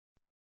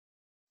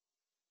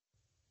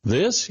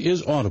This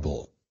is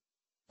Audible.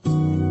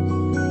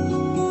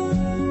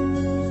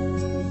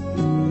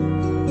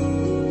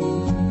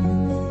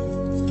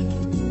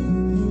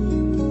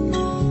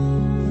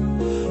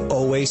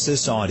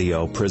 Oasis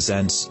Audio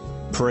presents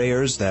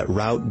Prayers That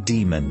Rout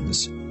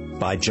Demons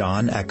by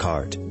John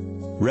ECKHARDT.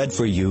 Read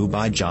for you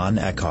by John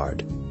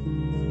ECKHARDT.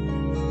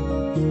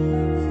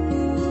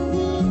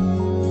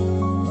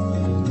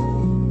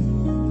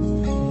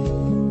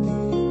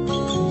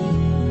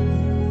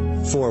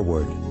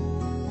 Forward.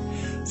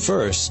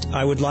 First,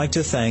 I would like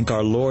to thank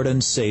our Lord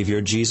and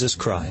Savior Jesus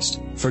Christ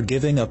for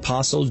giving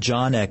Apostle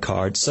John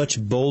ECKHARDT such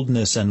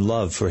boldness and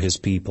love for his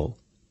people.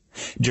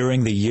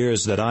 During the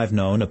years that I've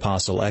known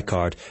Apostle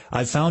ECKHARDT,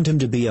 I've found him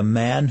to be a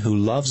man who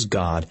loves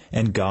God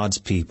and God's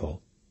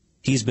people.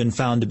 He's been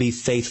found to be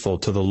faithful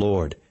to the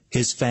Lord,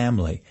 his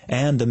family,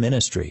 and the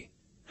ministry.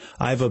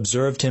 I've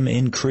observed him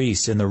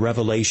increase in the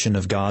revelation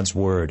of God's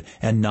Word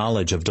and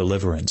knowledge of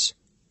deliverance.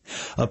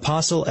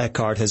 Apostle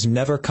ECKHARDT has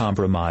never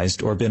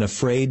compromised or been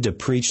afraid to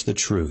preach the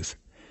truth,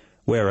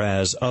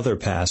 whereas other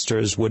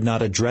pastors would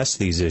not address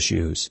these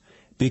issues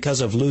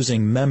because of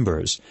losing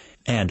members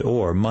and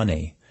or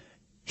money.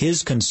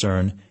 His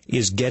concern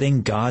is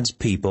getting God's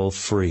people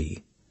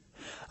free.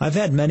 I've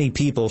had many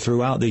people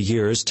throughout the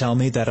years tell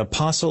me that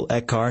Apostle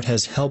ECKHARDT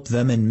has helped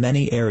them in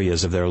many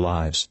areas of their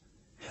lives.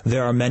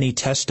 There are many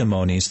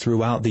testimonies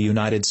throughout the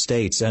United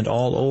States and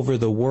all over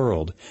the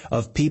world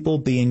of people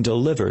being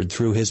delivered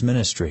through his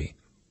ministry.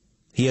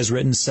 He has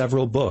written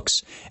several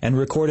books and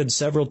recorded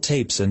several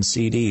tapes and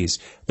CDs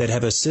that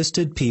have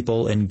assisted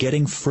people in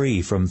getting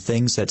free from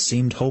things that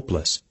seemed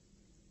hopeless.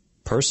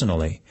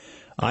 Personally,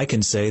 I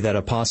can say that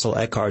Apostle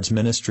ECKHART's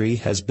ministry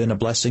has been a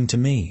blessing to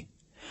me.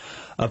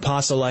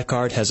 Apostle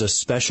ECKHARTT has a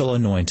special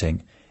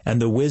anointing and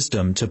the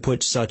wisdom to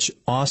put such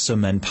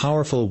awesome and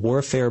powerful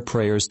warfare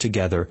prayers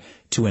together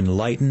to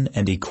enlighten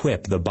and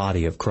equip the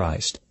body of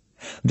Christ.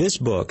 This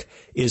book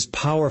is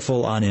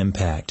powerful on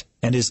impact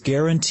and is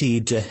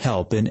guaranteed to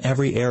help in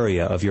every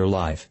area of your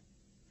life.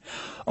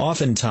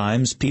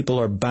 Oftentimes, people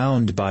are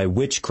bound by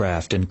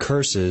witchcraft and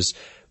curses,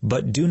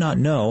 but do not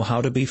know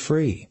how to be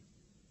free.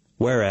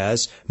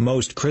 Whereas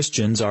most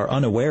Christians are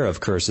unaware of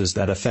curses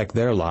that affect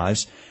their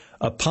lives,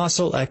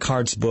 Apostle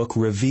ECKHART's book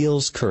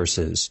reveals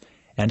curses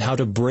and how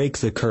to break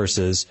the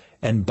curses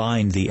and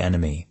bind the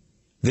enemy.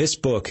 This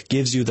book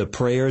gives you the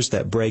prayers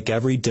that break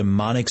every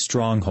demonic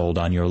stronghold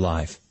on your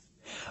life.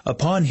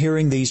 Upon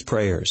hearing these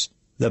prayers,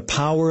 the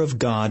power of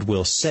God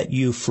will set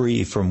you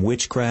free from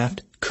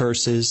witchcraft,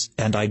 curses,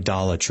 and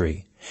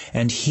idolatry,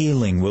 and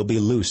healing will be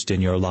loosed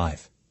in your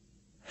life.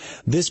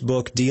 This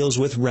book deals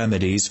with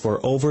remedies for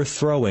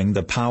overthrowing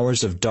the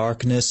powers of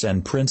darkness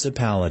and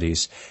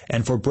principalities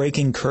and for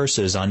breaking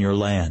curses on your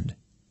land.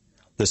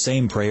 The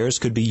same prayers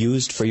could be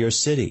used for your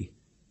city.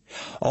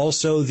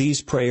 Also,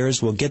 these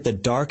prayers will get the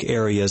dark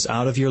areas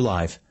out of your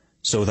life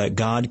so that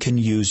God can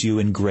use you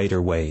in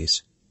greater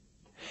ways.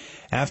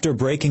 After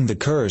breaking the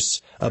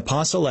curse,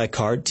 Apostle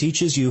ECKHARTT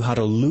teaches you how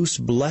to loose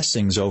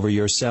blessings over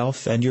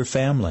yourself and your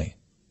family.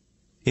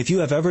 If you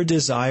have ever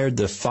desired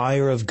the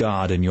fire of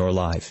God in your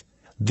life,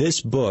 this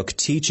book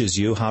teaches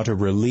you how to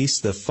release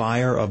the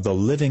fire of the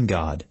living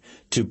God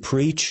to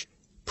preach,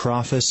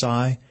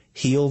 prophesy,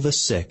 heal the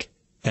sick,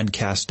 and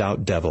cast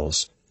out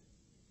devils.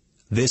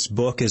 This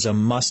book is a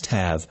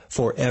must-have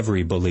for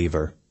every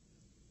believer.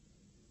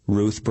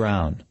 Ruth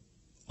Brown,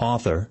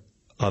 author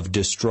of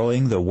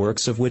Destroying the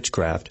Works of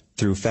Witchcraft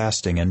Through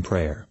Fasting and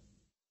Prayer.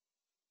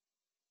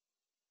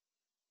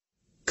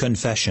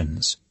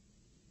 Confessions.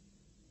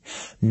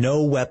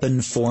 No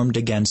weapon formed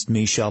against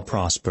me shall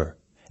prosper,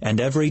 and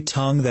every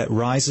tongue that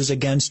rises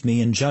against me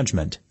in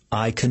judgment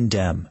I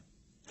condemn.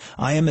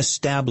 I am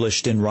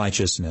established in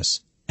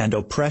righteousness, and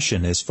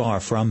oppression is far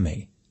from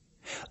me.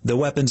 The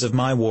weapons of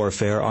my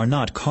warfare are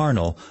not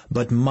carnal,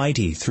 but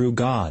mighty through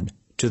God,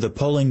 to the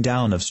pulling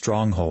down of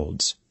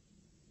strongholds.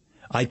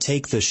 I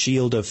take the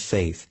shield of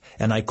faith,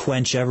 and I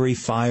quench every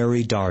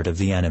fiery dart of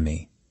the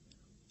enemy.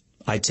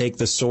 I take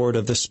the sword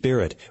of the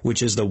Spirit,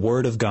 which is the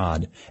Word of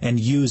God, and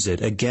use it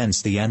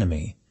against the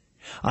enemy.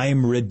 I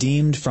am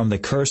redeemed from the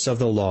curse of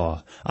the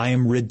law. I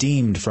am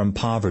redeemed from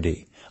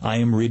poverty. I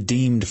am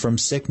redeemed from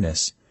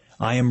sickness.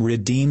 I am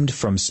redeemed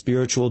from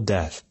spiritual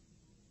death.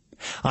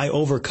 I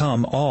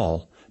overcome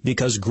all,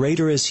 because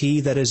greater is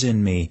He that is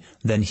in me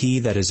than he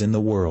that is in the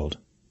world.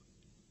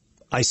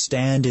 I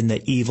stand in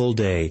the evil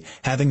day,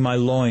 having my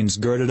loins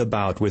girded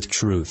about with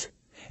truth,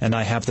 and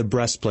I have the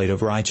breastplate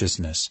of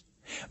righteousness.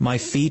 My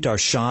feet are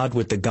shod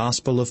with the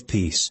gospel of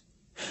peace.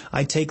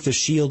 I take the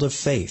shield of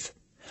faith.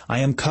 I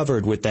am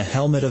covered with the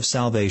helmet of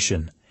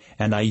salvation,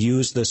 and I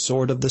use the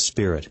sword of the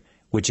Spirit,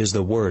 which is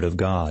the Word of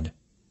God.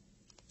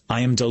 I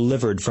am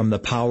delivered from the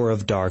power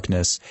of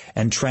darkness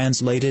and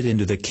translated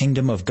into the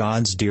kingdom of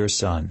God's dear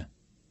Son.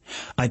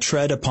 I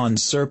tread upon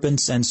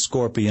serpents and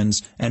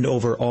scorpions and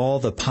over all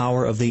the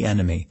power of the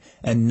enemy,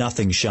 and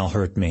nothing shall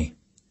hurt me.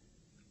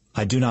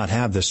 I do not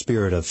have the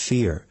spirit of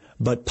fear,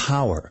 but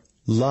power,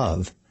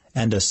 love,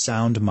 and a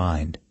sound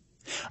mind.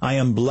 I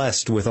am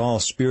blessed with all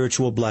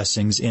spiritual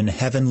blessings in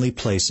heavenly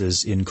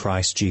places in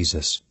Christ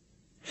Jesus.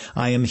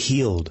 I am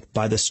healed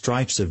by the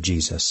stripes of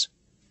Jesus.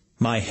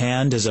 My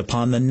hand is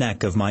upon the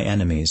neck of my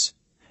enemies.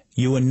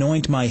 You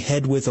anoint my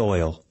head with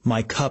oil,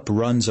 my cup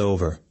runs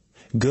over.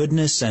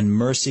 Goodness and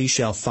mercy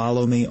shall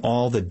follow me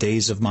all the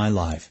days of my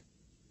life.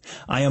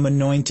 I am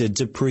anointed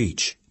to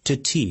preach, to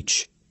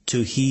teach,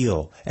 to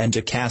heal, and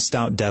to cast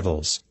out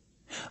devils.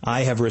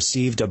 I have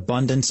received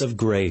abundance of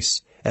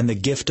grace and the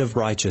gift of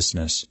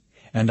righteousness,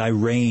 and I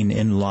reign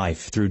in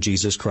life through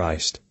Jesus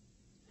Christ.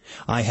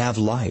 I have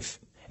life,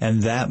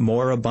 and that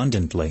more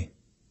abundantly.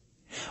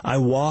 I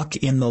walk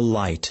in the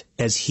light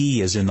as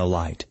He is in the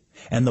light,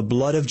 and the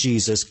blood of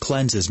Jesus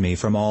cleanses me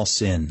from all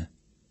sin.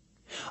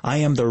 I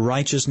am the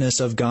righteousness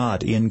of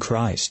God in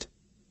Christ.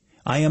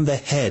 I am the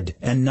head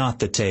and not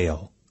the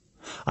tail.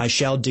 I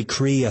shall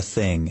decree a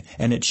thing,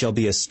 and it shall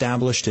be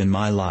established in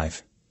my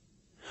life.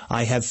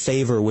 I have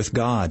favor with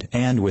God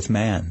and with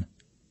man.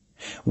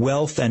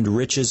 Wealth and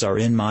riches are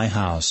in my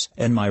house,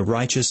 and my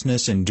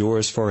righteousness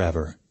endures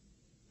forever.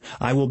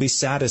 I will be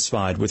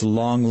satisfied with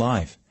long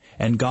life,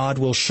 and God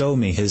will show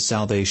me His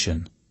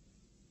salvation.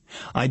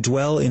 I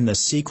dwell in the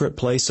secret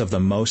place of the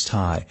Most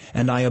High,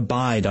 and I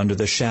abide under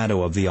the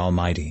shadow of the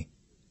Almighty.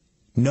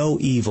 No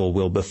evil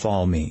will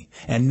befall me,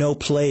 and no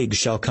plague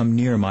shall come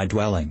near my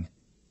dwelling.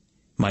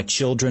 My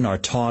children are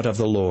taught of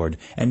the Lord,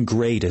 and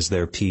great is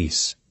their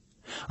peace.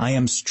 I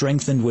am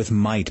strengthened with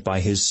might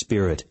by His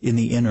Spirit in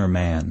the inner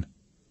man.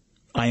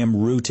 I am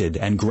rooted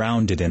and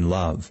grounded in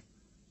love.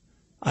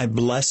 I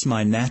bless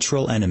my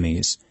natural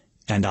enemies,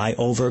 and I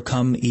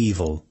overcome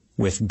evil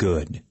with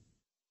good.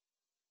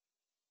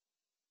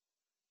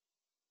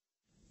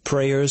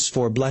 Prayers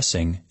for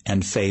blessing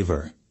and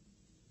favor.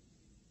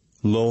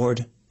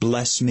 Lord,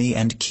 bless me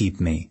and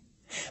keep me.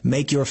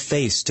 Make your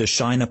face to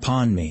shine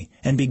upon me,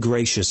 and be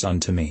gracious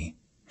unto me.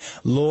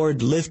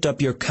 Lord, lift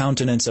up your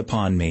countenance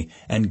upon me,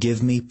 and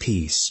give me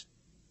peace.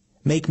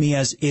 Make me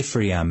as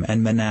Ephraim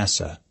and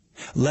Manasseh.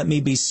 Let me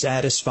be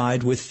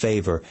satisfied with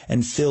favor,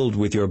 and filled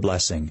with your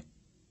blessing.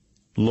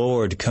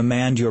 Lord,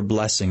 command your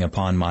blessing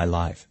upon my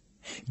life.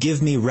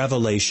 Give me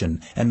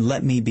revelation, and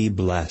let me be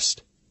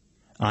blessed.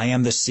 I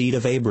am the seed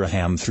of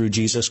Abraham through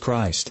Jesus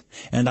Christ,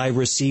 and I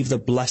receive the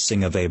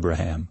blessing of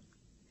Abraham.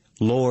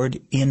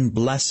 Lord, in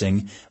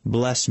blessing,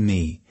 bless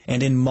me,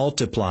 and in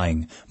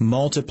multiplying,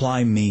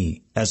 multiply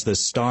me as the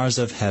stars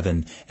of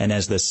heaven and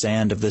as the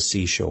sand of the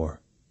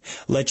seashore.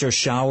 Let your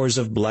showers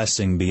of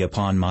blessing be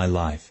upon my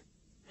life.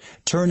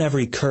 Turn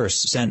every curse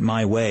sent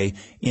my way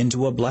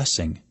into a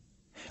blessing.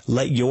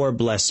 Let your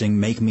blessing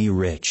make me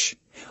rich.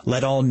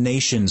 Let all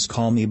nations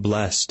call me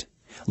blessed.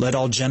 Let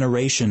all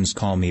generations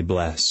call me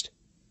blessed.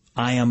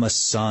 I am a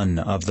son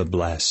of the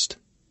blessed.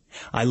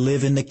 I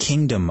live in the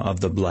kingdom of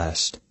the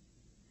blessed.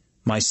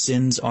 My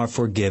sins are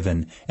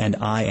forgiven, and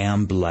I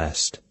am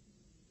blessed.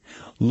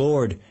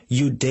 Lord,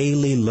 you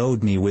daily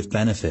load me with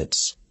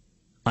benefits.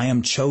 I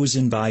am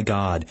chosen by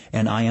God,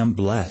 and I am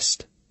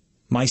blessed.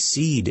 My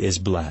seed is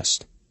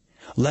blessed.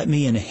 Let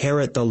me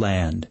inherit the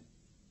land.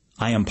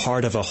 I am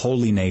part of a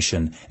holy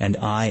nation, and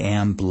I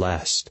am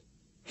blessed.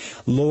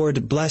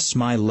 Lord, bless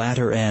my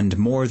latter end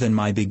more than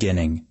my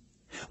beginning.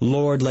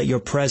 Lord, let your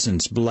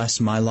presence bless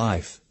my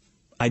life.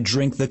 I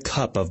drink the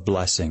cup of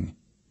blessing.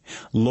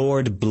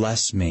 Lord,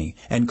 bless me,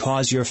 and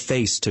cause your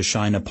face to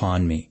shine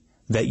upon me,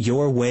 that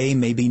your way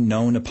may be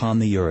known upon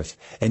the earth,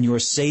 and your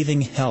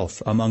saving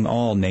health among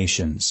all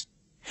nations.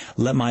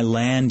 Let my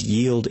land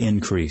yield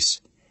increase,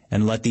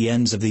 and let the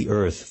ends of the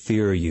earth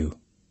fear you.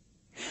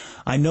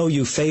 I know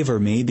you favor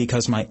me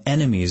because my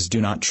enemies do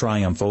not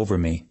triumph over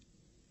me.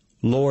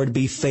 Lord,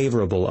 be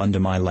favorable unto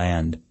my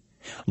land.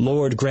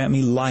 Lord, grant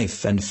me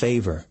life and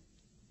favor.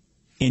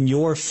 In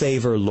your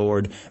favor,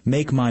 Lord,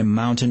 make my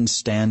mountain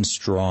stand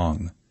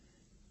strong.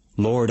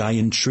 Lord, I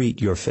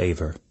entreat your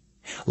favor.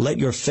 Let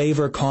your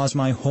favor cause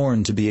my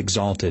horn to be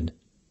exalted.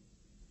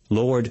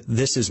 Lord,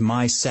 this is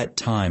my set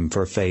time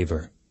for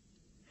favor.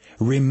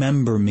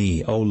 Remember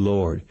me, O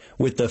Lord,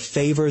 with the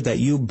favor that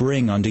you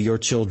bring unto your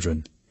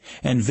children,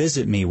 and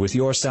visit me with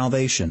your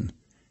salvation.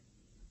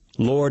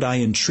 Lord, I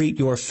entreat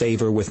your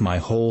favor with my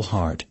whole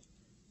heart.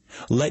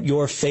 Let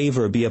your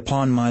favor be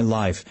upon my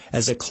life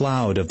as a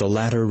cloud of the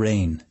latter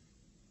rain.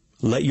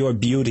 Let your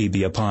beauty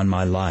be upon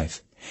my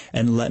life,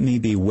 and let me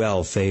be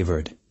well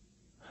favored.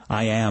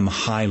 I am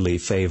highly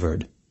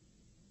favored.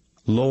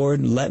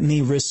 Lord, let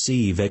me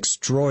receive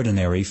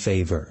extraordinary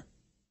favor.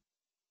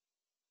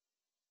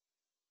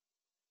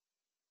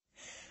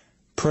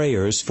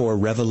 Prayers for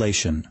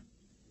revelation.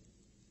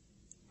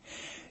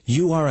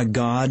 You are a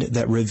God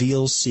that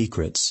reveals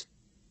secrets.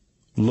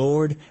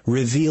 Lord,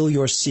 reveal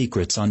your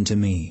secrets unto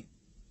me.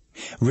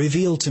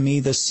 Reveal to me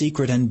the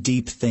secret and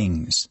deep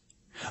things.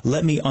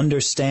 Let me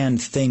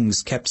understand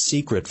things kept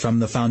secret from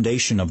the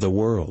foundation of the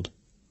world.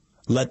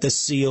 Let the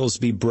seals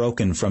be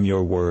broken from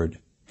your word.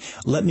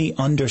 Let me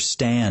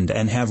understand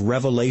and have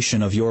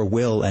revelation of your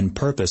will and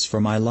purpose for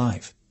my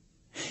life.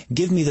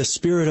 Give me the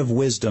spirit of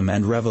wisdom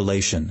and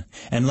revelation,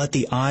 and let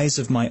the eyes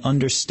of my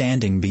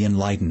understanding be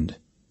enlightened.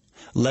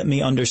 Let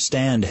me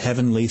understand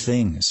heavenly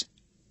things.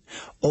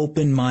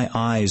 Open my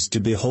eyes to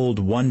behold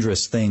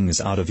wondrous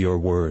things out of your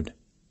word.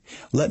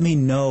 Let me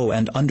know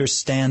and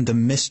understand the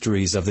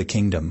mysteries of the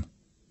kingdom.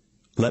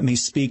 Let me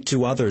speak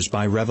to others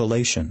by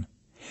revelation.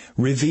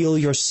 Reveal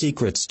your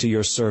secrets to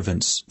your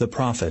servants, the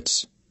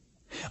prophets.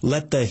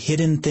 Let the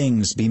hidden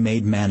things be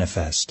made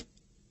manifest.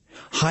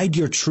 Hide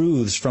your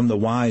truths from the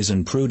wise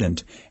and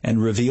prudent,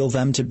 and reveal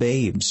them to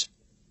babes.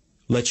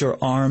 Let your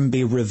arm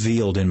be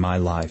revealed in my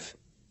life.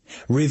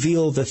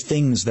 Reveal the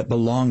things that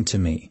belong to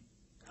me.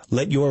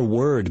 Let your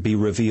word be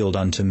revealed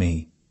unto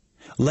me.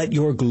 Let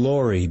your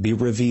glory be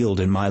revealed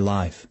in my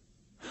life.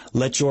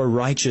 Let your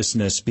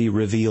righteousness be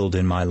revealed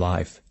in my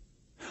life.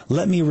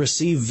 Let me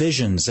receive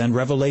visions and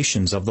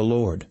revelations of the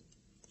Lord.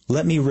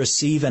 Let me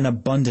receive an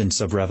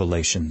abundance of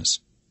revelations.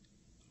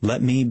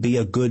 Let me be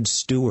a good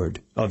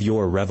steward of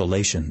your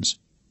revelations.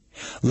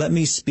 Let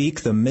me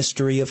speak the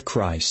mystery of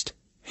Christ.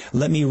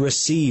 Let me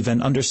receive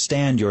and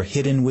understand your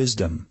hidden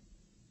wisdom.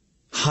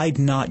 Hide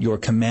not your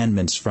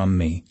commandments from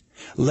me.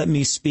 Let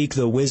me speak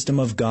the wisdom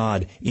of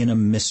God in a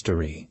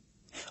mystery.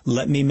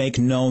 Let me make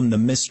known the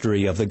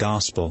mystery of the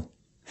gospel.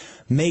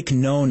 Make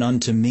known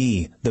unto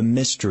me the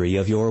mystery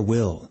of your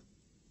will.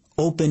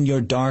 Open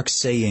your dark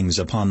sayings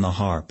upon the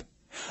harp.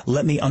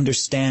 Let me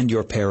understand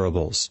your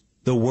parables,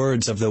 the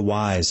words of the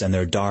wise and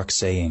their dark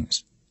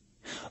sayings.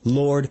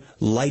 Lord,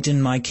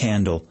 lighten my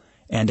candle,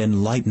 and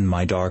enlighten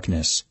my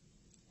darkness.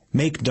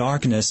 Make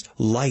darkness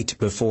light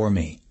before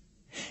me.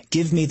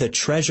 Give me the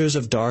treasures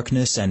of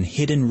darkness and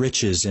hidden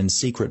riches in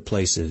secret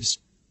places.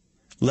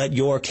 Let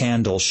your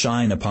candle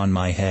shine upon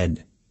my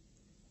head.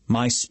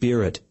 My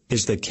spirit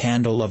is the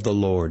candle of the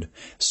Lord,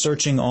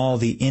 searching all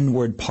the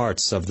inward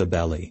parts of the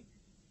belly.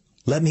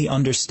 Let me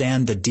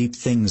understand the deep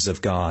things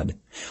of God.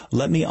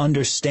 Let me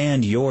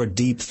understand your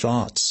deep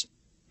thoughts.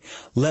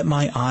 Let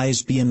my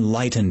eyes be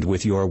enlightened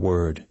with your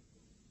word.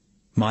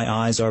 My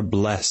eyes are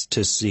blessed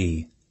to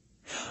see.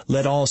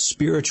 Let all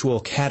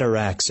spiritual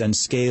cataracts and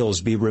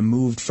scales be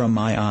removed from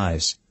my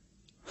eyes.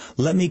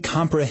 Let me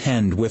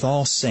comprehend with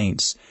all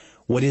saints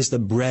what is the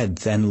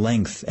breadth and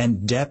length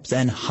and depth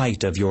and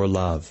height of your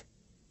love.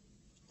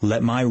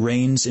 Let my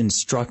reins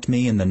instruct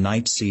me in the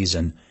night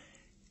season,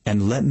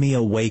 and let me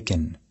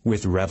awaken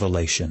with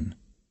revelation.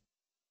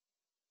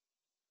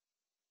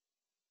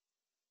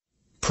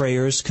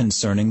 Prayers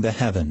concerning the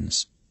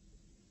heavens.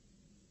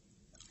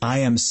 I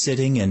am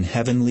sitting in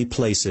heavenly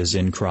places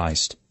in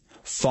Christ,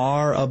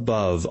 far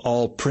above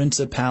all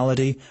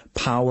principality,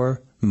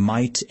 power,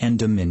 might, and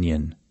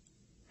dominion.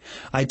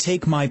 I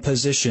take my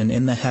position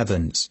in the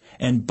heavens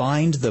and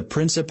bind the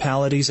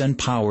principalities and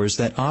powers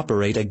that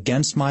operate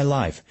against my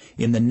life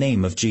in the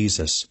name of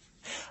Jesus.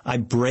 I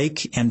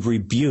break and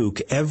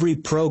rebuke every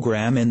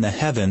program in the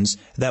heavens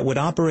that would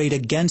operate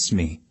against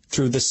me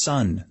through the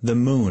sun, the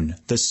moon,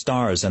 the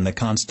stars, and the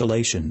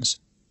constellations.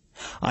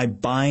 I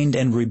bind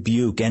and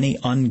rebuke any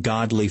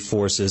ungodly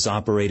forces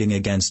operating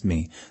against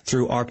me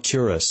through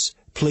Arcturus,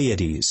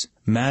 Pleiades,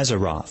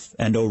 Mazzaroth,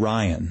 and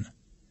Orion.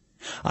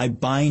 I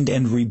bind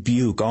and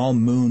rebuke all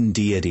moon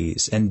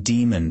deities and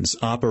demons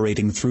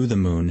operating through the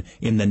moon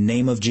in the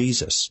name of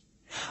Jesus.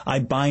 I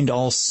bind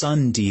all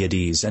sun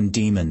deities and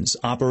demons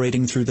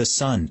operating through the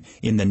sun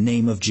in the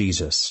name of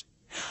Jesus.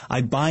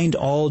 I bind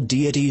all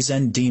deities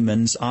and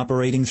demons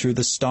operating through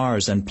the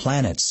stars and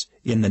planets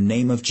in the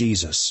name of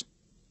Jesus.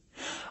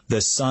 The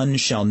sun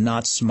shall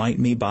not smite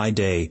me by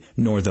day,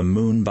 nor the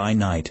moon by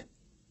night.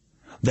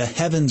 The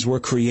heavens were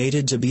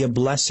created to be a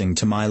blessing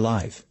to my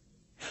life.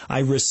 I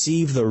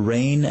receive the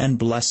rain and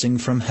blessing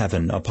from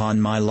heaven upon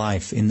my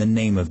life in the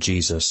name of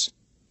Jesus.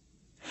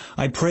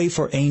 I pray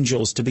for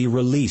angels to be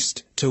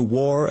released to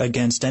war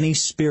against any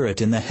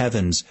spirit in the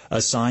heavens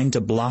assigned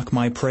to block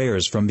my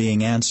prayers from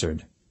being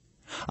answered.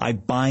 I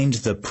bind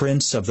the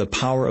prince of the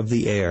power of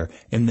the air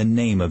in the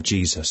name of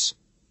Jesus.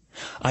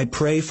 I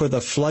pray for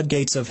the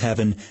floodgates of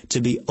heaven to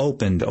be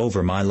opened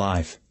over my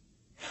life.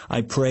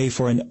 I pray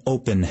for an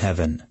open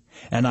heaven,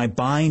 and I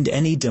bind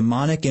any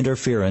demonic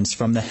interference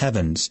from the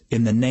heavens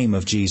in the name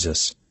of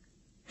Jesus.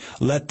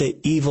 Let the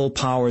evil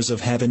powers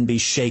of heaven be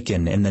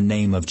shaken in the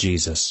name of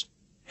Jesus.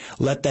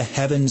 Let the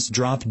heavens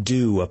drop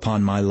dew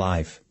upon my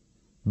life.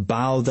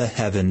 Bow the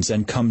heavens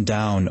and come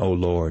down, O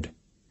Lord.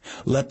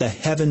 Let the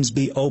heavens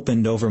be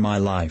opened over my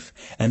life,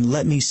 and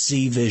let me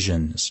see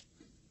visions.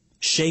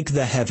 Shake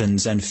the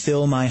heavens and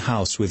fill my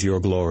house with your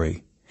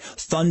glory.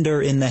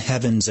 Thunder in the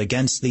heavens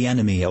against the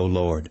enemy, O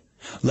Lord.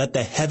 Let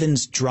the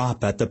heavens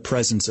drop at the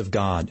presence of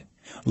God.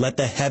 Let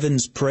the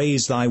heavens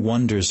praise thy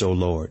wonders, O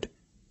Lord.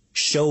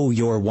 Show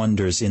your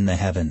wonders in the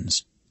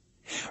heavens.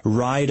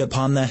 Ride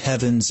upon the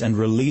heavens and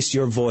release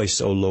your voice,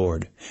 O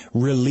Lord.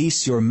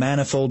 Release your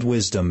manifold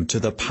wisdom to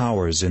the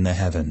powers in the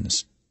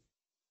heavens.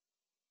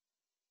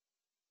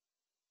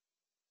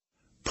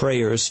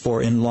 Prayers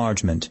for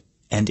enlargement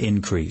and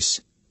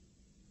increase.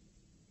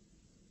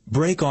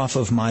 Break off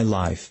of my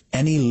life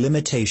any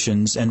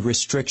limitations and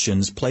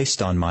restrictions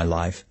placed on my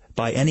life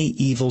by any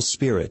evil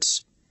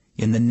spirits,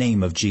 in the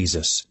name of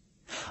Jesus.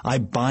 I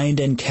bind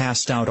and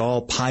cast out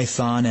all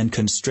python and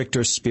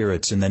constrictor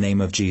spirits in the name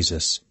of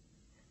Jesus.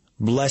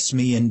 Bless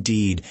me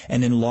indeed,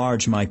 and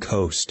enlarge my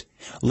coast.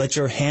 Let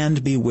your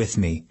hand be with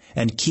me,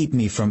 and keep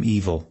me from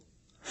evil.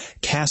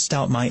 Cast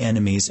out my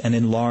enemies and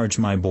enlarge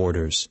my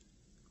borders.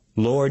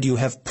 Lord, you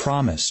have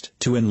promised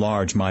to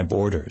enlarge my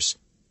borders.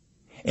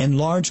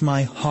 Enlarge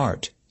my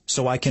heart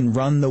so I can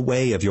run the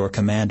way of your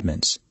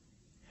commandments.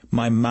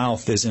 My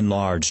mouth is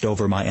enlarged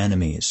over my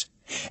enemies.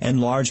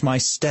 Enlarge my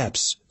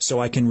steps so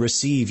I can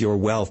receive your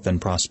wealth and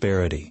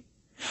prosperity.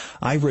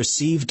 I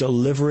receive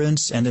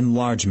deliverance and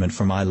enlargement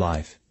for my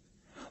life.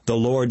 The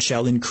Lord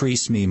shall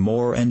increase me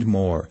more and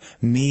more,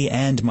 me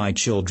and my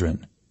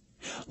children.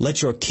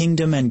 Let your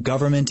kingdom and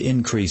government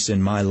increase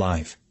in my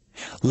life.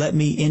 Let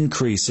me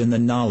increase in the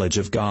knowledge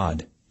of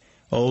God.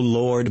 O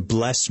Lord,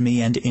 bless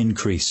me and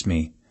increase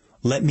me.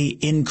 Let me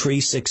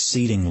increase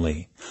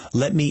exceedingly.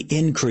 Let me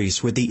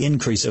increase with the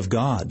increase of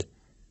God.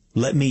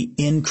 Let me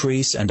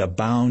increase and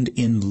abound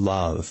in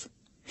love.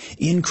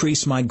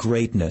 Increase my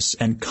greatness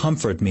and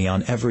comfort me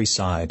on every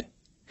side.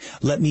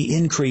 Let me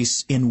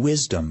increase in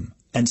wisdom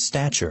and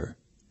stature.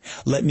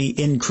 Let me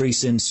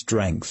increase in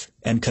strength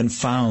and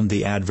confound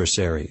the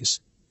adversaries.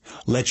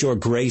 Let your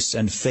grace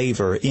and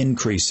favor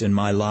increase in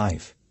my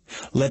life.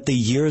 Let the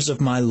years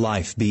of my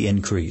life be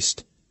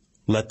increased.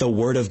 Let the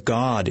word of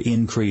God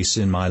increase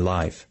in my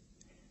life.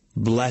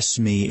 Bless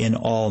me in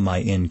all my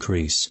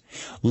increase.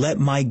 Let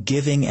my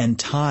giving and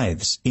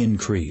tithes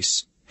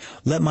increase.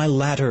 Let my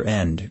latter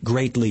end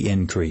greatly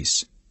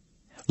increase.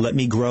 Let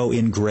me grow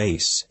in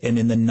grace and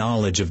in the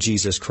knowledge of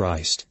Jesus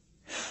Christ.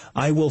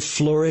 I will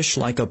flourish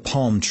like a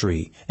palm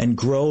tree and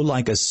grow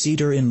like a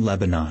cedar in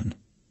Lebanon.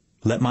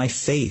 Let my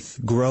faith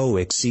grow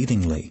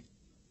exceedingly.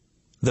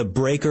 The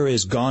breaker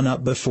is gone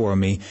up before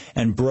me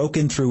and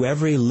broken through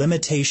every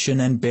limitation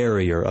and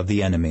barrier of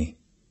the enemy.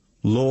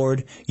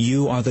 Lord,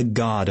 you are the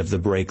God of the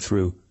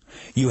breakthrough.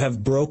 You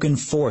have broken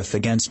forth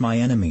against my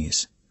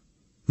enemies.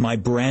 My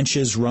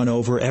branches run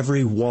over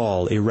every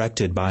wall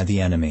erected by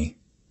the enemy.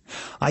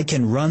 I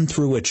can run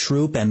through a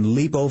troop and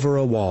leap over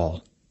a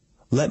wall.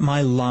 Let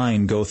my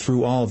line go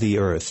through all the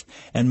earth,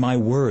 and my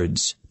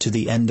words to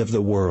the end of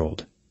the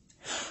world.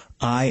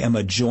 I am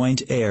a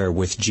joint heir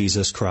with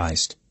Jesus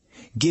Christ.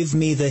 Give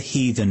me the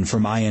heathen for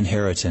my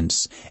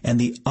inheritance, and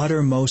the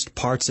uttermost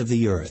parts of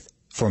the earth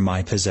for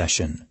my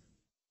possession.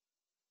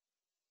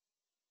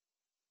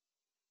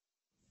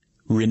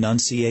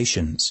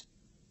 Renunciations.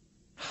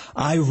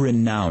 I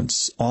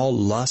renounce all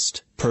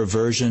lust,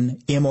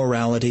 perversion,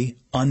 immorality,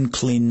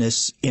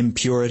 uncleanness,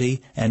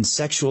 impurity, and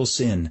sexual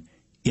sin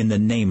in the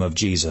name of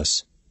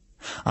Jesus.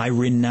 I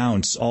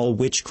renounce all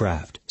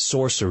witchcraft,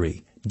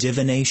 sorcery,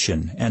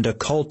 divination, and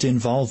occult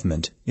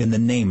involvement in the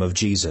name of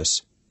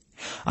Jesus.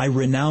 I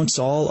renounce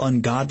all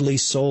ungodly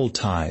soul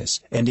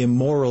ties and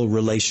immoral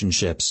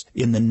relationships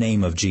in the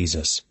name of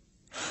Jesus.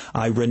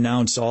 I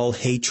renounce all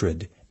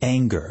hatred,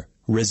 anger,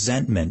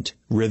 resentment,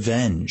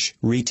 revenge,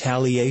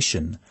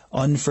 retaliation,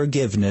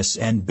 unforgiveness,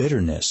 and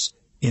bitterness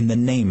in the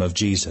name of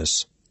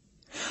Jesus.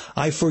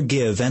 I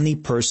forgive any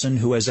person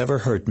who has ever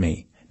hurt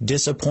me,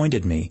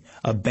 disappointed me,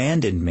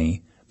 abandoned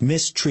me,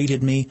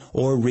 mistreated me,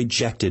 or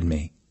rejected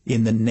me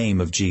in the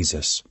name of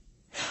Jesus.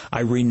 I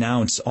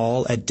renounce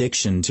all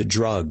addiction to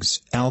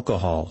drugs,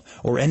 alcohol,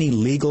 or any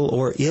legal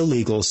or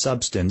illegal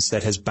substance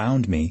that has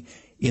bound me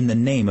in the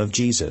name of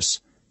Jesus.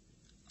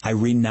 I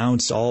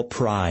renounce all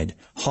pride,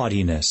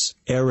 haughtiness,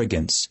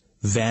 arrogance,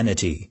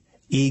 vanity,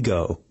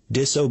 ego,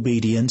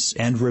 disobedience,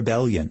 and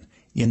rebellion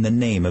in the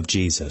name of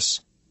Jesus.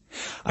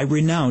 I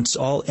renounce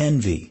all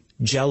envy,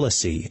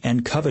 jealousy,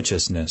 and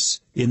covetousness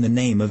in the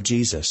name of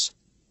Jesus.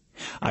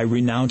 I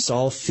renounce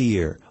all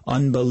fear,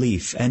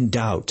 unbelief, and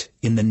doubt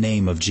in the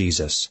name of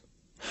Jesus.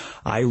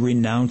 I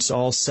renounce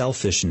all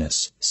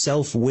selfishness,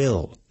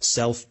 self-will,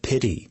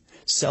 self-pity,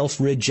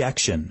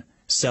 self-rejection,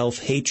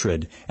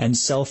 self-hatred, and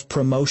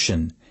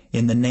self-promotion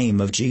in the name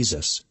of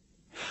Jesus.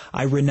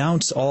 I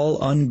renounce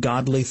all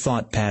ungodly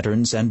thought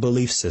patterns and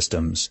belief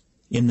systems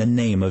in the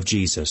name of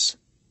Jesus.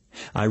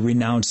 I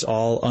renounce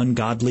all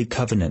ungodly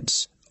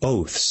covenants,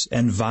 oaths,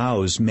 and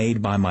vows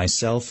made by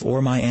myself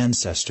or my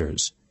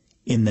ancestors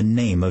in the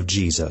name of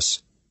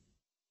Jesus.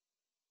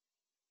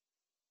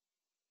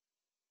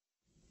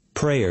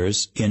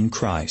 Prayers in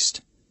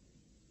Christ.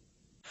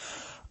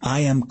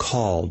 I am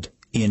called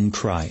in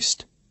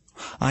Christ.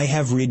 I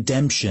have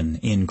redemption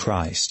in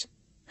Christ.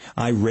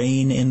 I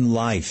reign in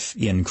life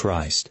in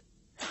Christ.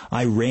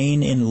 I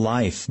reign in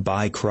life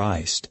by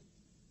Christ.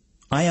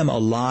 I am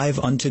alive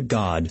unto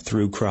God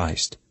through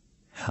Christ.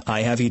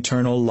 I have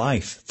eternal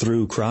life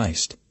through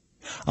Christ.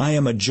 I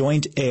am a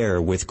joint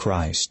heir with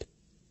Christ.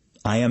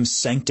 I am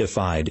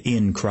sanctified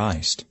in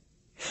Christ.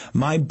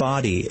 My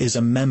body is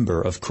a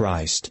member of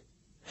Christ.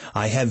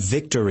 I have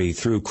victory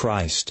through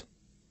Christ.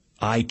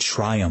 I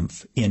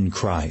triumph in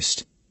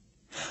Christ.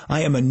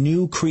 I am a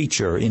new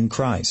creature in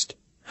Christ.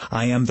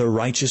 I am the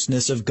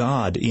righteousness of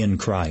God in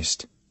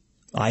Christ.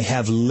 I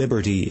have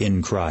liberty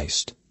in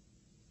Christ.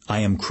 I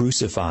am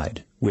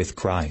crucified with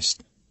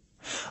Christ.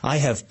 I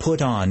have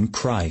put on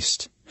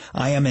Christ.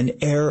 I am an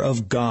heir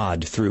of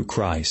God through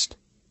Christ.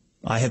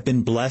 I have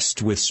been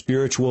blessed with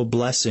spiritual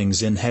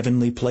blessings in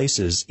heavenly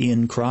places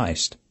in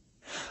Christ.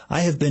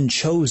 I have been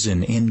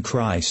chosen in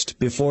Christ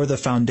before the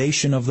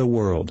foundation of the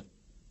world.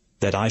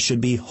 that I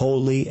should be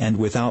holy and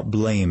without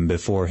blame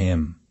before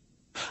him.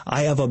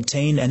 I have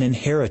obtained an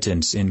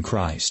inheritance in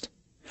Christ.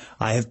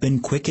 I have been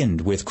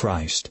quickened with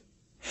Christ.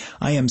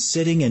 I am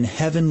sitting in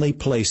heavenly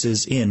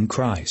places in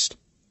Christ.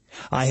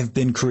 I have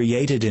been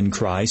created in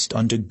Christ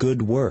unto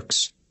good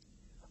works.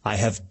 I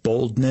have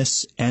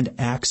boldness and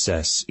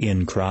access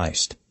in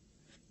Christ.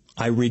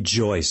 I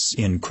rejoice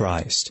in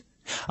Christ.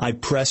 I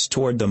press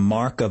toward the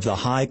mark of the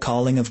high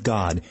calling of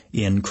God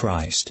in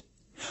Christ.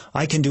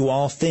 I can do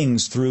all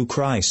things through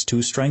Christ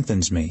who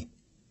strengthens me.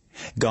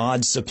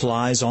 God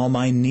supplies all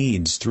my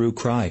needs through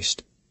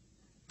Christ.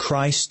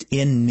 Christ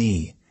in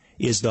me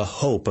is the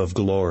hope of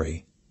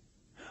glory.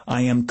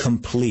 I am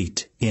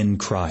complete in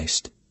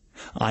Christ.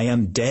 I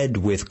am dead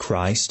with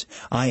Christ.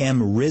 I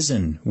am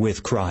risen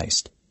with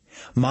Christ.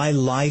 My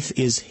life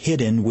is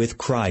hidden with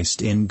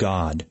Christ in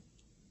God.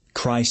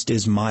 Christ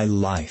is my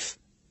life.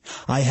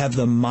 I have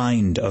the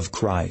mind of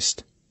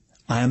Christ.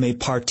 I am a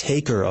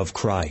partaker of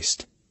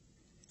Christ.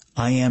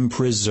 I am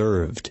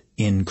preserved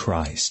in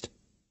Christ.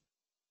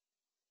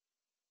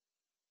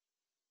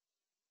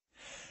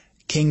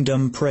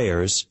 Kingdom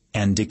Prayers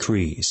and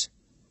Decrees.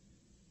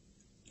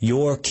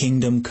 Your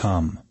kingdom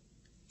come.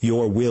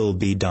 Your will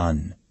be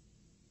done.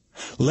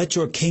 Let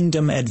your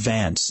kingdom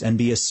advance and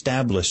be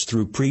established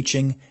through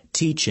preaching,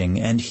 teaching,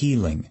 and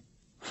healing.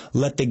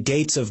 Let the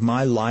gates of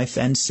my life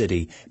and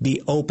city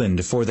be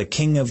opened for the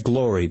King of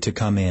glory to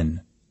come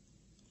in.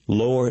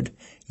 Lord,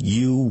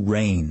 you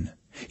reign.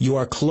 You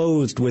are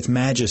clothed with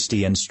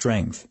majesty and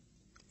strength.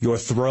 Your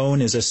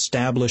throne is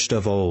established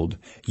of old.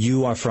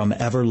 You are from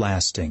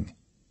everlasting.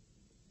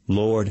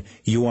 Lord,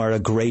 you are a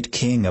great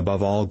King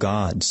above all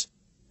gods.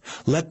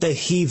 Let the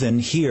heathen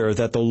hear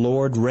that the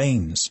Lord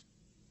reigns.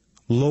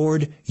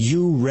 Lord,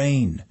 you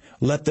reign.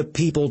 Let the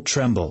people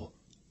tremble.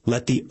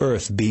 Let the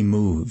earth be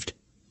moved.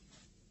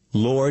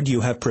 Lord,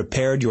 you have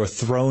prepared your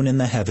throne in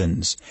the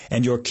heavens,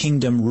 and your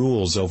kingdom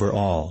rules over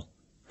all.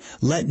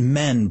 Let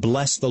men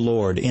bless the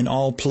Lord in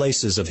all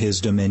places of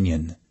his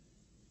dominion.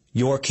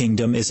 Your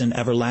kingdom is an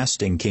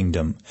everlasting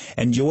kingdom,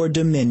 and your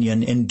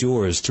dominion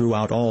endures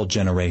throughout all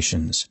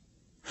generations.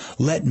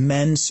 Let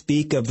men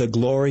speak of the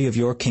glory of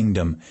your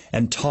kingdom,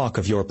 and talk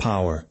of your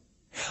power.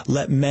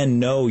 Let men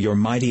know your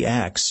mighty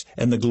acts,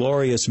 and the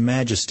glorious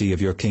majesty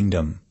of your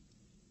kingdom.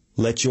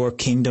 Let your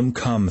kingdom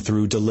come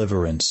through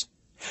deliverance.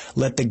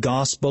 Let the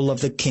gospel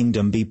of the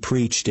kingdom be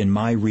preached in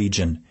my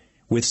region,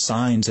 with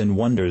signs and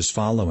wonders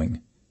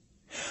following.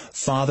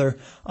 Father,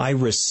 I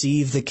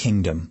receive the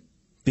kingdom,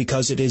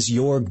 because it is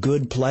your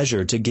good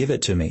pleasure to give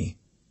it to me.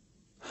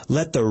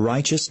 Let the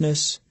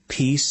righteousness,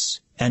 peace,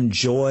 and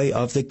joy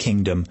of the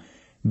kingdom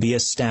be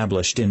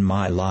established in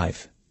my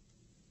life.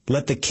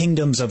 Let the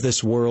kingdoms of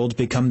this world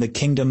become the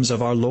kingdoms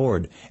of our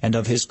Lord and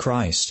of his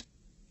Christ.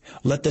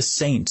 Let the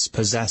saints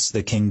possess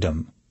the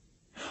kingdom.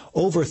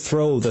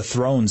 Overthrow the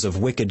thrones of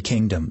wicked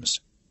kingdoms.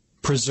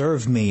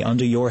 Preserve me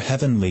unto your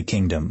heavenly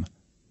kingdom.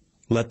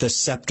 Let the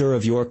scepter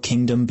of your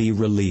kingdom be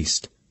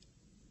released.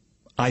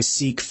 I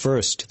seek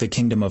first the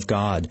kingdom of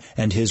God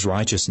and his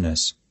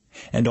righteousness,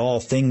 and all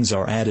things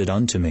are added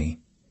unto me.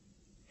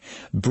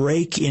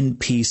 Break in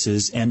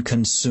pieces and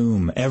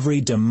consume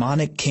every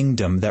demonic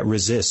kingdom that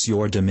resists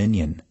your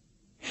dominion.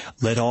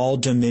 Let all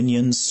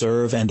dominions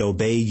serve and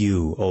obey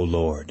you, O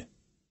Lord.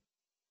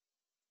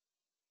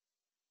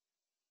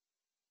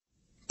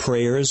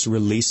 Prayers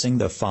releasing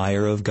the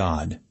fire of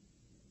God.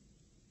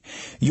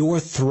 Your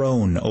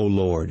throne, O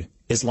Lord,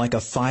 is like a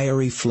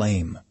fiery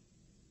flame.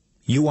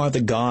 You are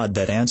the God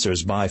that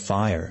answers by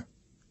fire.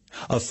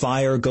 A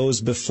fire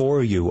goes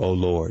before you, O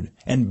Lord,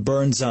 and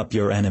burns up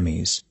your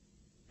enemies.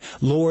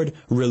 Lord,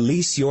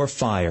 release your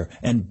fire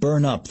and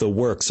burn up the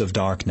works of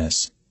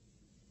darkness.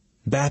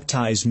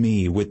 Baptize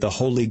me with the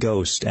Holy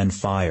Ghost and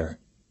fire.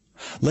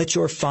 Let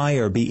your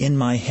fire be in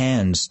my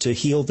hands to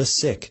heal the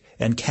sick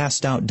and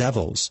cast out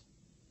devils.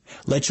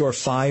 Let your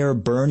fire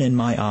burn in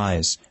my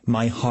eyes,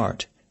 my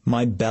heart,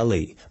 my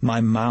belly,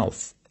 my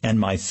mouth, and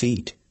my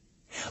feet.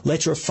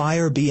 Let your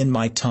fire be in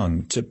my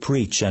tongue to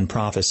preach and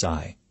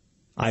prophesy.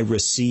 I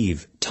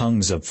receive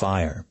tongues of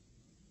fire.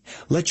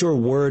 Let your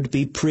word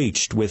be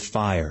preached with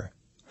fire.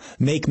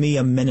 Make me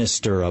a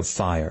minister of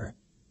fire.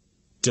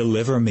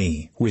 Deliver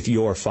me with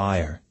your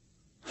fire.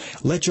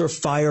 Let your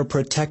fire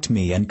protect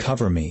me and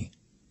cover me.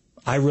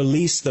 I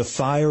release the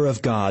fire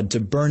of God to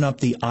burn up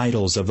the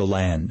idols of the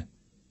land.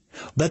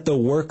 Let the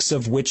works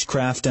of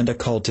witchcraft and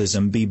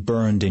occultism be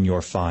burned in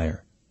your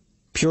fire.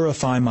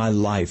 Purify my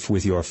life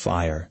with your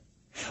fire.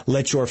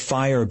 Let your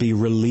fire be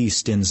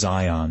released in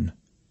Zion.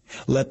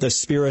 Let the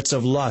spirits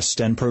of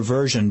lust and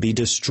perversion be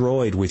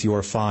destroyed with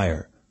your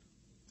fire.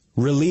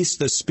 Release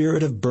the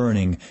spirit of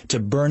burning to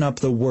burn up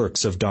the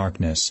works of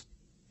darkness.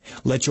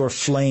 Let your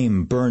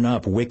flame burn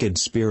up wicked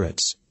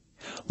spirits.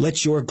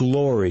 Let your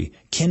glory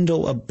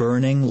kindle a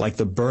burning like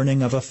the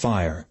burning of a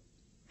fire.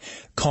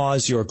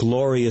 Cause your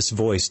glorious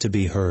voice to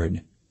be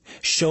heard.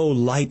 Show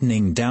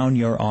lightning down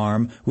your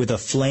arm with a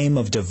flame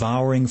of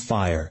devouring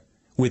fire,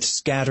 with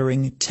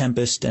scattering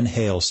tempest and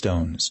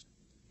hailstones.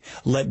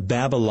 Let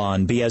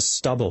Babylon be as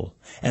stubble,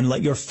 and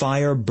let your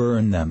fire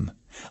burn them.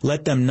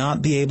 Let them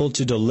not be able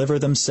to deliver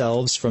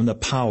themselves from the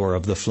power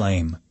of the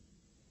flame.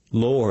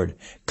 Lord,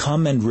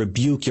 come and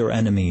rebuke your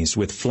enemies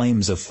with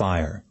flames of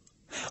fire.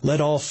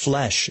 Let all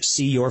flesh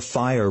see your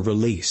fire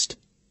released.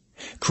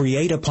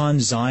 Create upon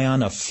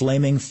Zion a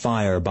flaming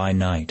fire by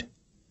night.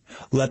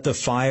 Let the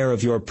fire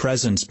of your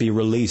presence be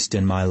released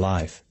in my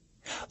life.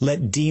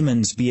 Let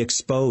demons be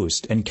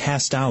exposed and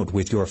cast out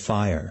with your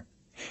fire.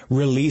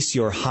 Release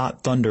your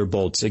hot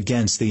thunderbolts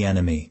against the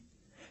enemy.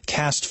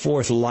 Cast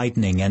forth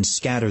lightning and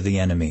scatter the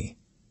enemy.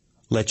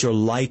 Let your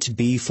light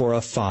be for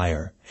a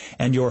fire,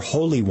 and your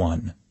Holy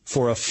One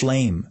for a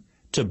flame,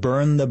 to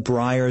burn the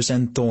briars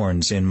and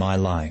thorns in my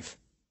life.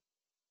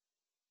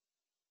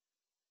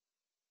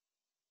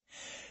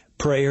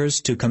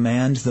 Prayers to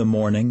command the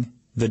morning,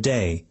 the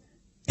day,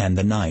 and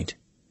the night.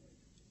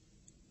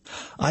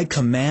 I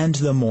command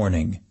the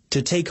morning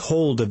to take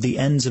hold of the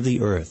ends of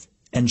the earth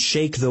and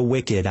shake the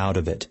wicked out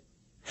of it.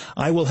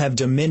 I will have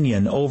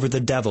dominion over the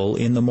devil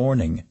in the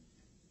morning.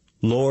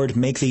 Lord,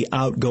 make the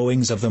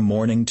outgoings of the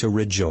morning to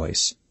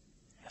rejoice.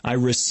 I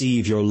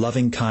receive your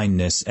loving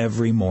kindness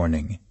every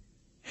morning.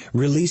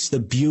 Release the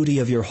beauty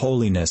of your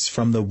holiness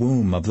from the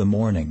womb of the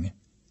morning.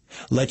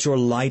 Let your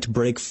light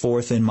break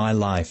forth in my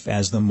life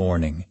as the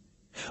morning.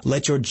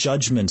 Let your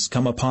judgments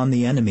come upon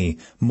the enemy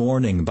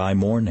morning by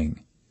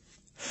morning.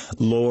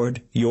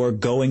 Lord, your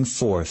going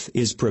forth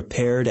is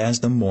prepared as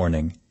the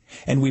morning,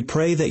 and we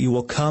pray that you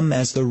will come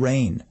as the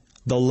rain,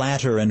 the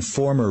latter and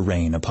former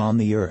rain upon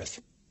the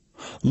earth.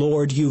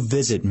 Lord, you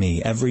visit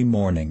me every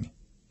morning.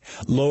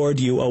 Lord,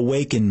 you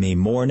awaken me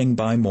morning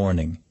by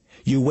morning.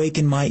 You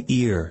waken my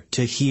ear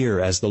to hear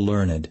as the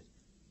learned.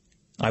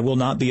 I will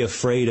not be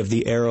afraid of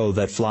the arrow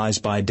that flies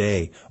by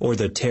day, or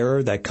the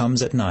terror that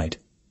comes at night.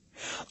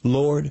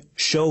 Lord,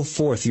 show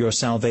forth your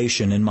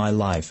salvation in my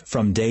life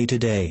from day to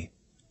day.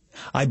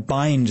 I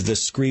bind the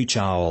screech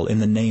owl in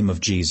the name of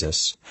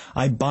Jesus.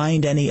 I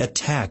bind any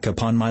attack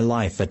upon my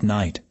life at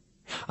night.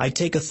 I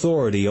take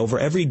authority over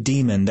every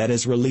demon that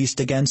is released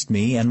against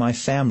me and my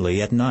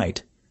family at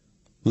night.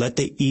 Let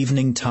the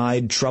evening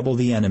tide trouble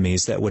the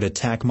enemies that would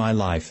attack my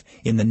life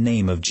in the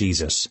name of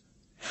Jesus.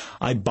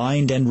 I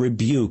bind and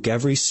rebuke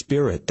every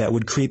spirit that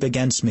would creep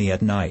against me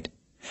at night.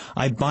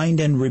 I bind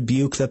and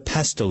rebuke the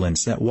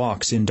pestilence that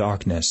walks in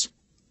darkness.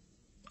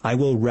 I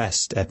will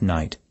rest at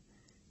night,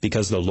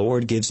 because the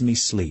Lord gives me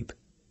sleep.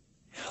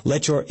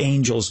 Let your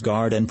angels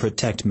guard and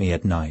protect me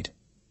at night.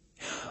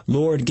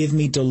 Lord, give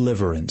me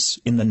deliverance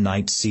in the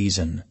night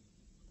season.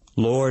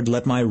 Lord,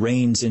 let my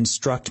reins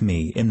instruct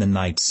me in the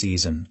night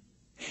season.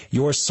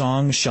 Your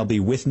song shall be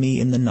with me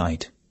in the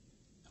night.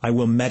 I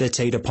will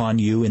meditate upon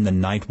you in the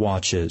night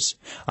watches.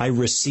 I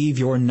receive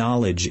your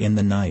knowledge in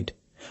the night.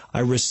 I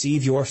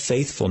receive your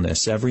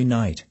faithfulness every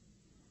night.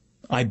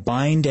 I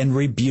bind and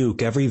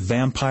rebuke every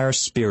vampire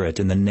spirit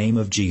in the name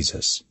of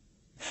Jesus.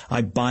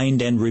 I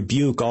bind and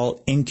rebuke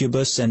all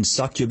incubus and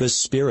succubus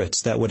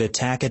spirits that would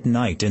attack at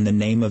night in the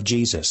name of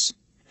Jesus.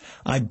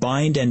 I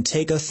bind and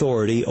take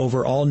authority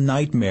over all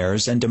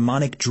nightmares and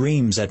demonic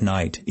dreams at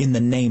night in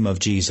the name of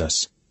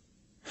Jesus.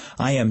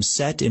 I am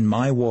set in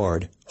my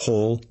ward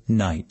whole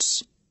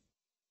nights.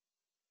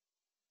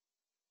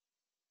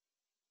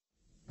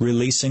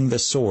 Releasing the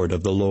sword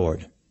of the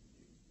Lord.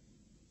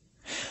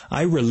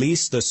 I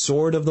release the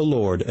sword of the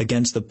Lord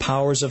against the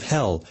powers of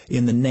hell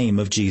in the name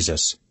of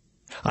Jesus.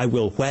 I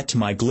will whet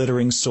my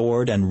glittering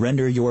sword and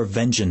render your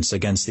vengeance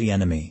against the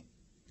enemy.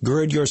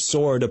 Gird your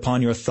sword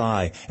upon your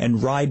thigh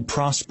and ride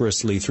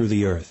prosperously through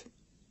the earth.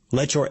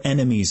 Let your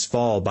enemies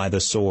fall by the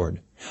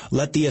sword.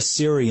 Let the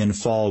Assyrian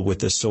fall with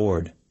the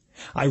sword.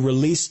 I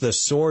release the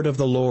sword of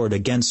the Lord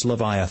against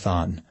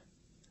Leviathan.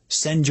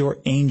 Send your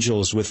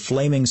angels with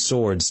flaming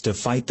swords to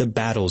fight the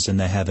battles in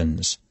the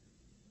heavens.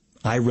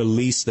 I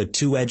release the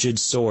two-edged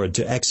sword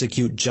to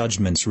execute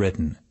judgments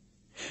written.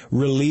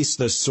 Release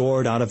the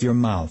sword out of your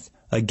mouth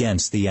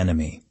against the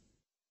enemy.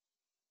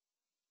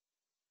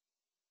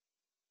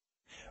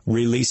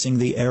 Releasing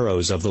the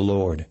arrows of the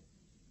Lord.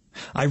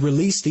 I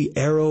release the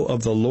arrow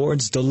of the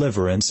Lord's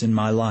deliverance in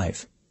my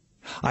life.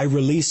 I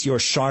release your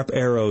sharp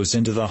arrows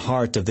into the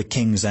heart of the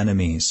king's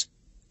enemies.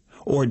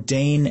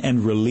 Ordain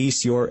and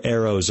release your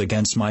arrows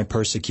against my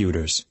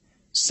persecutors.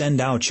 Send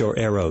out your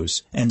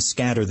arrows and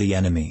scatter the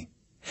enemy.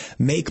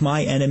 Make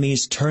my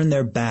enemies turn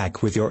their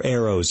back with your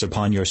arrows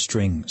upon your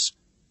strings.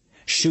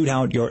 Shoot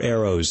out your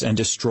arrows and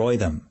destroy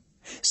them.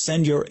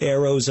 Send your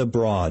arrows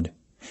abroad.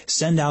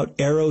 Send out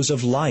arrows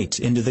of light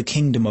into the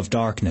kingdom of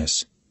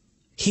darkness.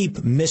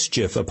 Heap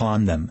mischief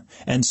upon them,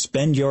 and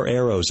spend your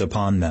arrows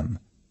upon them.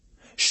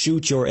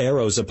 Shoot your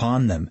arrows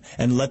upon them,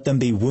 and let them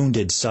be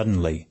wounded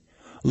suddenly.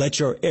 Let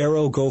your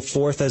arrow go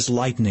forth as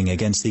lightning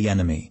against the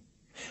enemy.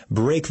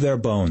 Break their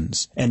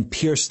bones, and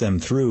pierce them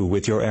through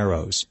with your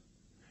arrows.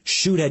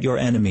 Shoot at your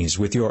enemies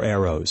with your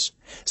arrows.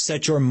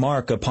 Set your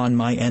mark upon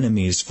my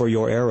enemies for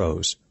your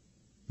arrows.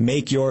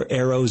 Make your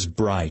arrows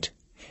bright,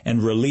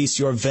 and release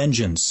your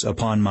vengeance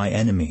upon my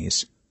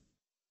enemies.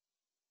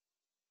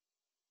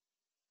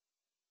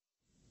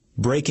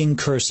 Breaking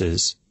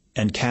curses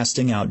and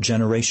casting out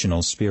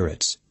generational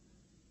spirits.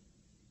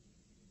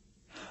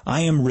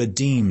 I am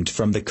redeemed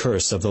from the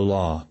curse of the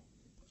law.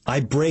 I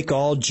break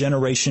all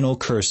generational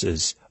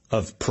curses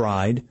of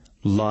pride,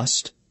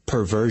 lust,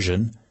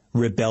 perversion,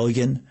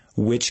 rebellion,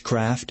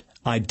 witchcraft,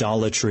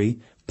 idolatry,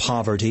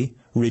 poverty,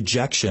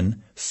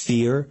 rejection,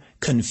 fear,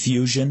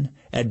 confusion,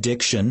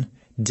 addiction,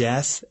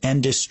 death,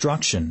 and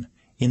destruction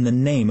in the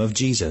name of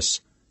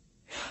Jesus.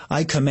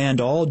 I command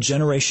all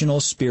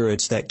generational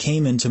spirits that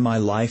came into my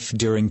life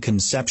during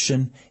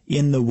conception,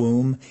 in the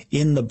womb,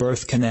 in the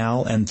birth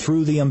canal, and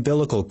through the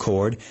umbilical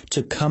cord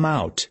to come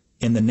out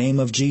in the name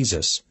of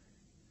Jesus.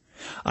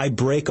 I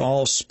break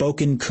all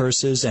spoken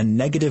curses and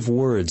negative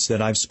words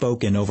that I've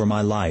spoken over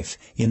my life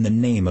in the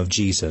name of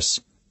Jesus.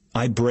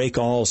 I break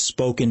all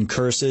spoken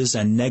curses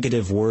and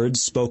negative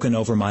words spoken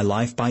over my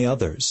life by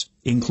others,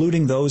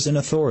 including those in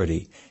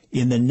authority,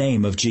 in the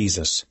name of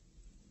Jesus.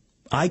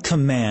 I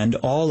command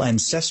all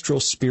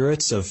ancestral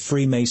spirits of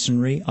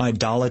Freemasonry,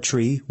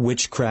 idolatry,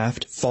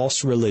 witchcraft,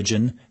 false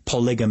religion,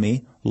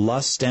 polygamy,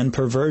 lust, and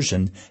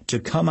perversion to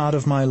come out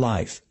of my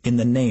life in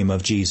the name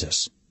of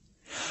Jesus.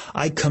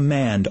 I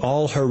command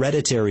all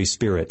hereditary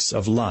spirits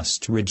of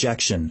lust,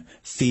 rejection,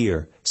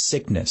 fear,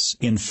 sickness,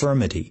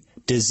 infirmity,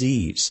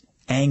 disease,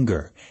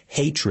 anger,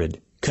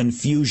 hatred,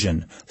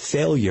 confusion,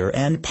 failure,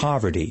 and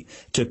poverty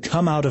to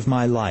come out of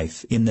my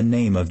life in the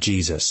name of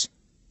Jesus.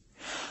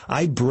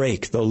 I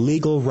break the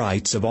legal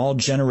rights of all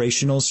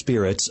generational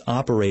spirits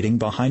operating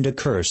behind a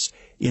curse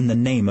in the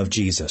name of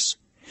Jesus.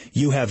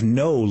 You have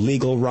no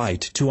legal right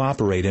to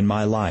operate in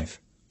my life.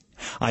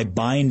 I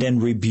bind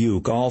and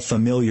rebuke all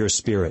familiar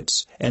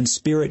spirits and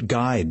spirit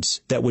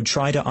guides that would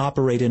try to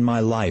operate in my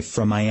life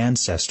from my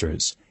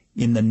ancestors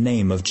in the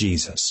name of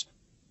Jesus.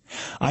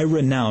 I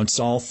renounce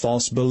all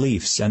false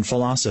beliefs and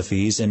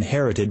philosophies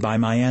inherited by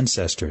my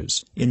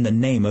ancestors in the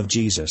name of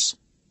Jesus.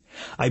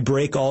 I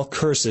break all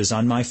curses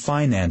on my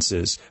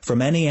finances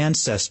from any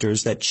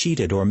ancestors that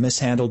cheated or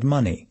mishandled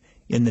money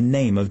in the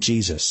name of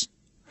Jesus.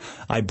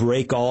 I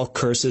break all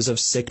curses of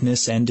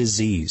sickness and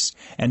disease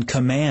and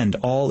command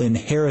all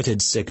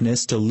inherited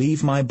sickness to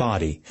leave my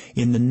body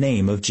in the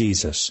name of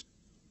Jesus.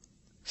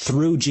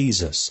 Through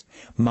Jesus,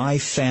 my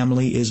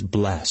family is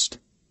blessed.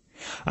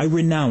 I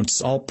renounce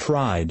all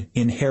pride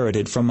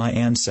inherited from my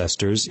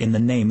ancestors in the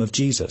name of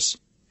Jesus.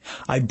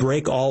 I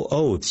break all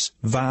oaths,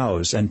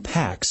 vows, and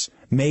pacts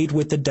made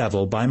with the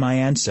devil by my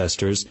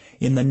ancestors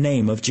in the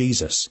name of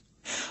Jesus.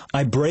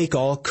 I break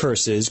all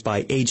curses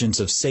by agents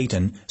of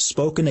Satan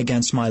spoken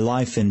against my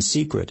life in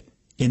secret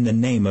in the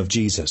name of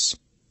Jesus.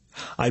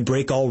 I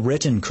break all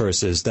written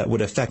curses that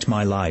would affect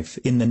my life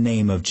in the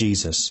name of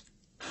Jesus.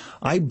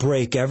 I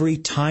break every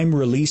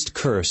time-released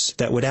curse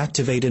that would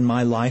activate in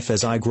my life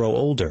as I grow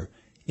older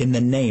in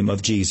the name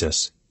of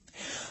Jesus.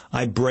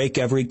 I break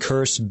every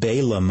curse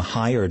Balaam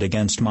hired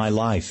against my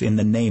life in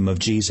the name of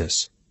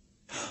Jesus.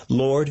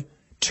 Lord,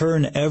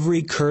 turn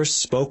every curse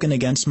spoken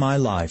against my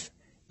life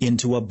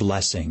into a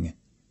blessing.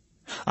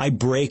 I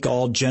break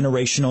all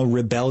generational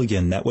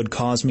rebellion that would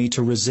cause me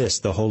to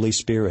resist the Holy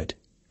Spirit.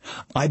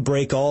 I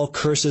break all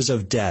curses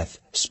of death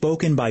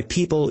spoken by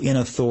people in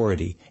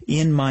authority,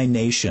 in my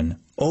nation,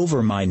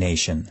 over my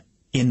nation,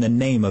 in the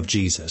name of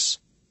Jesus.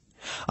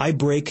 I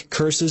break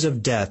curses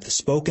of death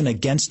spoken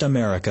against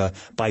America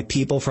by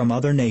people from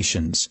other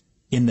nations,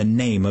 in the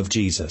name of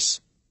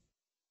Jesus.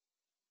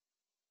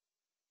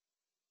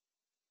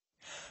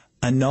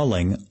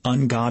 Annulling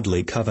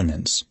ungodly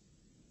covenants.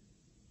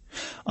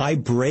 I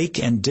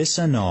break and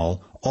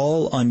disannul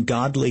all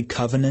ungodly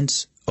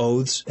covenants,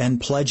 oaths,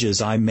 and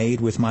pledges I made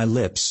with my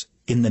lips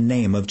in the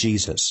name of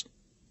Jesus.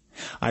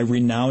 I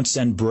renounce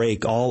and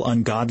break all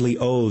ungodly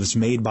oaths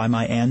made by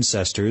my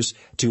ancestors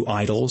to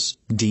idols,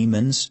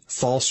 demons,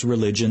 false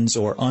religions,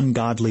 or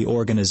ungodly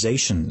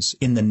organizations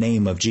in the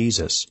name of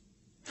Jesus.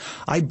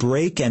 I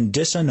break and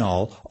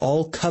disannul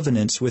all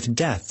covenants with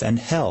death and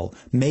hell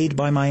made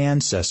by my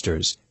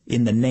ancestors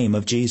in the name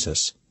of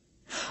Jesus.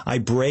 I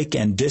break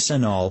and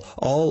disannul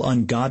all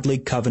ungodly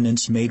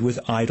covenants made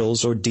with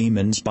idols or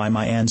demons by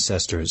my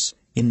ancestors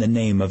in the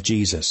name of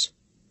Jesus.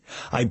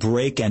 I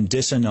break and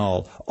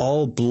disannul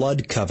all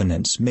blood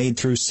covenants made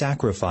through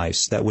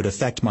sacrifice that would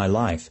affect my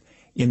life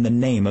in the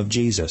name of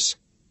Jesus.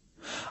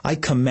 I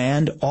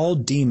command all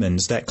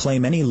demons that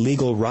claim any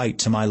legal right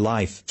to my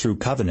life through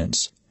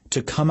covenants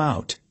to come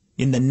out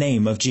in the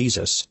name of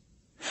Jesus.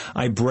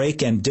 I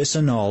break and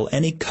disannul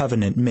any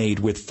covenant made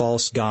with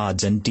false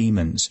gods and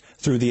demons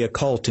through the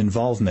occult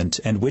involvement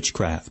and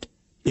witchcraft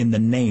in the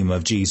name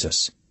of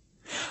Jesus.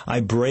 I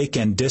break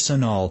and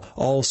disannul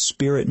all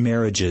spirit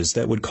marriages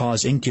that would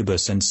cause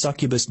incubus and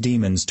succubus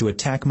demons to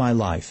attack my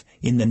life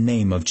in the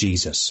name of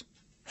Jesus.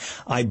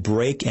 I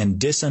break and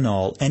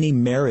disannul any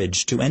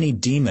marriage to any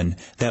demon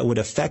that would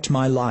affect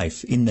my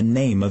life in the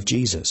name of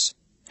Jesus.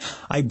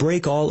 I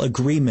break all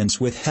agreements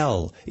with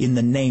hell in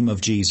the name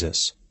of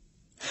Jesus.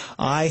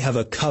 I have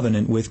a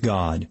covenant with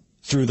God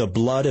through the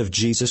blood of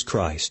Jesus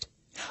Christ.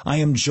 I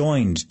am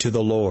joined to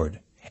the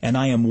Lord, and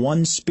I am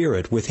one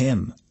spirit with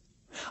Him.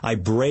 I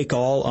break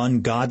all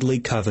ungodly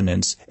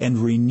covenants and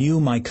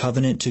renew my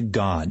covenant to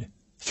God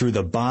through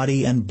the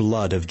body and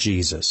blood of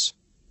Jesus.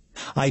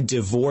 I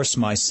divorce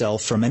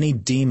myself from any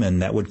demon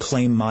that would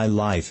claim my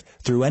life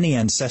through any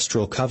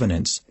ancestral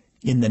covenants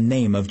in the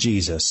name of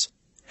Jesus.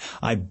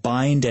 I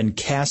bind and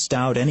cast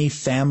out any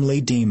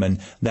family demon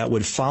that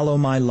would follow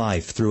my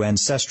life through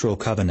ancestral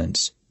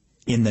covenants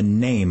in the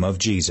name of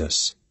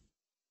Jesus.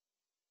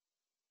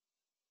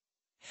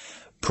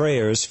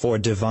 Prayers for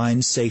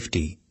divine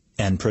safety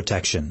and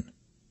protection.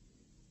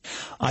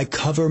 I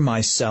cover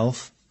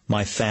myself,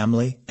 my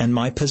family, and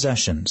my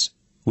possessions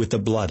with the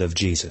blood of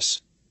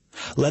Jesus.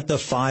 Let the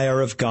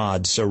fire of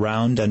God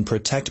surround and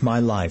protect my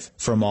life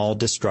from all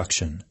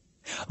destruction.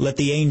 Let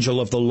the angel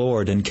of the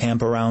Lord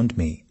encamp around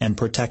me and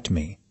protect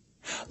me.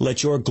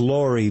 Let your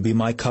glory be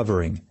my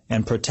covering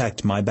and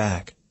protect my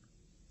back.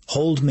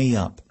 Hold me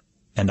up,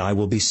 and I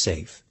will be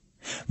safe.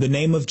 The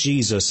name of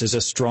Jesus is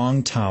a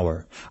strong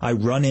tower. I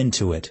run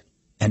into it,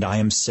 and I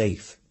am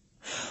safe.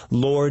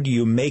 Lord,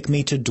 you make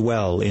me to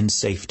dwell in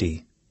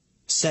safety.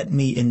 Set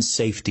me in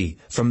safety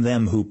from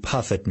them who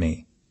puff at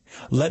me.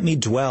 Let me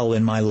dwell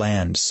in my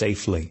land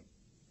safely.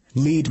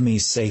 Lead me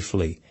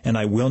safely, and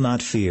I will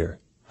not fear.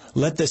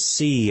 Let the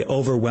sea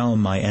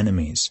overwhelm my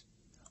enemies.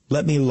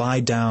 Let me lie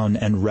down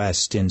and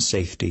rest in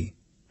safety.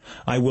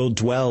 I will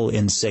dwell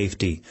in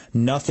safety.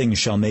 Nothing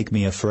shall make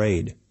me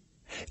afraid.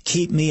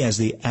 Keep me as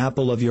the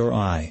apple of your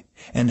eye,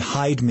 and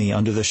hide me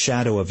under the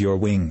shadow of your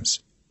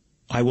wings.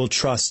 I will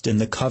trust in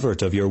the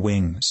covert of your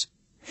wings.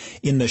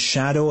 In the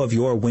shadow of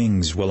your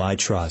wings will I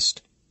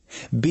trust.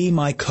 Be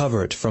my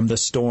covert from the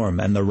storm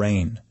and the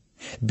rain.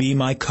 Be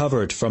my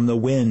covert from the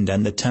wind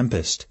and the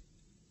tempest.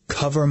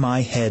 Cover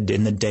my head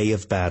in the day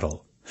of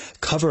battle.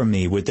 Cover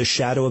me with the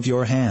shadow of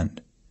your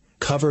hand.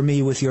 Cover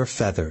me with your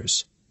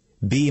feathers.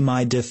 Be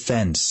my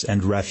defense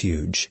and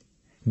refuge.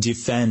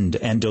 Defend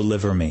and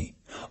deliver me.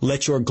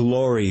 Let your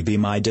glory be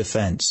my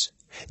defense.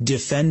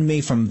 Defend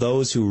me from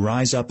those who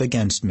rise up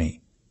against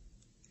me.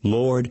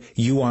 Lord,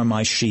 you are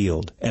my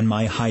shield and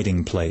my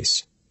hiding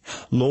place.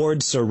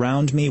 Lord,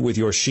 surround me with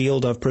your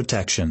shield of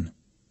protection.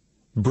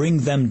 Bring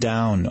them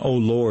down, O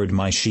Lord,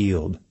 my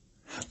shield.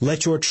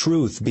 Let your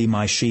truth be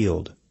my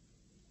shield.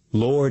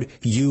 Lord,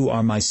 you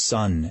are my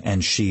sun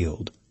and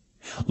shield.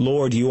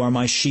 Lord, you are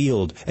my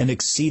shield and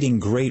exceeding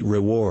great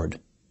reward.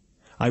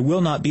 I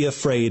will not be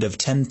afraid of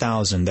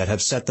 10,000 that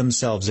have set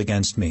themselves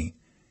against me,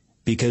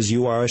 because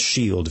you are a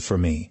shield for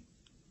me.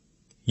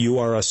 You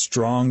are a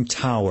strong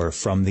tower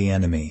from the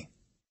enemy.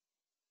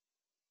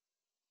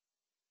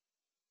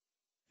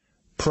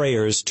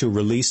 Prayers to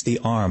release the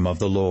arm of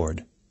the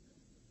Lord.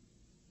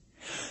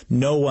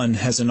 No one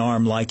has an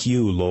arm like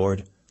you,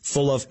 Lord,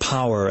 full of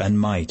power and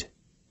might.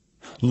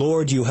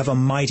 Lord, you have a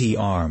mighty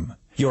arm.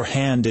 Your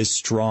hand is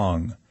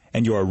strong,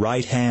 and your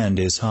right hand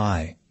is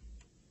high.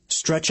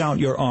 Stretch out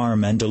your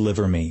arm and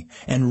deliver me,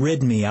 and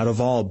rid me out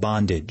of all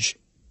bondage.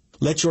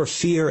 Let your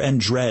fear and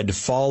dread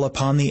fall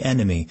upon the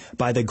enemy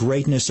by the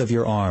greatness of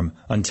your arm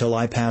until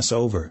I pass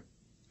over.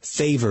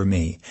 Favor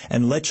me,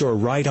 and let your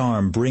right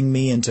arm bring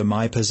me into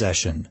my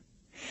possession.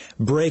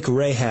 Break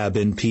Rahab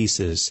in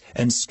pieces,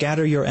 and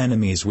scatter your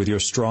enemies with your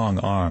strong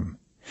arm.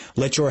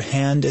 Let your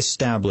hand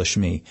establish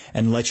me,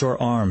 and let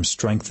your arm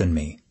strengthen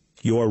me.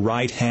 Your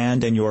right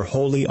hand and your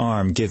holy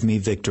arm give me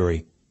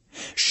victory.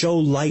 Show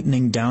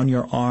lightning down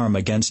your arm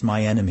against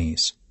my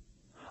enemies.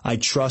 I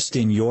trust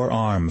in your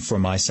arm for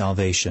my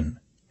salvation.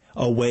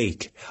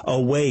 Awake,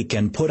 awake,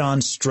 and put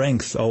on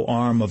strength, O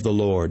arm of the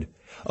Lord.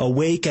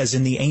 Awake as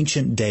in the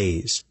ancient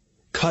days.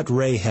 Cut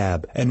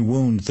Rahab and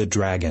wound the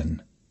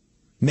dragon.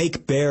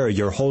 Make bare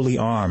your holy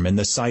arm in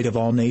the sight of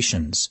all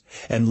nations,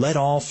 and let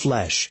all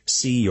flesh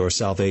see your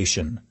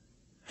salvation.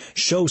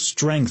 Show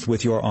strength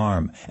with your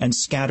arm, and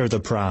scatter the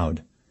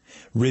proud.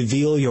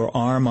 Reveal your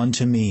arm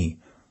unto me,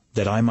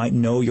 that I might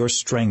know your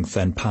strength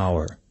and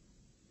power.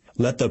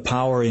 Let the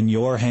power in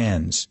your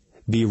hands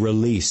be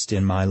released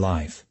in my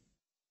life.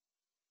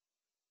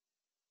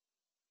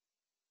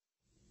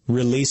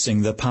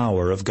 Releasing the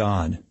power of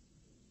God.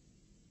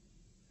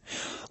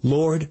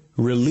 Lord,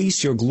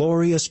 release your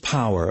glorious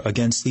power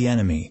against the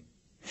enemy.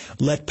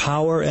 Let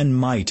power and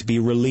might be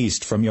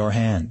released from your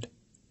hand.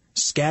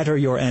 Scatter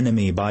your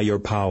enemy by your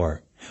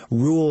power.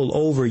 Rule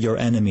over your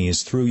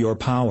enemies through your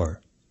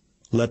power.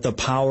 Let the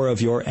power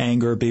of your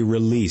anger be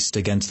released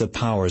against the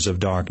powers of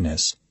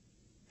darkness.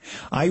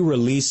 I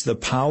release the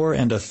power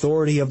and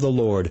authority of the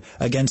Lord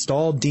against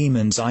all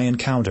demons I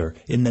encounter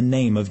in the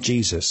name of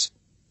Jesus.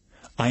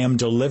 I am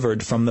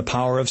delivered from the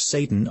power of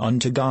Satan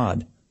unto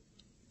God.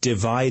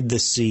 Divide the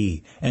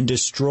sea and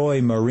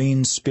destroy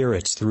marine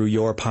spirits through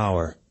your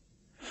power.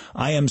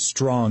 I am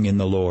strong in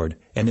the Lord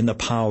and in the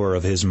power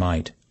of his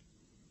might.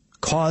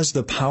 Cause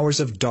the powers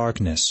of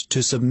darkness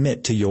to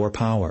submit to your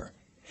power.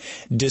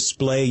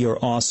 Display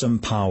your awesome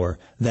power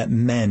that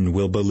men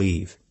will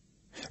believe.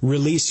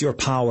 Release your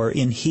power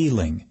in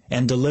healing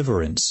and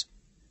deliverance.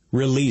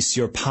 Release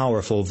your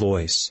powerful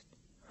voice.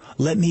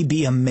 Let me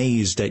be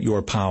amazed at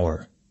your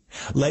power.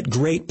 Let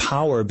great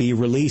power be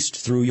released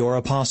through your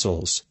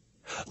apostles.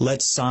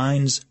 Let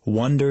signs,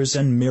 wonders,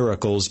 and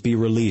miracles be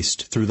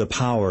released through the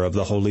power of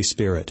the Holy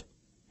Spirit.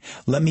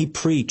 Let me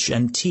preach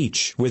and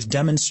teach with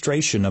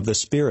demonstration of the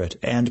Spirit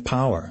and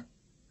power.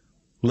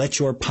 Let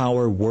your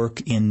power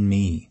work in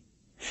me.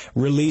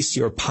 Release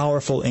your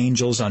powerful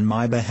angels on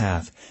my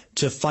behalf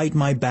to fight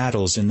my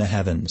battles in the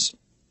heavens.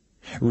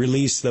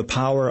 Release the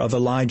power of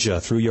Elijah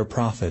through your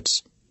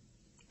prophets.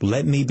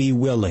 Let me be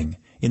willing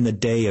in the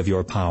day of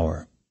your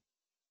power.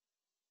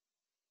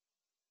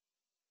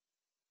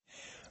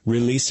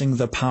 Releasing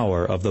the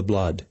power of the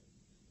blood.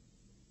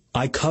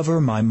 I cover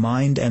my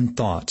mind and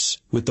thoughts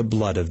with the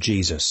blood of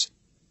Jesus.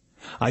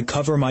 I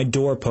cover my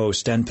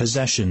doorpost and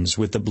possessions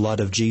with the blood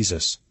of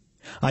Jesus.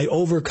 I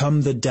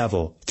overcome the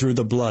devil through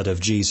the blood of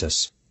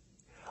Jesus.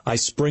 I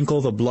sprinkle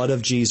the blood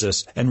of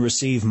Jesus and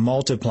receive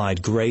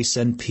multiplied grace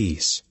and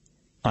peace.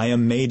 I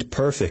am made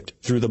perfect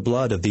through the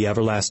blood of the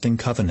everlasting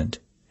covenant.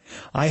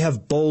 I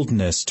have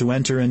boldness to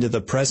enter into the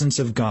presence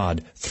of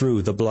God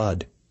through the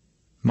blood.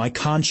 My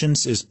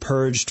conscience is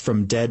purged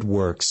from dead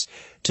works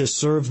to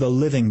serve the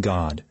living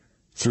God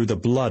through the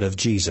blood of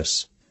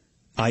Jesus.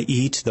 I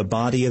eat the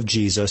body of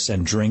Jesus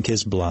and drink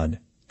his blood.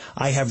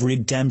 I have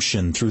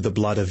redemption through the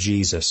blood of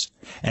Jesus,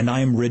 and I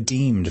am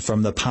redeemed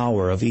from the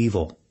power of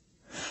evil.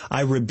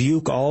 I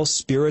rebuke all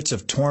spirits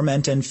of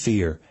torment and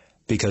fear,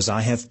 because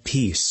I have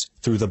peace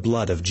through the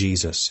blood of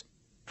Jesus.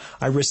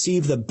 I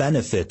receive the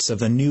benefits of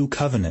the new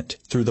covenant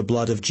through the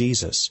blood of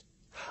Jesus.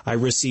 I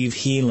receive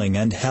healing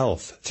and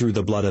health through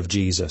the blood of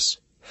Jesus.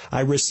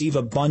 I receive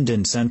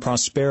abundance and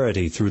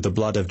prosperity through the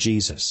blood of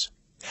Jesus.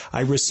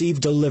 I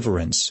receive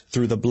deliverance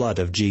through the blood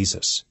of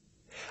Jesus.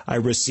 I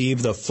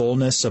receive the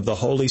fullness of the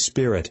Holy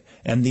Spirit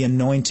and the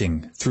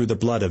anointing through the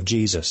blood of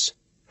Jesus.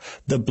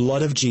 The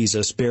blood of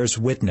Jesus bears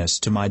witness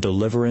to my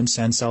deliverance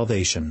and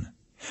salvation.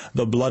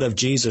 The blood of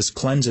Jesus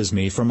cleanses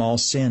me from all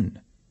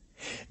sin.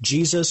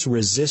 Jesus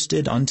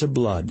resisted unto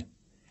blood,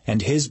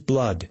 and his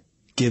blood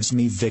gives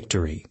me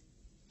victory.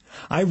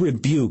 I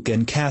rebuke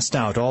and cast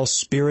out all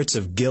spirits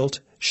of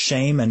guilt,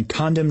 shame, and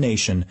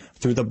condemnation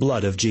through the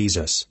blood of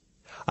Jesus.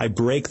 I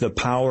break the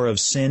power of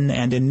sin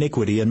and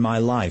iniquity in my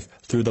life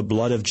through the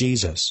blood of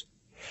Jesus.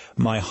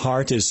 My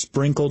heart is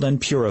sprinkled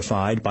and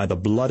purified by the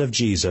blood of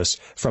Jesus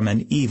from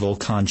an evil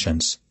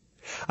conscience.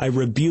 I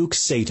rebuke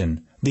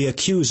Satan, the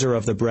accuser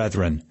of the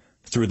brethren,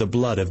 through the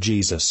blood of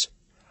Jesus.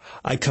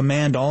 I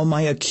command all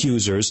my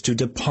accusers to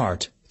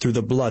depart through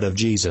the blood of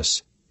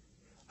Jesus.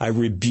 I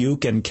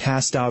rebuke and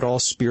cast out all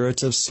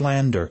spirits of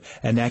slander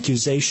and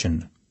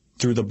accusation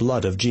through the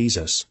blood of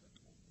Jesus.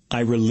 I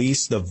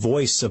release the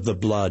voice of the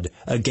blood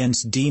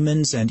against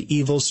demons and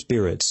evil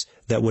spirits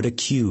that would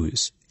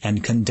accuse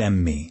and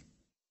condemn me.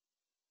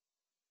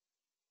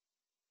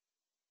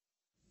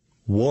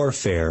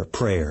 Warfare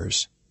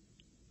Prayers.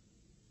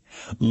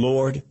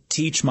 Lord,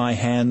 teach my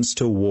hands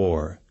to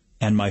war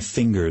and my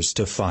fingers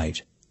to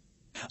fight.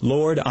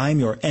 Lord, I'm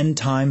your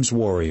end-times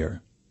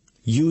warrior.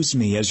 Use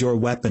me as your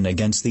weapon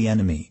against the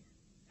enemy.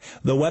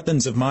 The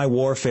weapons of my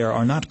warfare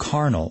are not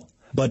carnal,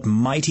 but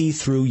mighty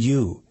through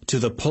you to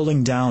the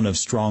pulling down of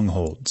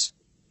strongholds.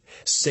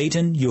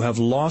 Satan, you have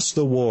lost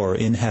the war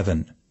in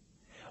heaven.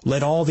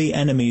 Let all the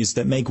enemies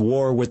that make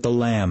war with the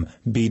Lamb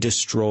be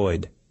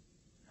destroyed.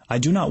 I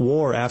do not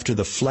war after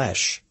the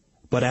flesh,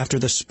 but after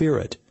the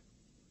Spirit.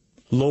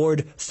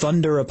 Lord,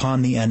 thunder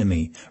upon the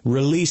enemy.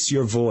 Release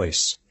your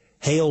voice.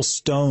 Hail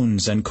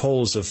stones and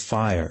coals of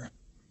fire.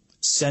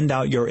 Send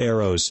out your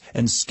arrows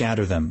and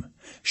scatter them.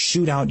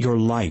 Shoot out your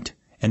light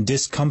and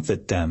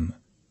discomfit them.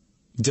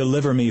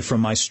 Deliver me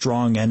from my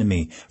strong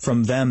enemy,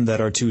 from them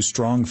that are too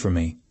strong for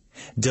me.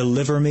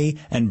 Deliver me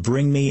and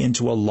bring me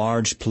into a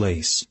large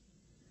place.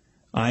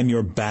 I'm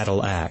your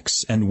battle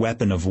axe and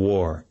weapon of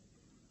war.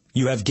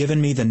 You have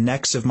given me the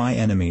necks of my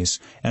enemies,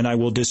 and I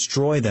will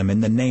destroy them in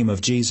the name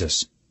of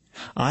Jesus.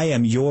 I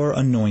am your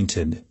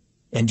anointed,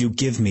 and you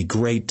give me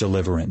great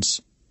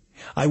deliverance.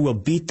 I will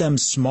beat them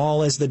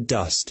small as the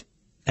dust,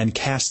 and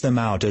cast them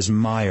out as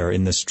mire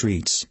in the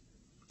streets.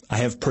 I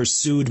have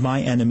pursued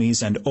my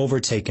enemies and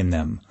overtaken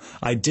them.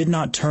 I did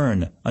not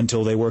turn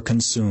until they were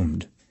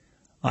consumed.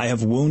 I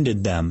have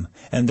wounded them,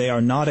 and they are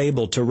not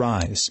able to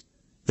rise.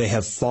 They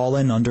have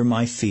fallen under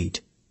my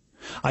feet.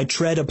 I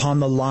tread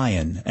upon the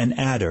lion and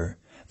adder.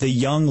 The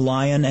young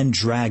lion and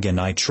dragon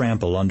I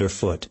trample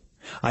underfoot.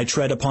 I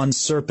tread upon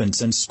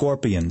serpents and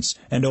scorpions,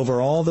 and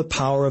over all the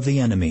power of the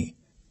enemy,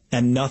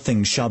 and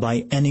nothing shall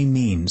by any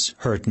means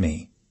hurt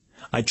me.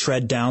 I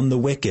tread down the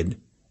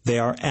wicked. They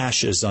are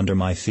ashes under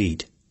my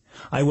feet.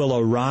 I will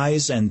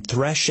arise and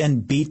thresh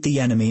and beat the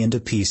enemy into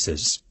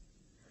pieces.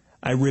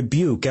 I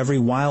rebuke every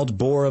wild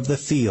boar of the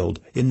field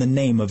in the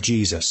name of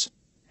Jesus.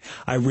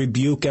 I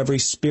rebuke every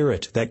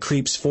spirit that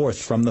creeps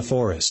forth from the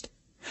forest.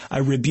 I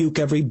rebuke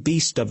every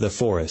beast of the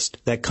forest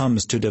that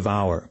comes to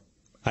devour.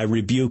 I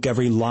rebuke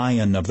every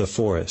lion of the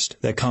forest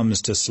that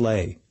comes to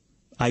slay.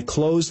 I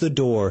close the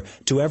door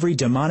to every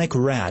demonic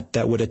rat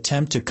that would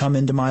attempt to come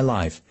into my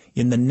life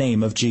in the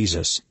name of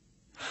Jesus.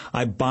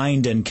 I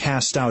bind and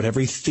cast out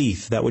every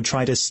thief that would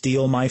try to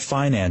steal my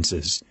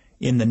finances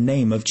in the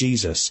name of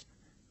Jesus.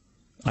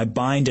 I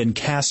bind and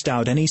cast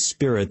out any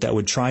spirit that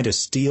would try to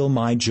steal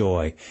my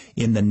joy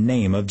in the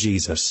name of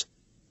Jesus.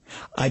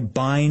 I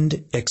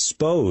bind,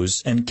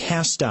 expose, and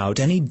cast out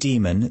any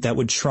demon that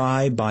would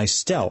try by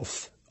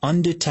stealth,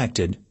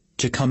 undetected,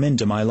 to come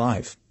into my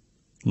life.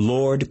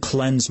 Lord,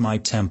 cleanse my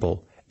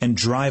temple, and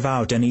drive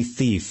out any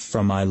thief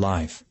from my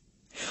life.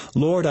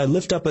 Lord, I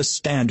lift up a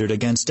standard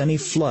against any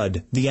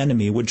flood the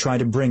enemy would try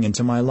to bring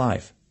into my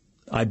life.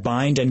 I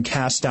bind and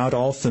cast out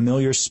all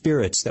familiar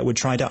spirits that would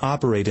try to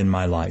operate in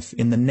my life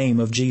in the name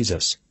of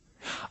Jesus.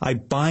 I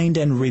bind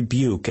and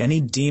rebuke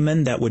any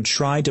demon that would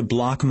try to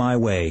block my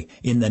way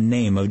in the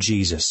name of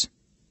Jesus.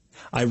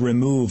 I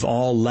remove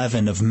all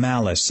leaven of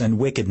malice and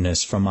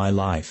wickedness from my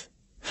life.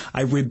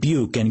 I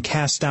rebuke and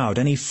cast out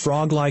any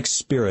frog-like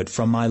spirit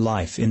from my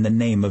life in the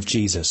name of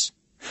Jesus.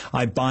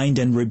 I bind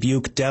and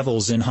rebuke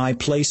devils in high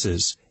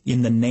places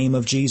in the name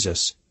of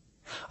Jesus.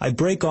 I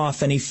break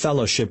off any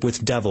fellowship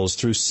with devils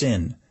through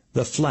sin,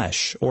 the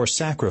flesh, or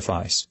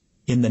sacrifice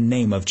in the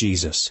name of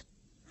Jesus.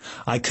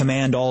 I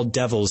command all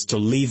devils to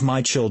leave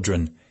my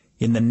children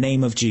in the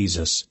name of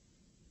Jesus.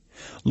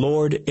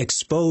 Lord,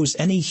 expose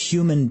any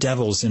human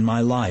devils in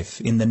my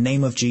life in the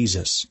name of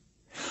Jesus.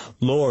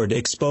 Lord,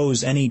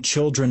 expose any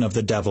children of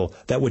the devil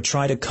that would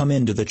try to come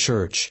into the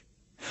church.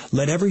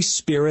 Let every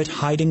spirit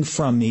hiding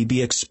from me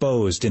be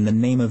exposed in the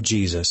name of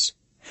Jesus.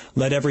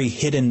 Let every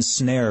hidden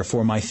snare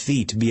for my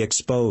feet be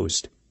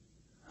exposed.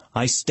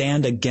 I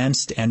stand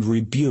against and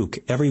rebuke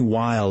every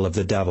wile of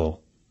the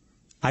devil.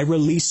 I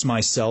release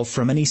myself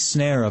from any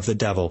snare of the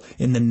devil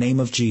in the name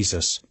of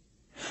Jesus.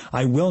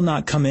 I will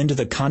not come into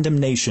the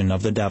condemnation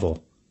of the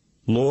devil.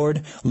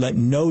 Lord, let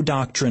no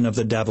doctrine of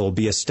the devil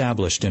be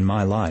established in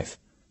my life.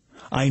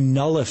 I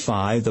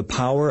nullify the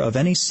power of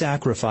any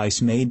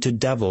sacrifice made to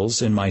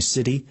devils in my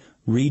city,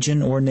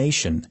 region, or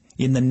nation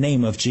in the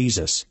name of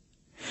Jesus.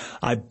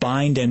 I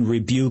bind and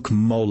rebuke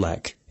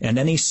Molech and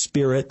any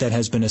spirit that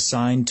has been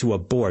assigned to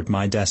abort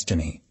my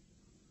destiny.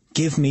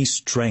 Give me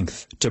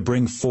strength to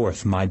bring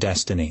forth my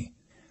destiny.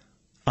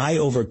 I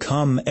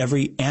overcome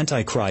every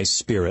Antichrist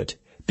spirit,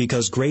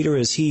 because greater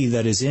is he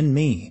that is in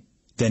me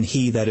than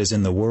he that is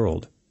in the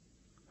world.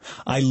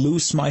 I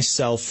loose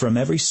myself from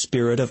every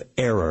spirit of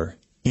error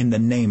in the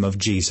name of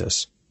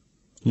Jesus.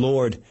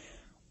 Lord,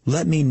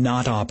 let me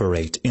not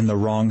operate in the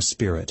wrong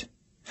spirit.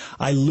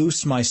 I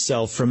loose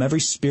myself from every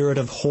spirit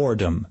of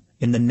whoredom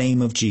in the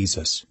name of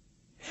Jesus.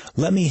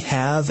 Let me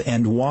have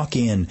and walk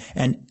in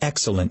an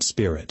excellent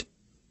spirit.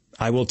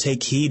 I will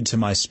take heed to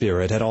my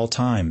spirit at all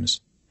times.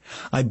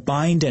 I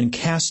bind and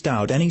cast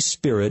out any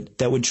spirit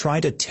that would try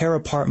to tear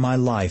apart my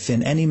life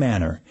in any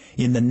manner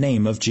in the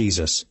name of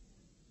Jesus.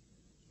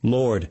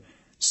 Lord,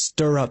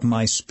 stir up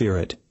my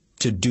spirit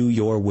to do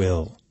your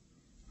will.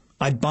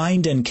 I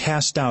bind and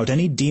cast out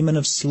any demon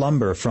of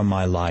slumber from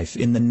my life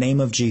in the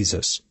name of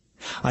Jesus.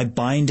 I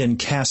bind and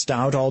cast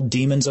out all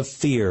demons of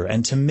fear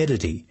and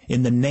timidity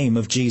in the name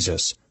of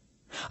Jesus.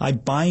 I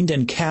bind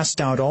and cast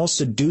out all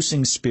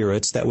seducing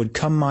spirits that would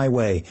come my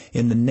way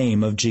in the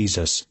name of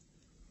Jesus.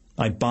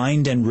 I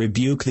bind and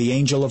rebuke the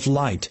angel of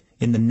light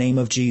in the name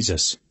of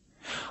Jesus.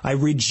 I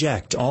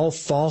reject all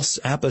false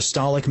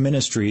apostolic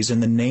ministries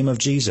in the name of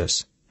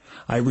Jesus.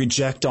 I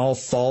reject all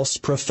false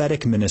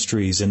prophetic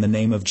ministries in the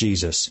name of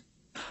Jesus.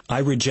 I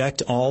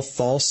reject all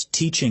false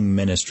teaching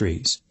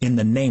ministries in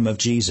the name of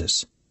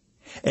Jesus.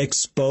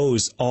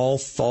 Expose all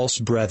false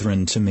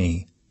brethren to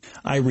me.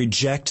 I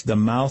reject the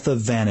mouth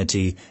of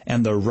vanity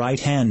and the right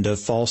hand of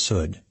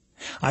falsehood.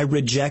 I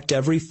reject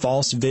every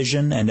false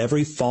vision and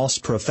every false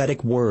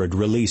prophetic word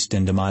released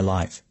into my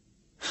life.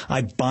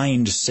 I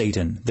bind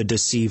Satan, the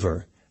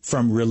deceiver,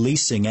 from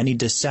releasing any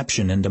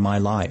deception into my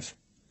life.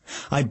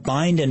 I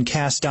bind and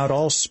cast out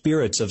all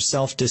spirits of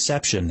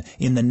self-deception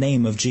in the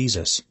name of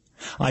Jesus.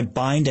 I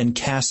bind and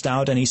cast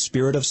out any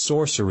spirit of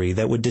sorcery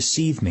that would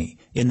deceive me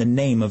in the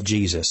name of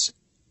Jesus.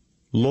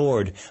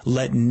 Lord,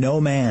 let no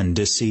man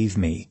deceive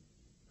me.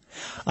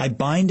 I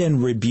bind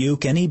and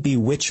rebuke any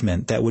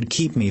bewitchment that would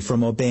keep me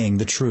from obeying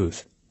the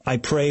truth. I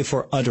pray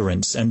for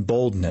utterance and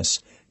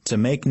boldness to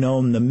make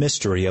known the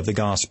mystery of the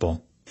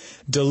gospel.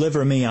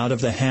 Deliver me out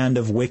of the hand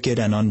of wicked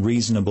and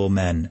unreasonable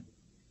men.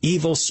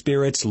 Evil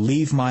spirits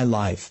leave my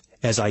life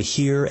as I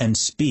hear and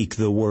speak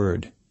the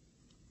word.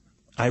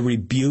 I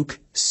rebuke,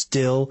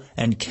 still,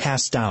 and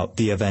cast out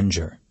the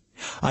avenger.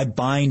 I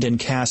bind and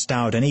cast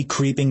out any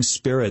creeping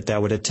spirit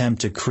that would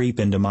attempt to creep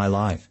into my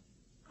life.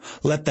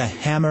 Let the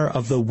hammer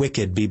of the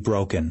wicked be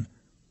broken.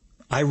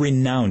 I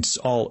renounce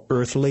all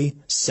earthly,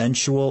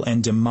 sensual,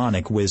 and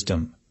demonic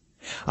wisdom.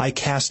 I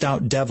cast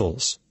out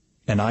devils,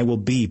 and I will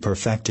be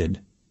perfected.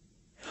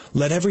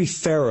 Let every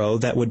Pharaoh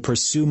that would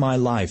pursue my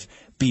life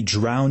be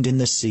drowned in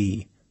the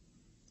sea.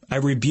 I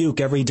rebuke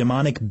every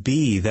demonic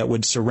bee that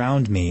would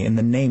surround me in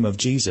the name of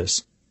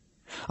Jesus.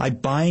 I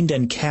bind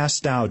and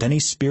cast out any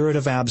spirit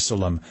of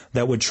Absalom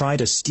that would try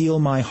to steal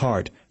my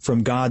heart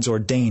from God's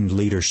ordained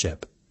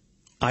leadership.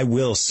 I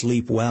will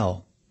sleep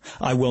well.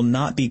 I will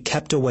not be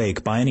kept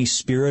awake by any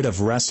spirit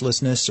of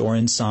restlessness or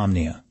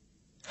insomnia.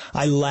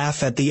 I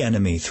laugh at the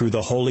enemy through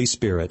the Holy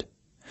Spirit.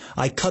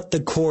 I cut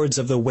the cords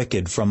of the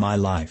wicked from my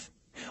life.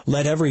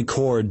 Let every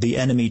cord the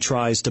enemy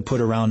tries to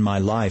put around my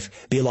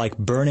life be like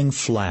burning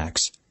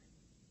flax.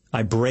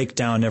 I break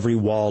down every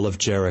wall of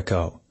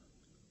Jericho.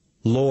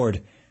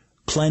 Lord,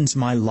 cleanse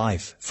my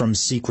life from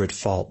secret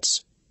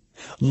faults.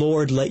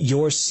 Lord, let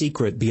your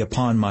secret be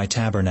upon my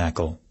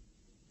tabernacle.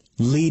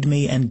 Lead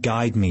me and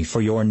guide me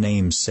for your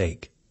name's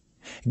sake.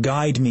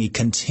 Guide me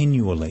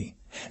continually.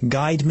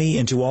 Guide me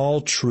into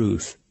all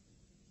truth.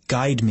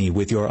 Guide me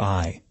with your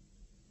eye.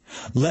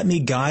 Let me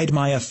guide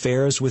my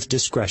affairs with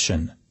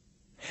discretion.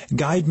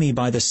 Guide me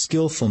by the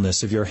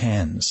skillfulness of your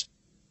hands.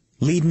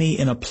 Lead me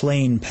in a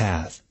plain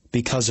path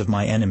because of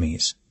my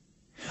enemies.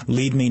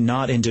 Lead me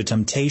not into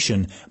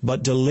temptation,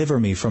 but deliver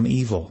me from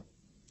evil.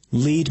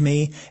 Lead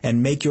me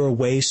and make your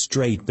way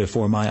straight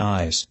before my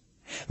eyes.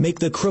 Make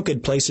the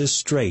crooked places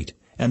straight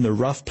and the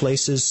rough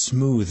places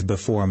smooth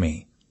before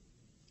me.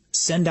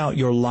 Send out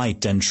your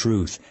light and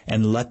truth,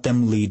 and let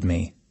them lead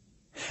me.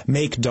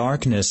 Make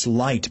darkness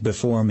light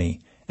before me,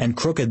 and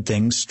crooked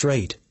things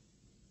straight.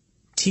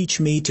 Teach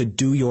me to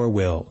do your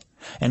will,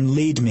 and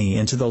lead me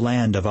into the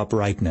land of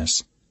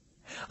uprightness.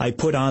 I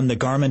put on the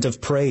garment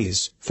of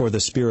praise for the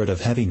spirit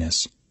of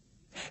heaviness.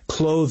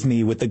 Clothe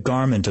me with the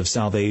garment of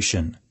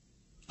salvation.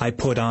 I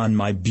put on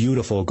my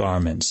beautiful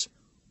garments.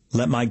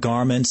 Let my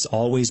garments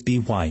always be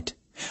white.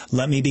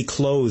 Let me be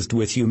clothed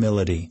with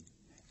humility.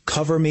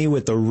 Cover me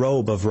with the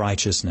robe of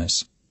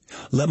righteousness.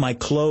 Let my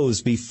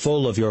clothes be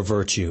full of your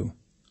virtue.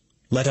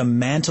 Let a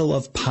mantle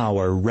of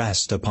power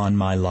rest upon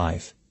my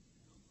life.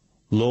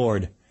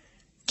 Lord,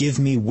 give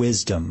me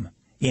wisdom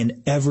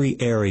in every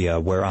area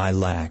where I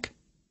lack.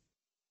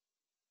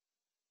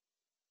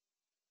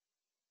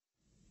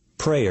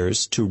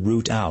 Prayers to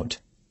root out.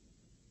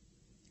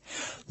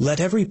 Let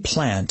every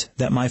plant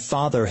that my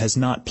Father has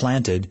not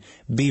planted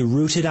be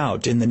rooted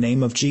out in the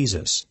name of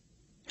Jesus.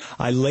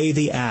 I lay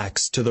the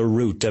axe to the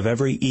root of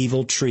every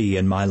evil tree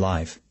in my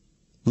life.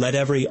 Let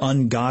every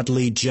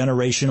ungodly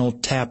generational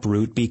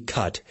taproot be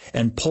cut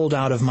and pulled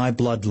out of my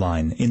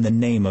bloodline in the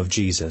name of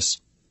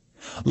Jesus.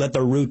 Let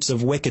the roots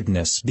of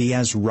wickedness be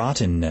as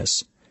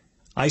rottenness.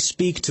 I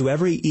speak to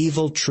every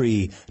evil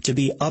tree to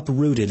be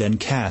uprooted and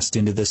cast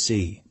into the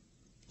sea.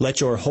 Let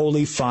your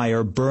holy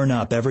fire burn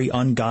up every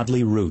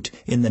ungodly root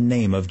in the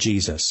name of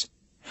Jesus.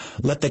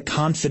 Let the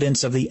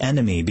confidence of the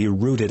enemy be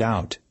rooted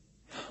out.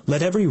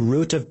 Let every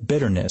root of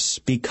bitterness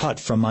be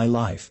cut from my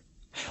life.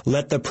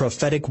 Let the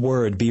prophetic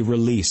word be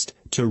released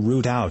to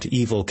root out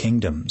evil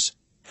kingdoms.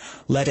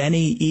 Let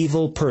any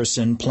evil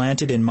person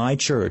planted in my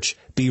church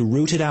be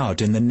rooted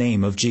out in the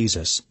name of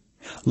Jesus.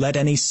 Let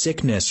any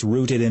sickness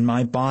rooted in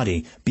my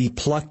body be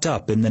plucked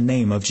up in the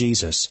name of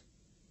Jesus.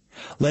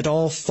 Let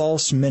all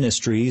false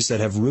ministries that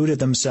have rooted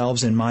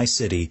themselves in my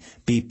city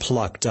be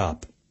plucked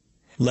up.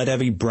 Let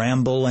every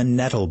bramble and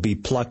nettle be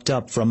plucked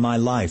up from my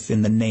life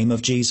in the name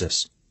of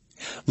Jesus.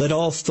 Let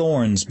all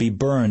thorns be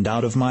burned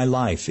out of my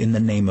life in the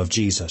name of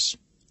Jesus.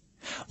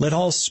 Let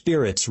all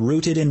spirits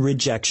rooted in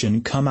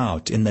rejection come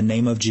out in the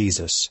name of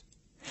Jesus.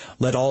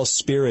 Let all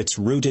spirits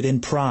rooted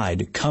in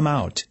pride come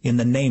out in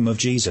the name of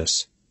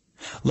Jesus.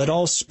 Let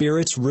all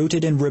spirits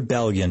rooted in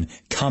rebellion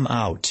come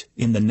out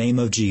in the name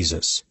of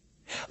Jesus.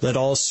 Let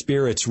all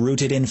spirits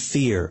rooted in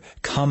fear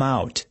come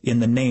out in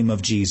the name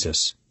of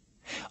Jesus.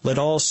 Let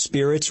all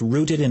spirits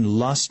rooted in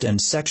lust and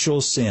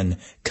sexual sin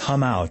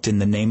come out in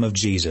the name of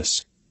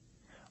Jesus.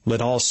 Let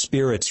all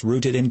spirits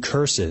rooted in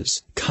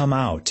curses come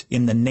out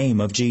in the name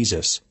of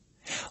Jesus.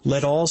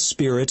 Let all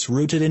spirits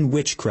rooted in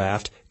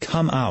witchcraft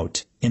come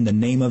out in the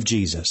name of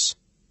Jesus.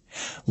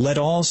 Let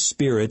all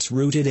spirits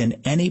rooted in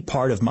any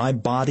part of my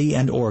body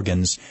and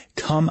organs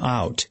come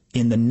out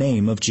in the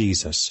name of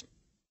Jesus.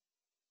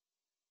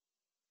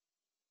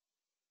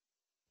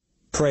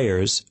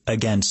 Prayers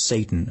against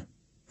Satan,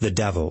 the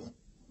devil.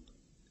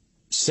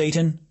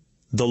 Satan,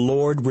 the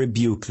Lord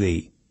rebuke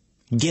thee.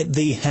 Get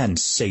thee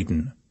hence,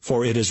 Satan,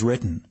 for it is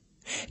written.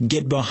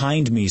 Get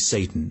behind me,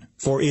 Satan,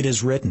 for it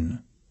is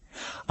written.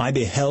 I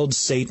beheld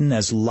Satan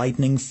as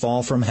lightning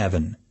fall from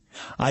heaven.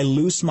 I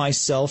loose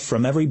myself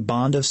from every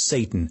bond of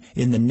Satan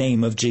in the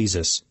name of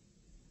Jesus.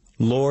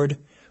 Lord,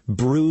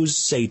 bruise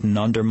Satan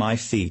under my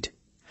feet.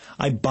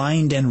 I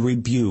bind and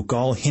rebuke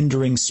all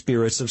hindering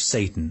spirits of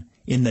Satan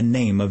in the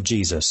name of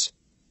Jesus.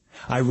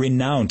 I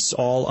renounce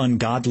all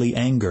ungodly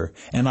anger,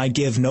 and I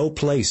give no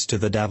place to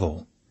the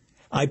devil.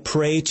 I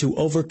pray to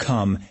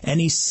overcome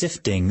any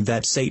sifting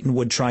that Satan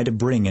would try to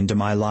bring into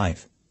my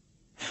life.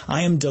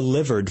 I am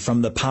delivered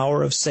from the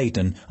power of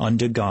Satan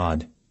unto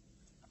God.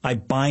 I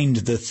bind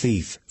the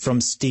thief from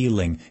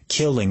stealing,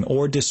 killing,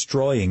 or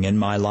destroying in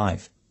my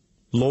life.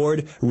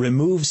 Lord,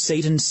 remove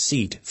Satan's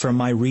seat from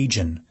my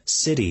region,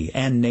 city,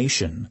 and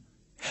nation.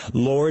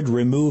 Lord,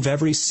 remove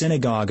every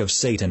synagogue of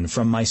Satan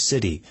from my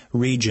city,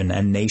 region,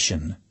 and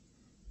nation.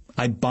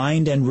 I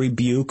bind and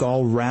rebuke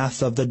all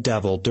wrath of the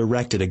devil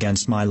directed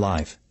against my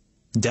life.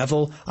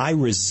 Devil, I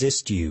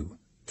resist you.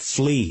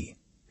 Flee.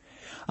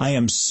 I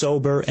am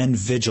sober and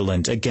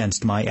vigilant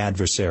against my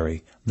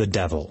adversary, the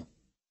devil.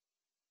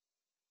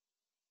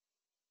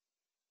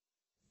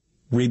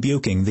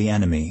 Rebuking the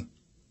enemy.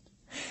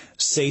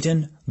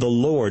 Satan, the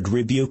Lord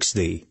rebukes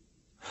thee.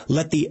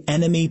 Let the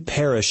enemy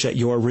perish at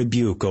your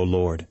rebuke, O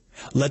Lord.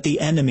 Let the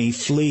enemy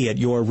flee at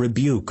your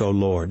rebuke, O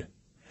Lord.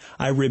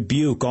 I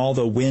rebuke all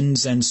the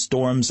winds and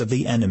storms of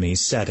the enemy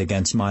set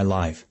against my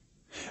life.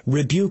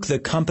 Rebuke the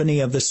company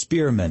of the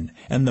spearmen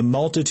and the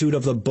multitude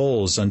of the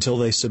bulls until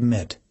they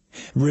submit.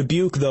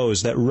 Rebuke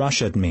those that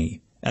rush at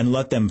me, and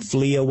let them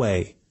flee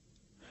away.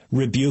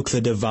 Rebuke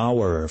the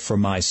devourer for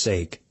my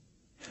sake.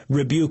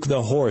 Rebuke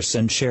the horse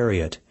and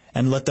chariot,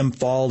 and let them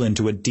fall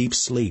into a deep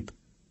sleep.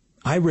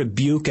 I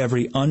rebuke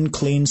every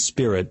unclean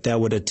spirit that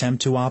would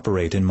attempt to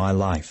operate in my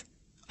life.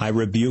 I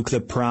rebuke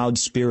the proud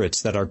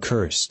spirits that are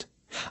cursed.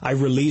 I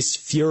release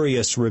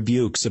furious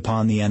rebukes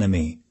upon the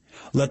enemy.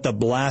 Let the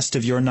blast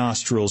of your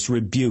nostrils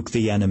rebuke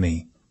the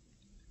enemy.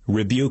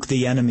 Rebuke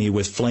the enemy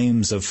with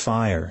flames of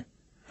fire.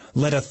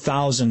 Let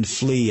 1,000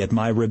 flee at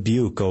my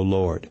rebuke, O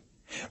Lord.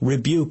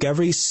 Rebuke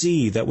every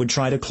sea that would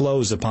try to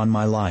close upon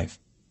my life.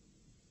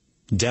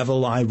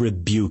 Devil, I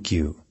rebuke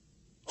you.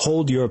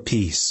 Hold your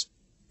peace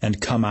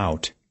and come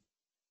out.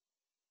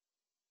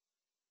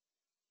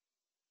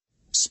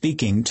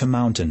 Speaking to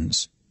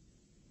mountains.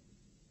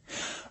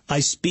 I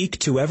speak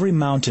to every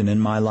mountain in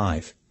my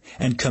life,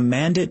 and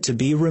command it to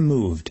be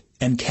removed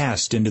and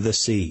cast into the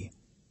sea.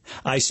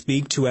 I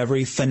speak to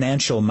every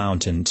financial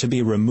mountain to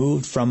be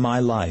removed from my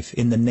life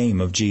in the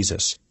name of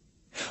Jesus.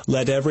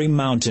 Let every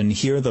mountain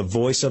hear the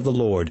voice of the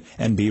Lord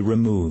and be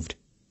removed.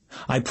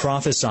 I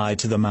prophesy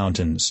to the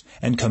mountains,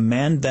 and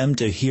command them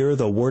to hear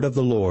the word of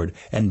the Lord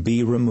and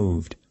be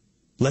removed.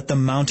 Let the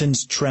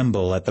mountains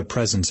tremble at the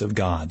presence of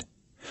God.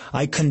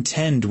 I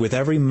contend with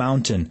every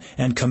mountain,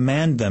 and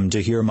command them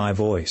to hear my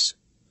voice.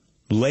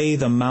 Lay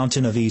the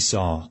mountain of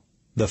Esau,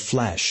 the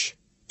flesh,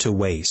 to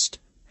waste.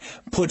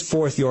 Put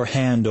forth your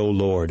hand, O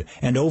Lord,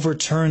 and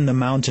overturn the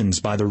mountains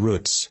by the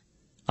roots.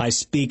 I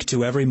speak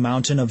to every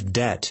mountain of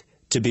debt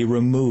to be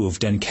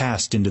removed and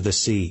cast into the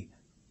sea.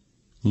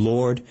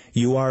 Lord,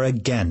 you are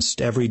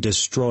against every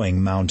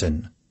destroying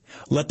mountain.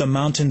 Let the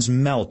mountains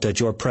melt at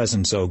your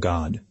presence, O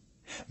God.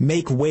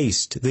 Make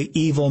waste the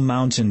evil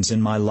mountains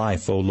in my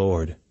life, O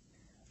Lord.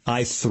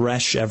 I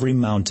thresh every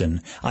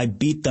mountain, I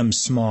beat them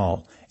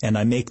small, and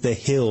I make the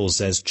hills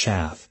as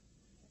chaff.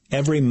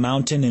 Every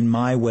mountain in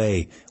my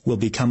way will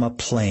become a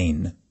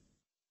plain.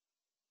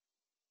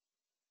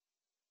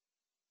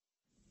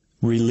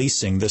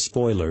 Releasing the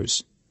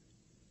spoilers.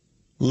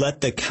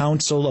 Let the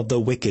counsel of the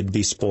wicked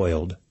be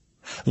spoiled.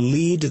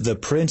 Lead the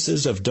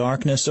princes of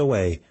darkness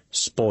away,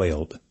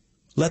 spoiled.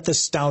 Let the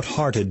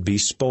stout-hearted be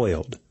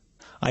spoiled.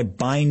 I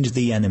bind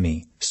the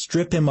enemy,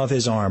 strip him of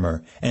his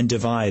armor, and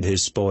divide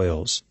his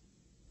spoils.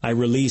 I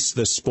release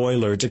the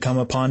spoiler to come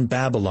upon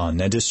Babylon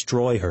and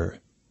destroy her.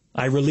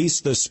 I release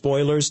the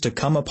spoilers to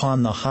come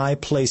upon the high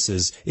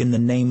places in the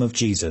name of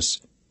Jesus.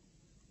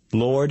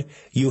 Lord,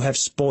 you have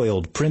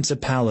spoiled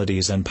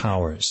principalities and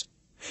powers.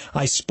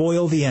 I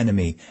spoil the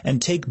enemy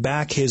and take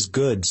back his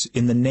goods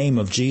in the name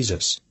of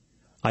Jesus.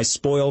 I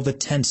spoil the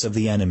tents of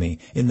the enemy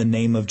in the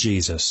name of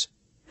Jesus.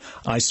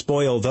 I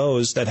spoil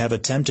those that have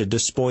attempted to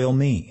spoil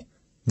me.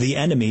 The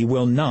enemy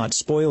will not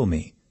spoil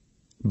me,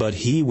 but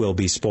he will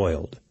be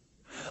spoiled.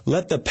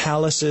 Let the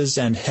palaces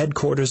and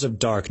headquarters of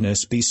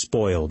darkness be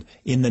spoiled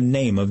in the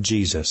name of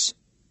Jesus.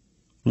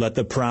 Let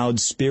the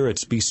proud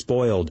spirits be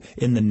spoiled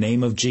in the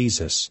name of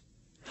Jesus.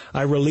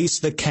 I release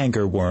the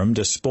cankerworm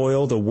to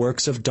spoil the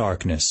works of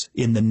darkness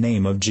in the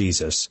name of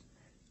Jesus.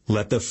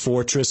 Let the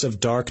fortress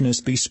of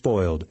darkness be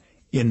spoiled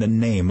in the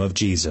name of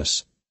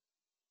Jesus.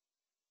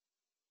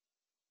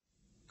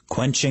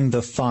 Quenching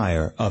the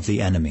fire of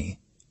the enemy.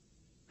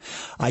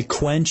 I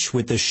quench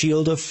with the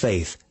shield of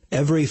faith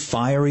every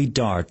fiery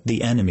dart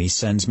the enemy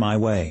sends my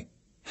way.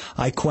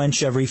 I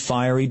quench every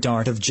fiery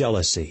dart of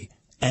jealousy,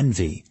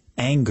 envy,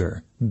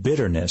 anger,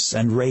 bitterness,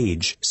 and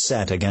rage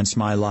set against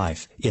my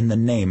life in the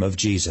name of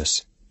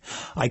Jesus.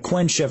 I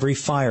quench every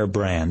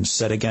firebrand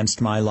set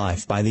against my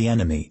life by the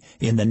enemy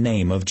in the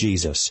name of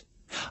Jesus.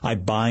 I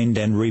bind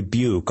and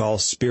rebuke all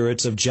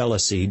spirits of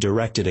jealousy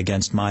directed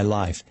against my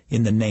life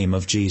in the name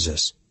of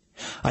Jesus.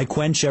 I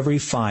quench every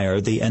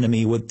fire the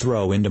enemy would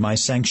throw into my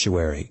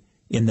sanctuary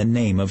in the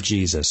name of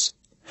Jesus.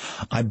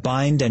 I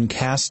bind and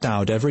cast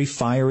out every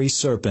fiery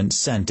serpent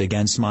sent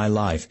against my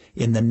life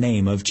in the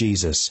name of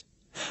Jesus.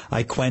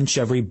 I quench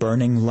every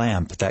burning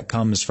lamp that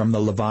comes from the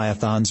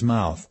Leviathan's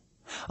mouth.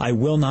 I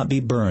will not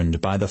be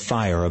burned by the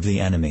fire of the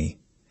enemy.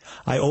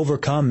 I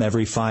overcome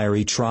every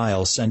fiery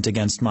trial sent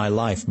against my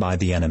life by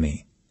the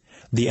enemy.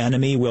 The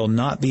enemy will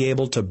not be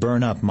able to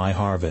burn up my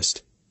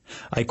harvest.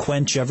 I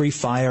quench every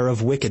fire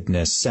of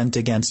wickedness sent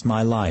against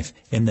my life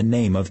in the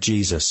name of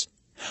Jesus.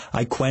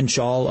 I quench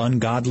all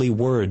ungodly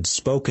words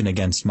spoken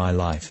against my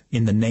life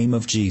in the name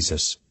of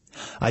Jesus.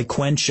 I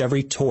quench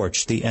every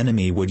torch the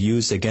enemy would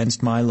use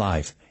against my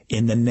life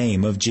in the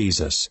name of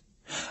Jesus.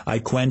 I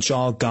quench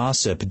all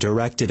gossip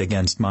directed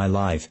against my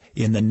life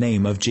in the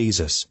name of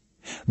Jesus.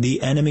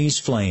 The enemy's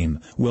flame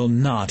will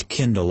not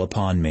kindle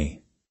upon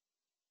me.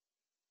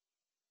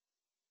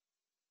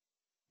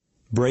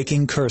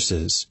 Breaking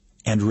curses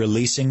and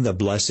releasing the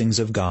blessings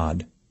of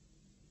God.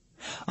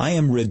 I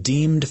am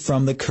redeemed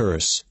from the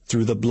curse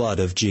through the blood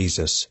of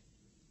Jesus.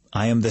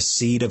 I am the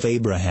seed of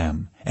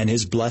Abraham, and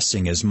his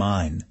blessing is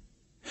mine.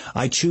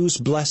 I choose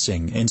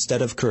blessing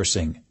instead of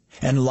cursing,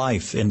 and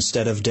life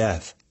instead of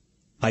death.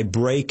 I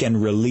break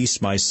and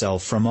release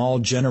myself from all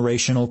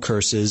generational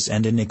curses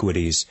and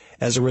iniquities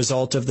as a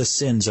result of the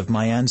sins of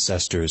my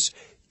ancestors,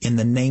 in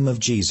the name of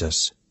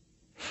Jesus.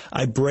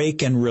 I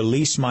break and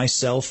release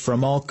myself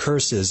from all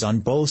curses on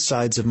both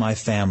sides of my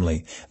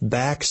family,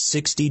 back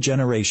 60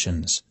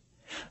 generations.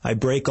 I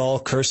break all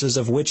curses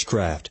of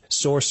witchcraft,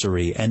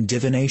 sorcery, and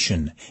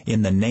divination,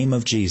 in the name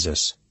of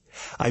Jesus.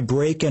 I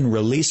break and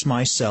release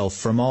myself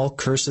from all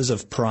curses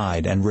of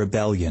pride and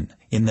rebellion,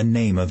 in the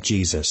name of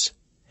Jesus.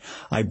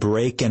 I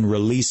break and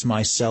release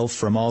myself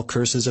from all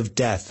curses of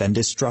death and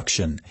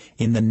destruction,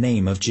 in the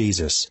name of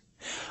Jesus.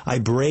 I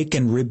break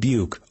and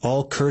rebuke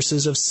all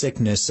curses of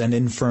sickness and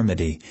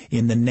infirmity,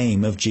 in the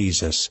name of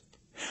Jesus.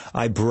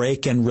 I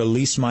break and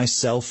release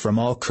myself from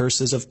all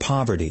curses of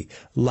poverty,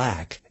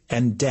 lack,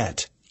 and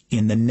debt,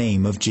 in the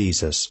name of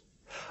Jesus.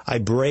 I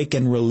break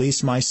and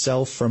release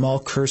myself from all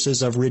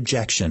curses of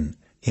rejection,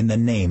 in the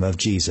name of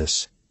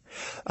Jesus.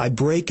 I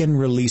break and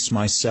release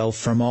myself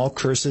from all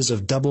curses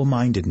of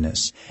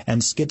double-mindedness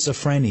and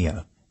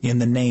schizophrenia, in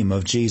the name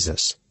of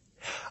Jesus.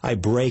 I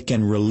break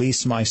and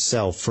release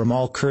myself from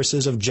all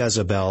curses of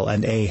Jezebel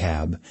and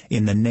Ahab,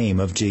 in the name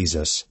of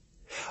Jesus.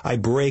 I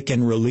break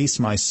and release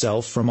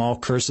myself from all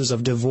curses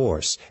of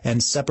divorce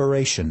and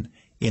separation,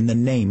 in the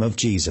name of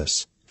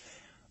Jesus.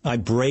 I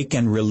break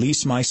and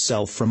release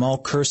myself from all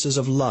curses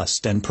of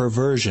lust and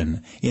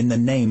perversion, in the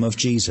name of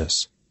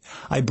Jesus.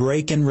 I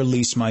break and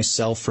release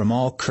myself from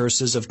all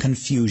curses of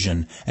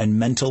confusion and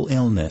mental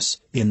illness,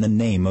 in the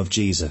name of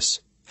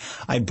Jesus.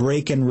 I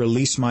break and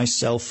release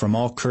myself from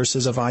all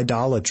curses of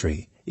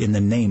idolatry, in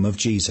the name of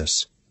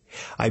Jesus.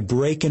 I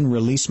break and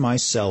release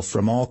myself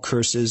from all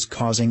curses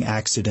causing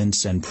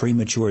accidents and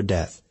premature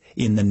death,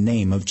 in the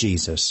name of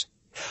Jesus.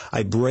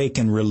 I break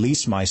and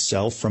release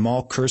myself from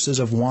all curses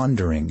of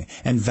wandering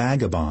and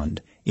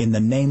vagabond, in the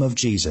name of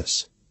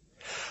Jesus.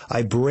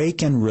 I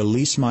break and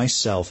release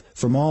myself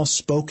from all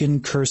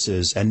spoken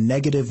curses and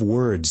negative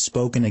words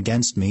spoken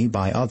against me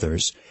by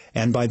others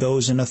and by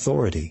those in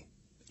authority,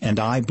 and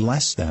I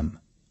bless them.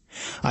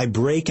 I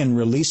break and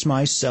release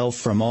myself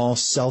from all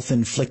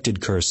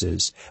self-inflicted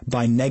curses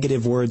by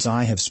negative words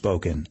I have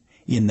spoken,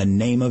 in the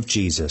name of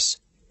Jesus.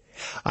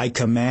 I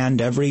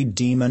command every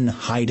demon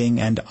hiding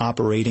and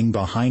operating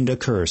behind a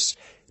curse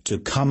to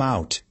come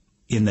out,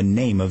 in the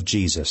name of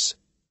Jesus.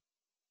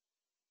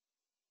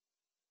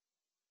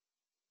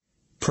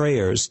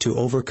 Prayers to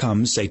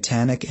overcome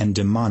satanic and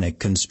demonic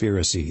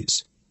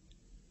conspiracies.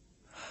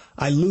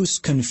 I loose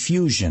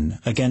confusion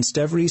against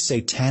every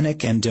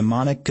satanic and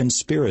demonic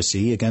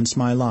conspiracy against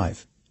my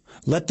life.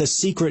 Let the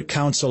secret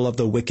counsel of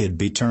the wicked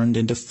be turned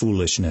into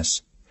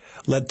foolishness.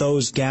 Let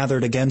those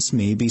gathered against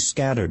me be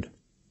scattered.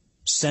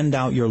 Send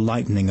out your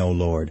lightning, O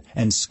Lord,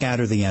 and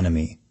scatter the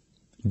enemy.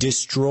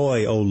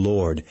 Destroy, O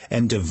Lord,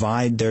 and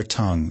divide their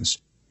tongues.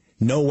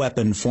 No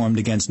weapon formed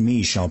against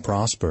me shall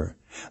prosper.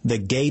 The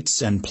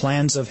gates and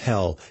plans of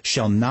hell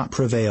shall not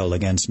prevail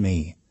against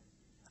me.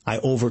 I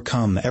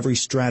overcome every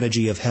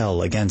strategy of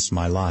hell against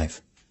my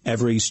life.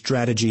 Every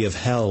strategy of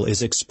hell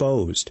is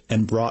exposed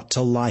and brought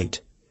to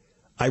light.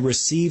 I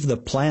receive the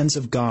plans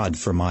of God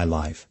for my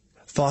life,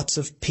 thoughts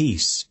of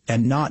peace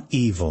and not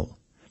evil,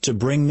 to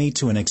bring me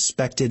to an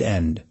expected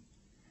end.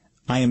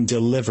 I am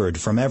delivered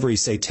from every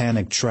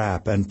satanic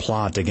trap and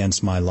plot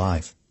against my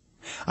life.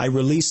 I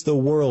release the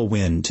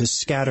whirlwind to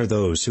scatter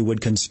those who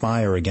would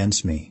conspire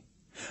against me.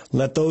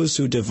 Let those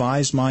who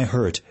devise my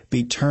hurt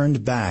be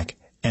turned back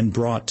and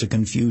brought to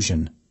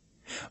confusion.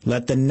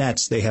 Let the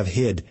nets they have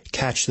hid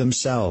catch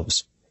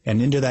themselves,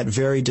 and into that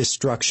very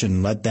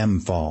destruction let them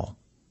fall.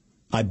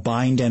 I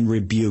bind and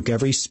rebuke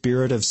every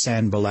spirit of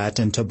Sanballat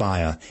and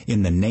Tobiah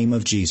in the name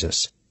of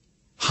Jesus.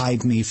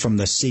 Hide me from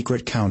the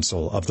secret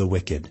counsel of the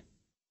wicked.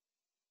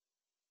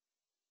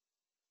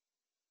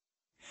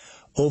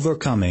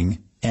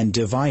 Overcoming and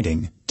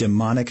dividing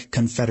demonic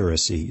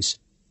confederacies.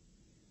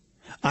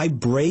 I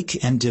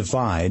break and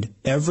divide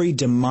every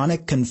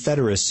demonic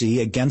confederacy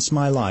against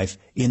my life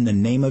in the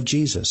name of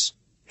Jesus.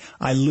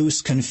 I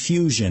loose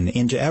confusion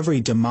into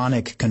every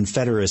demonic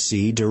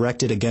confederacy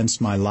directed against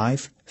my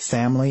life,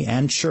 family,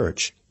 and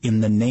church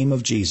in the name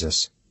of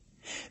Jesus.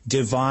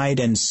 Divide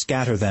and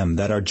scatter them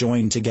that are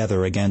joined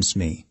together against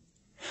me.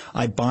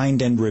 I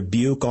bind and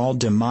rebuke all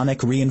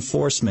demonic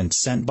reinforcements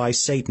sent by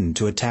Satan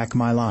to attack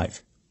my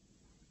life.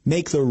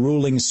 Make the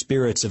ruling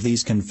spirits of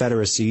these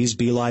confederacies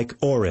be like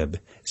Oreb,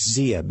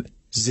 Zeeb,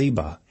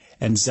 Zeba,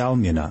 and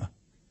Zalmunna.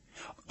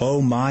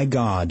 O my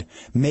God,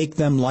 make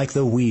them like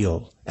the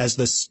wheel, as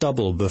the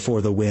stubble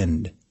before the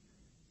wind.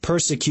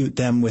 Persecute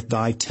them with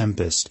thy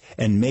tempest,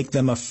 and make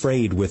them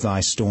afraid with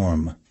thy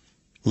storm.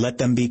 Let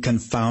them be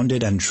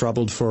confounded and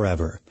troubled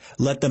forever.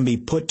 Let them be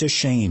put to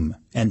shame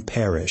and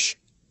perish.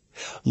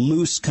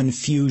 Loose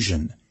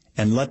confusion,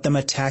 and let them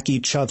attack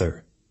each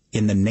other,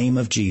 in the name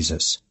of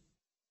Jesus.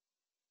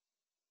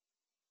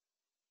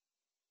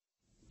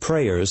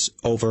 Prayers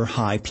over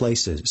high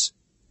places.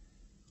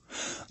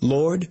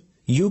 Lord,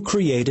 You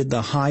created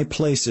the high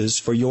places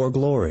for your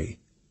glory.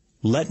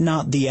 Let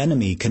not the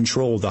enemy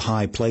control the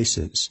high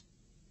places.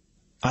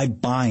 I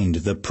bind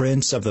the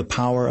prince of the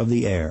power of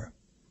the air.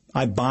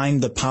 I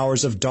bind the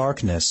powers of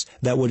darkness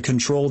that would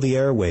control the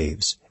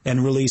airwaves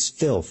and release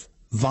filth,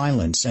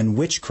 violence, and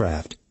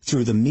witchcraft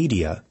through the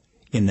media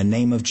in the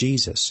name of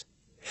Jesus.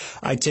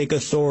 I take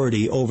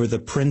authority over the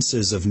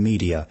princes of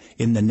media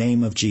in the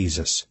name of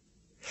Jesus.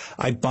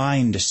 I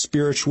bind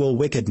spiritual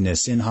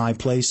wickedness in high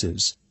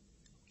places.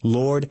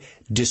 Lord,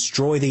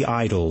 destroy the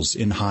idols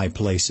in high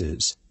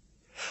places.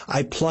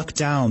 I pluck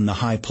down the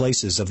high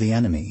places of the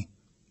enemy.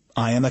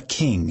 I am a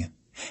king,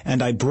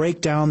 and I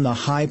break down the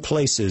high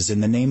places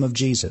in the name of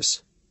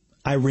Jesus.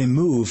 I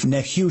remove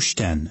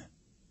Nehushtan,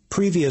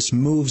 previous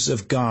moves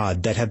of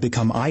God that have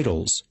become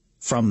idols,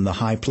 from the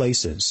high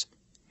places.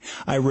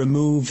 I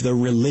remove the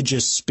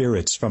religious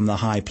spirits from the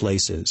high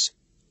places.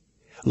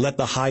 Let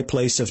the high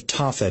place of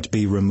Tophet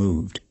be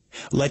removed.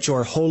 Let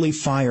your holy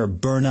fire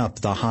burn up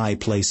the high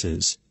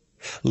places.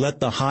 Let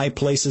the high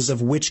places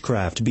of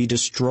witchcraft be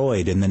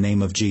destroyed in the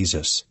name of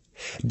Jesus.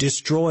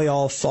 Destroy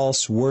all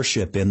false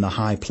worship in the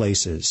high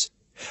places.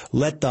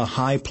 Let the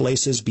high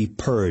places be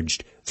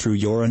purged through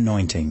your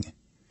anointing.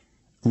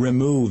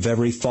 Remove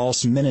every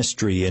false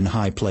ministry in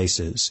high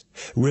places.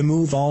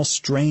 Remove all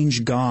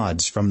strange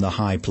gods from the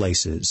high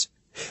places.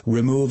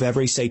 Remove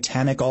every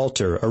satanic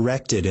altar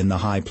erected in the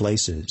high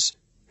places.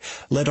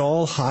 Let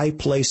all high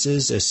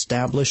places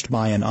established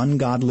by an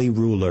ungodly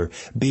ruler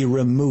be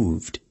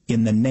removed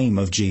in the name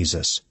of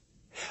Jesus.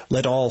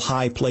 Let all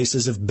high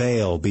places of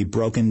Baal be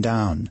broken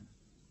down.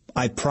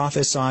 I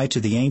prophesy to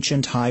the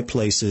ancient high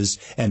places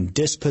and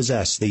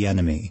dispossess the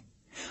enemy.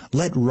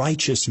 Let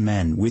righteous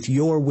men with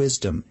your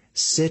wisdom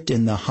sit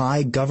in the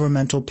high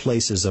governmental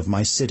places of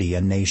my city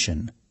and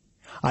nation.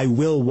 I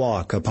will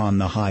walk upon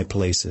the high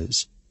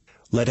places.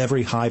 Let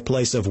every high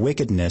place of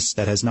wickedness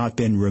that has not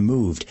been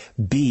removed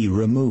be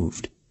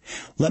removed.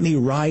 Let me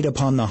ride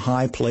upon the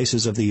high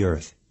places of the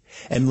earth,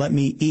 and let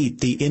me eat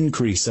the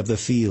increase of the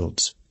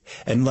fields,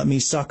 and let me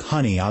suck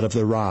honey out of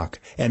the rock,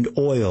 and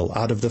oil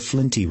out of the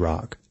flinty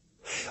rock.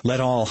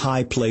 Let all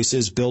high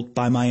places built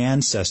by my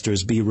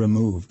ancestors be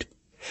removed.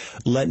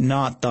 Let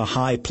not the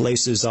high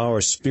places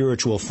our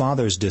spiritual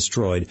fathers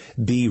destroyed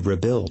be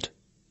rebuilt.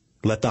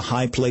 Let the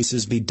high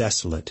places be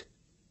desolate.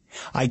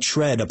 I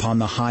tread upon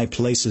the high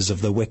places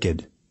of the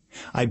wicked.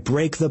 I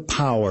break the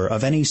power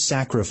of any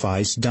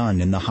sacrifice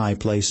done in the high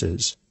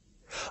places.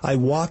 I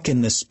walk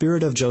in the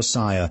spirit of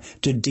Josiah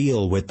to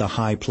deal with the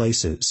high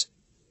places.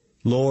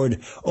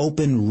 Lord,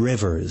 open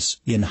rivers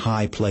in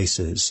high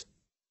places.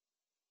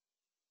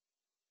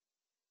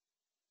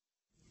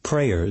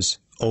 Prayers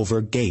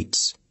over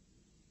gates.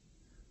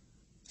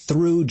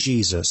 Through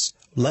Jesus,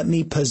 let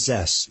me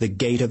possess the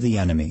gate of the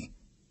enemy.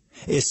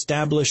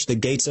 Establish the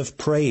gates of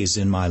praise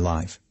in my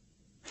life.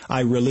 I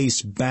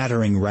release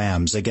battering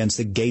rams against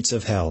the gates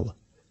of hell.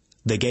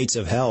 The gates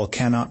of hell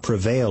cannot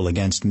prevail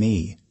against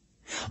me.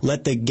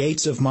 Let the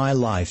gates of my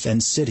life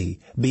and city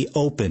be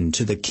open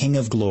to the King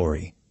of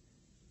glory.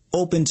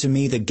 Open to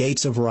me the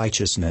gates of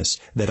righteousness,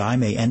 that I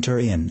may enter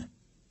in.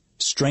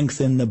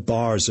 Strengthen the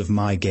bars of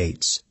my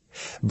gates.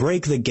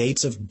 Break the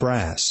gates of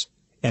brass,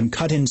 and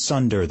cut in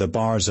sunder the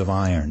bars of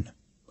iron.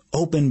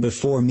 Open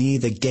before me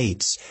the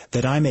gates,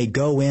 that I may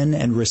go in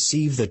and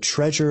receive the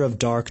treasure of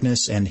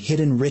darkness and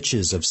hidden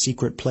riches of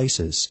secret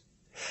places.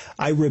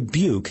 I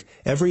rebuke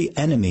every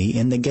enemy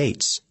in the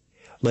gates.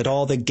 Let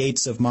all the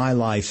gates of my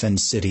life and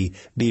city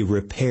be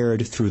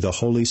repaired through the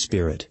Holy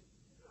Spirit.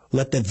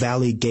 Let the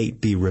valley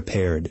gate be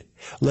repaired.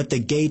 Let the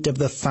gate of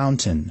the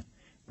fountain,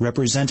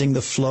 representing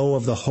the flow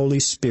of the Holy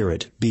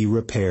Spirit, be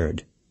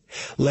repaired.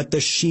 Let the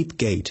sheep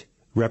gate,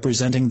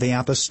 representing the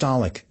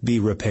apostolic, be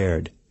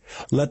repaired.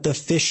 Let the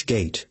fish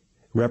gate,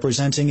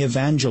 representing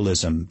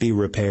evangelism, be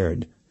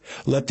repaired.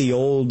 Let the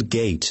old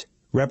gate,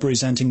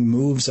 representing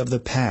moves of the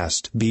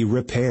past, be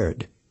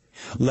repaired.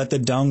 Let the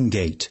dung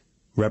gate,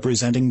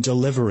 representing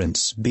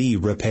deliverance, be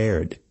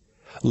repaired.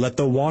 Let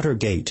the water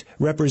gate,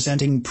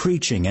 representing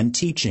preaching and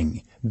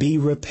teaching, be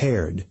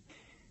repaired.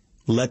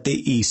 Let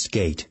the east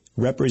gate,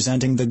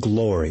 representing the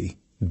glory,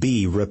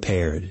 be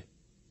repaired.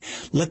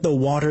 Let the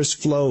waters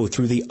flow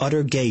through the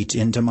utter gate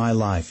into my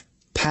life,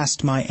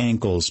 past my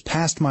ankles,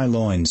 past my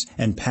loins,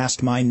 and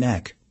past my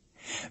neck.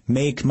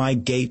 Make my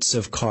gates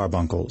of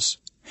carbuncles.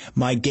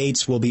 My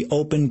gates will be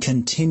open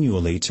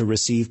continually to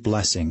receive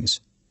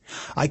blessings.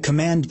 I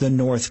command the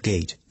north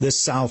gate, the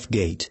south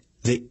gate,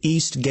 the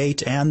east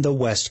gate, and the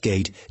west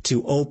gate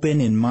to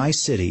open in my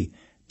city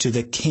to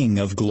the King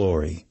of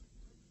glory.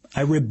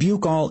 I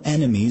rebuke all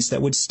enemies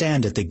that would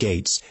stand at the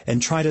gates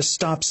and try to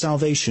stop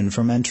salvation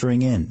from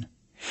entering in.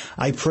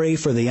 I pray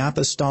for the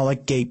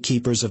apostolic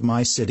gatekeepers of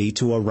my city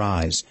to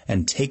arise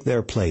and take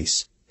their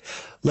place.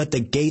 Let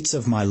the gates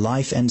of my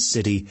life and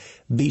city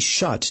be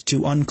shut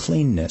to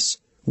uncleanness,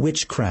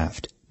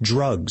 witchcraft,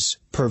 drugs,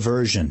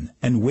 perversion,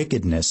 and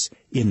wickedness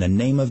in the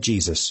name of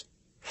Jesus.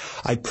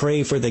 I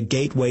pray for the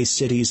gateway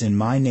cities in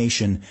my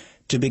nation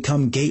to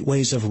become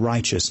gateways of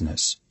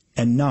righteousness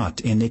and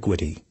not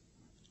iniquity.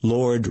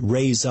 Lord,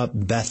 raise up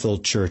Bethel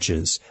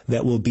churches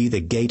that will be the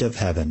gate of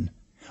heaven.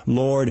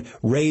 Lord,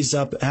 raise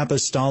up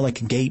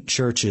apostolic gate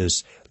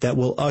churches that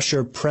will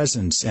usher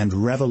presence and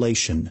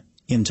revelation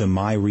into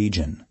my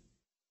region.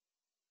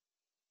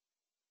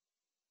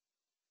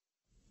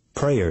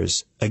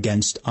 Prayers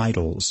against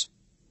idols.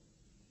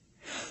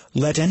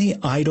 Let any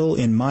idol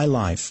in my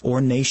life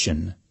or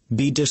nation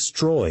be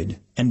destroyed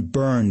and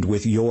burned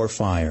with your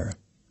fire.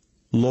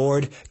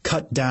 Lord,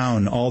 cut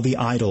down all the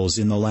idols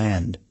in the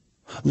land.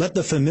 Let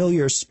the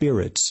familiar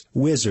spirits,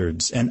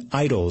 wizards, and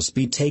idols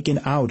be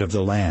taken out of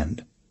the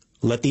land.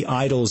 Let the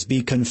idols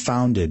be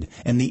confounded,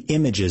 and the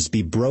images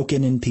be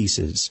broken in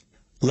pieces.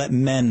 Let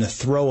men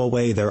throw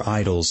away their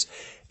idols,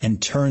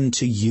 and turn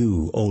to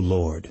you, O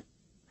Lord.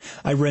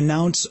 I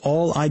renounce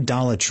all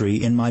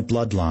idolatry in my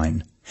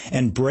bloodline,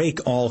 and break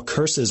all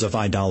curses of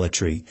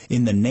idolatry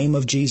in the name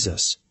of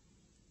Jesus.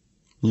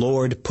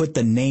 Lord, put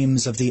the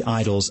names of the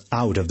idols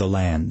out of the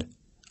land.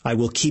 I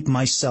will keep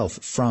myself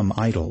from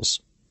idols.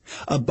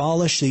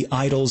 Abolish the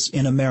idols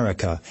in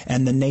America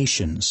and the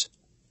nations.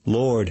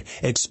 Lord,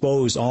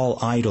 expose all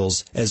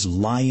idols as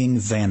lying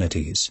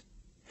vanities.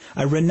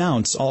 I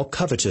renounce all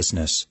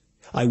covetousness.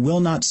 I will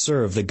not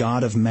serve the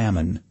god of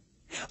Mammon.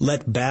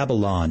 Let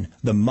Babylon,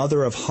 the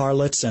mother of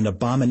harlots and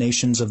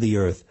abominations of the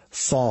earth,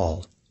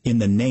 fall in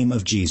the name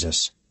of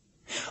Jesus.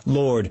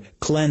 Lord,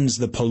 cleanse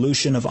the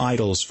pollution of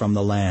idols from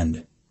the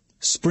land.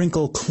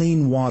 Sprinkle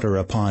clean water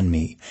upon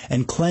me,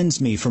 and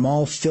cleanse me from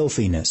all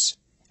filthiness,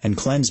 and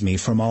cleanse me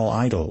from all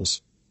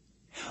idols.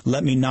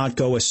 Let me not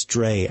go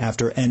astray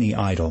after any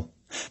idol.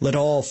 Let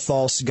all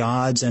false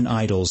gods and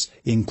idols,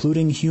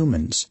 including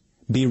humans,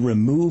 be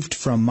removed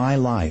from my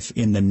life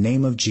in the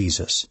name of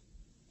Jesus.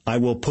 I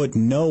will put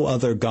no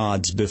other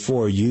gods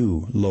before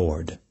you,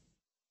 Lord.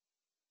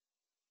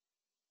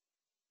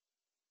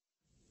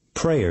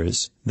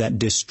 Prayers that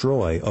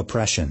destroy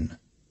oppression.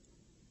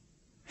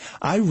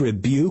 I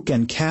rebuke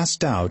and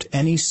cast out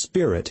any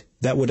spirit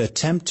that would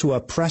attempt to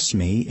oppress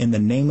me in the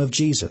name of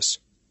Jesus.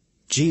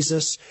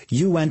 Jesus,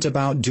 you went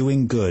about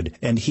doing good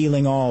and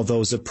healing all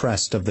those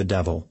oppressed of the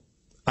devil.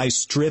 I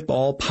strip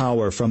all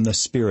power from the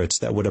spirits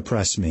that would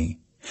oppress me.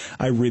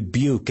 I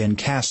rebuke and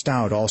cast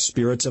out all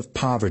spirits of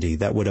poverty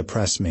that would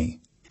oppress me.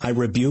 I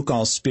rebuke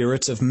all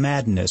spirits of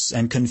madness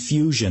and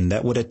confusion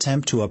that would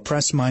attempt to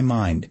oppress my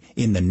mind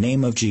in the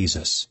name of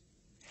Jesus.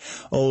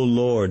 O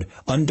Lord,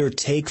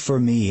 undertake for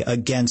me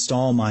against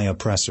all my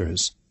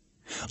oppressors.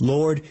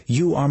 Lord,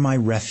 you are my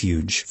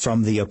refuge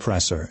from the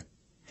oppressor.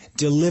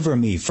 Deliver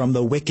me from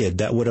the wicked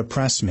that would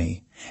oppress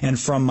me, and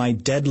from my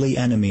deadly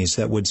enemies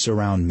that would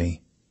surround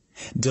me.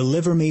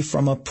 Deliver me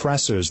from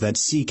oppressors that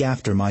seek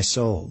after my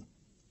soul.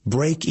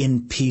 Break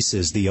in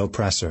pieces the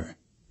oppressor.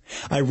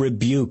 I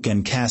rebuke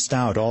and cast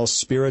out all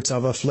spirits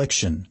of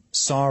affliction,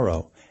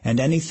 sorrow, and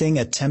anything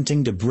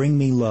attempting to bring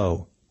me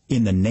low,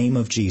 in the name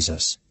of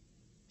Jesus.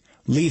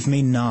 Leave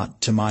me not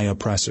to my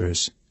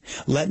oppressors.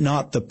 Let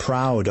not the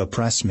proud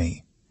oppress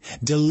me.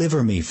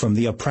 Deliver me from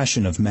the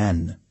oppression of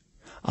men.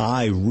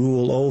 I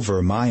rule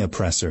over my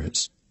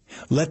oppressors.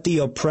 Let the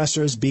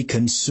oppressors be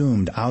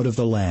consumed out of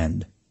the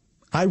land.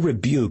 I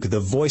rebuke the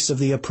voice of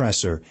the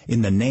oppressor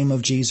in the name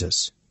of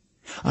Jesus.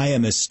 I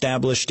am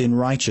established in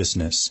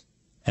righteousness,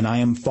 and I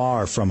am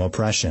far from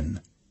oppression.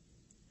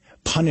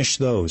 Punish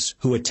those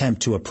who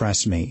attempt to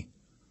oppress me.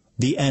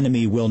 The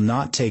enemy will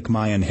not take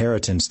my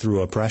inheritance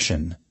through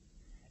oppression.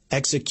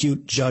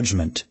 Execute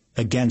judgment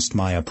against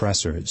my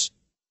oppressors.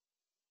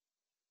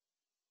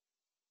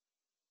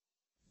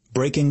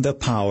 Breaking the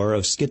power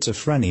of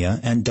schizophrenia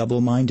and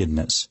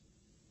double-mindedness.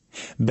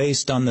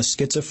 Based on the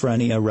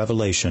schizophrenia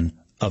revelation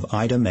of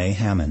Ida Mae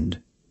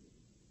Hammond.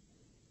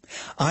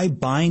 I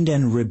bind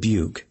and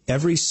rebuke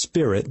every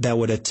spirit that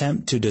would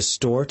attempt to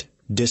distort,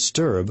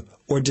 disturb,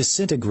 or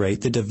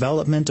disintegrate the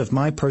development of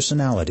my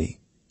personality,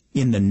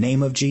 in the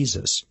name of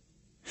Jesus.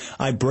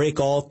 I break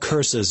all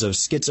curses of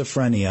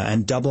schizophrenia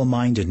and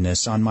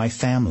double-mindedness on my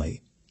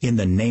family, in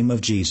the name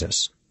of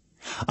Jesus.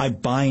 I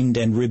bind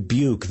and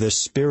rebuke the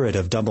spirit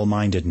of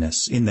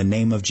double-mindedness in the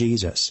name of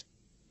Jesus.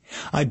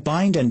 I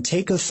bind and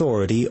take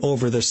authority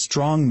over the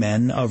strong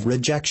men of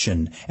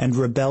rejection and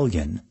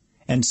rebellion,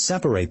 and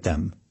separate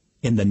them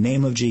in the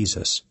name of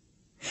Jesus.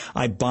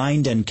 I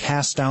bind and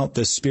cast out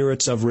the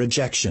spirits of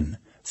rejection,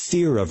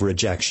 fear of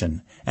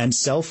rejection, and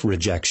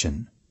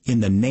self-rejection in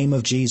the name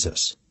of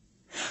Jesus.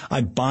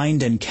 I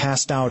bind and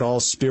cast out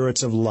all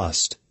spirits of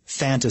lust,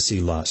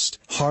 fantasy lust,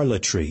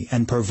 harlotry,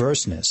 and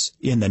perverseness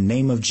in the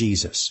name of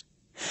Jesus.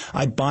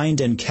 I bind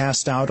and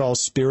cast out all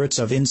spirits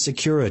of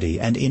insecurity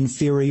and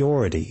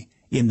inferiority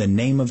in the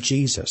name of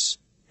Jesus.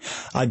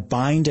 I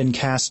bind and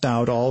cast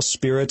out all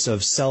spirits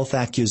of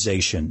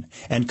self-accusation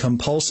and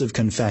compulsive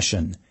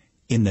confession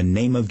in the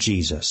name of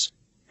Jesus.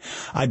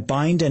 I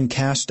bind and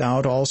cast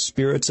out all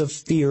spirits of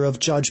fear of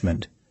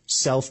judgment,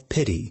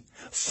 self-pity,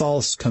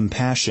 false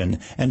compassion,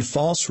 and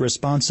false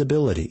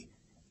responsibility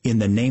in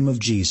the name of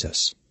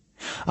Jesus.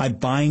 I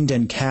bind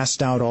and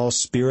cast out all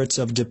spirits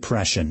of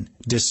depression,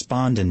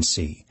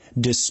 despondency,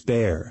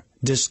 despair,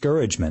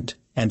 discouragement,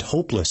 and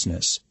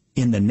hopelessness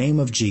in the name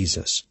of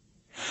Jesus.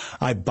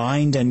 I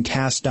bind and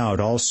cast out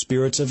all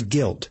spirits of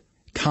guilt,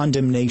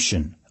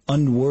 condemnation,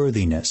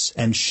 unworthiness,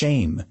 and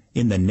shame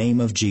in the name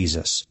of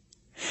Jesus.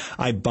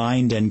 I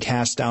bind and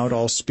cast out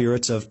all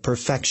spirits of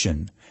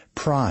perfection,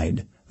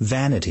 pride,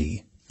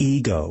 vanity,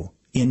 ego,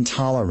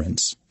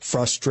 intolerance,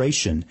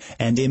 frustration,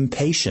 and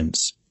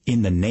impatience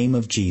in the name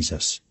of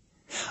Jesus.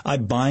 I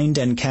bind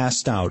and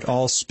cast out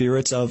all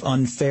spirits of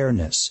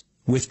unfairness,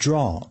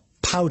 withdrawal,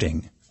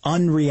 pouting,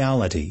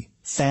 unreality,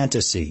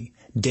 fantasy,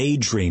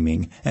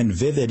 daydreaming, and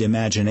vivid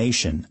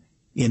imagination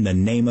in the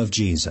name of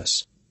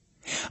Jesus.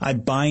 I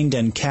bind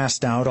and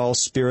cast out all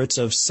spirits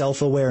of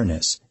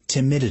self-awareness,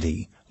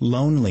 timidity,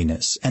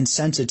 loneliness, and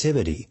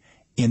sensitivity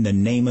in the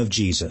name of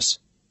Jesus.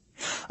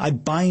 I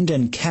bind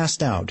and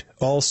cast out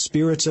all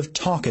spirits of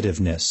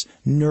talkativeness,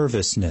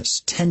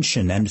 nervousness,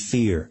 tension, and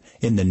fear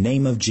in the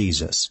name of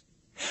Jesus.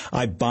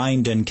 I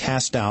bind and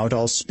cast out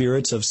all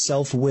spirits of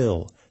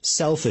self-will,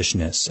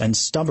 selfishness, and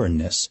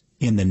stubbornness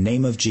in the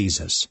name of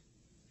Jesus.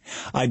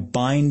 I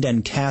bind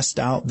and cast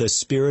out the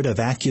spirit of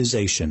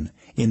accusation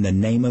in the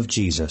name of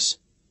Jesus.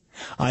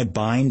 I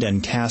bind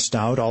and cast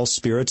out all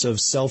spirits of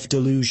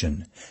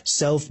self-delusion,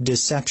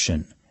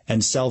 self-deception,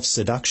 and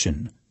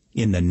self-seduction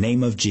in the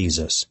name of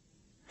Jesus.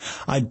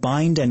 I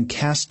bind and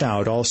cast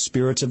out all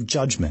spirits of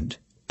judgment,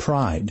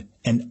 pride,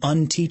 and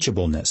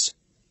unteachableness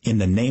in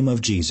the name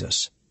of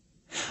Jesus.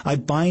 I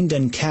bind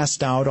and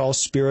cast out all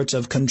spirits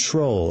of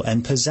control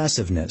and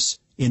possessiveness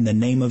in the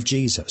name of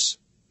Jesus.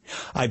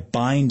 I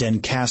bind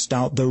and cast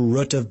out the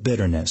root of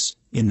bitterness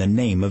in the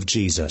name of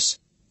Jesus.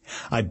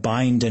 I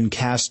bind and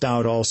cast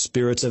out all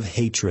spirits of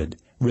hatred,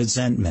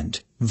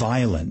 resentment,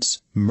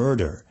 violence,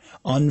 murder,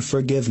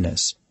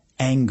 unforgiveness,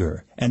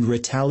 anger, and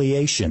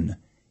retaliation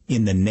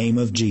in the name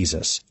of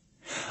Jesus.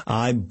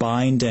 I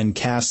bind and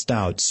cast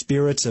out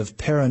spirits of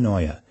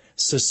paranoia,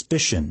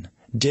 suspicion,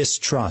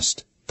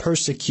 distrust,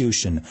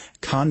 persecution,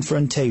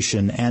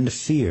 confrontation, and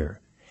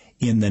fear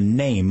in the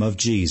name of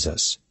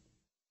Jesus.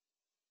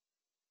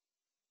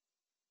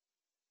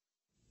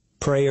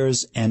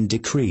 Prayers and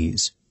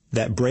decrees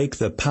that break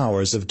the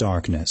powers of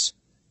darkness.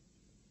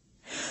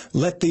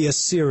 Let the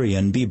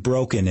Assyrian be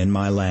broken in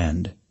my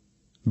land.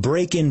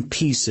 Break in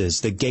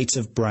pieces the gates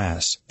of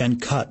brass,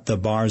 and cut the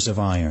bars of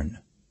iron.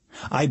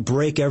 I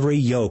break every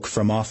yoke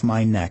from off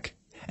my neck,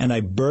 and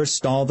I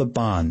burst all the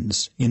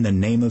bonds in the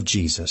name of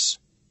Jesus.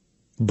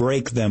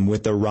 Break them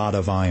with the rod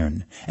of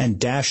iron, and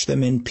dash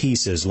them in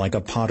pieces like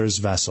a potter's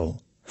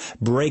vessel.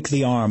 Break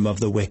the arm of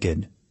the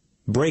wicked.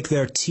 Break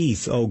their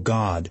teeth, O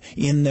God,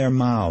 in their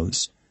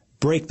mouths.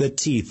 Break the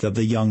teeth of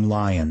the young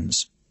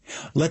lions.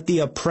 Let the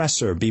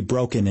oppressor be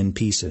broken in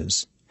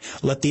pieces.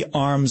 Let the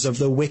arms of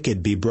the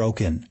wicked be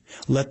broken.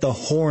 Let the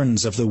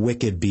horns of the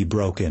wicked be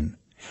broken.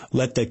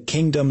 Let the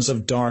kingdoms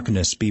of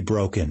darkness be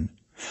broken.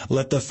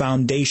 Let the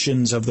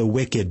foundations of the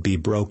wicked be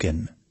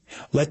broken.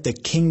 Let the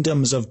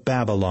kingdoms of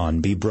Babylon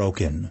be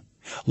broken.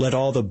 Let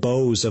all the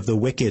bows of the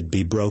wicked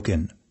be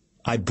broken.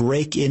 I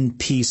break in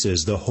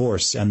pieces the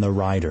horse and the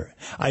rider.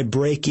 I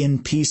break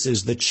in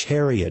pieces the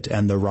chariot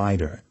and the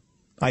rider.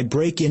 I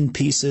break in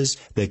pieces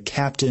the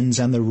captains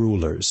and the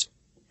rulers.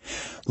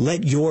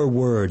 Let your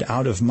word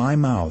out of my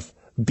mouth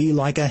be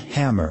like a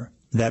hammer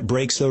that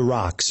breaks the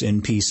rocks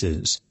in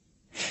pieces.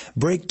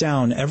 Break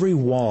down every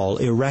wall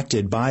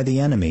erected by the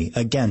enemy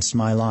against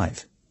my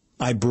life.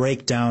 I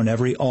break down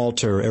every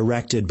altar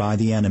erected by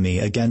the enemy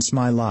against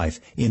my life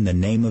in the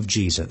name of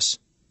Jesus.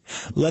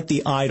 Let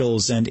the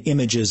idols and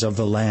images of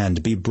the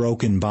land be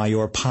broken by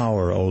your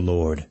power, O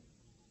Lord.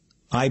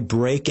 I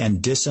break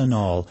and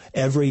disannul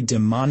every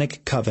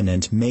demonic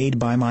covenant made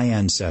by my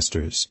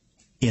ancestors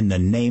in the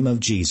name of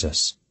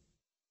Jesus.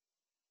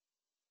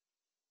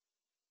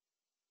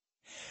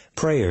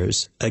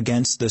 Prayers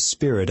against the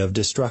spirit of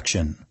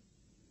destruction.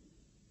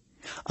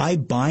 I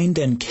bind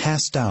and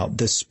cast out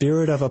the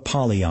spirit of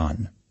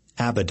Apollyon,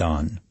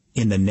 Abaddon,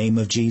 in the name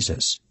of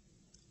Jesus.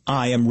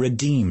 I am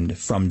redeemed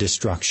from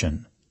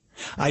destruction.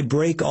 I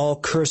break all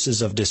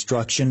curses of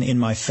destruction in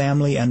my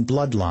family and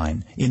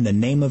bloodline in the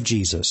name of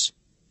Jesus.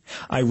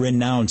 I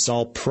renounce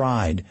all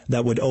pride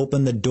that would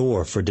open the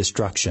door for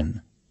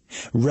destruction.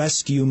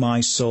 Rescue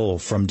my soul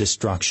from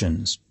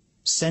destructions.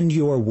 Send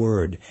your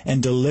word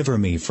and deliver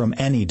me from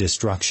any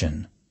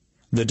destruction.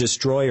 The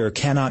destroyer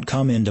cannot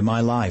come into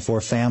my life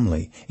or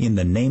family in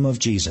the name of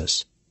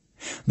Jesus.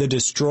 The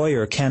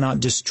destroyer cannot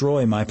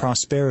destroy my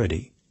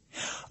prosperity.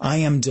 I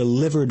am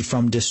delivered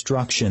from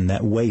destruction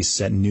that wastes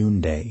at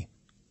noonday.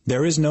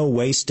 There is no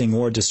wasting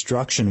or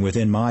destruction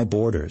within my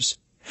borders.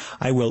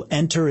 I will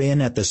enter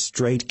in at the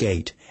strait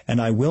gate, and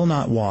I will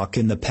not walk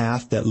in the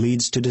path that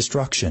leads to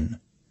destruction.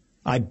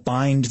 I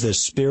bind the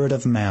spirit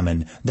of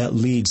mammon that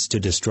leads to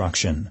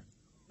destruction.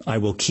 I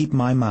will keep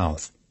my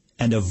mouth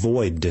and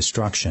avoid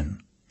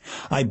destruction.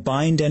 I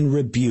bind and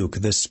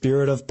rebuke the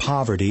spirit of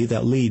poverty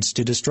that leads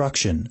to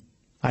destruction.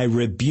 I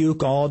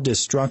rebuke all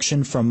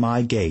destruction from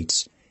my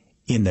gates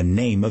in the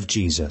name of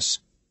Jesus.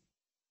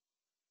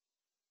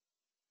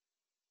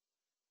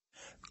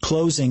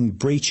 Closing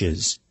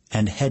breaches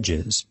and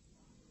hedges.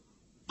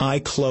 I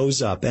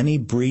close up any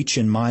breach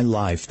in my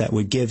life that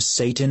would give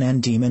Satan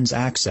and demons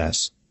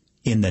access,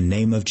 in the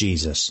name of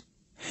Jesus.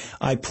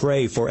 I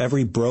pray for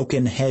every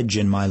broken hedge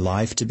in my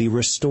life to be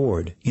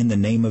restored in the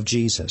name of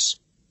Jesus.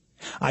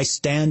 I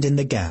stand in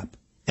the gap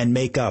and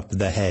make up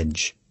the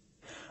hedge.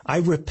 I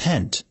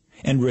repent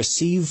and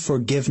receive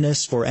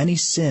forgiveness for any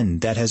sin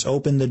that has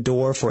opened the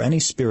door for any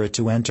spirit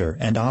to enter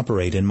and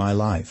operate in my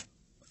life.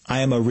 I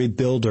am a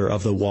rebuilder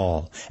of the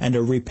wall and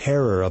a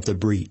repairer of the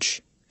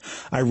breach.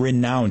 I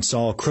renounce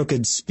all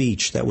crooked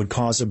speech that would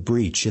cause a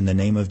breach in the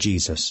name of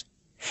Jesus.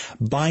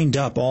 Bind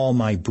up all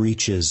my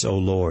breaches, O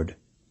Lord.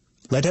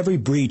 Let every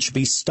breach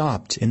be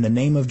stopped in the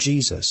name of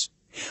Jesus.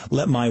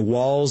 Let my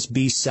walls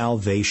be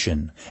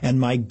salvation, and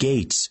my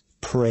gates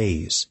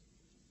praise.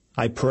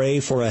 I pray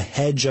for a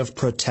hedge of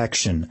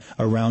protection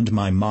around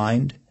my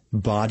mind,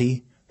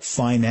 body,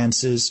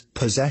 finances,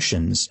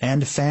 possessions,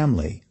 and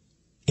family,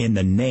 in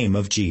the name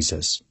of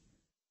Jesus.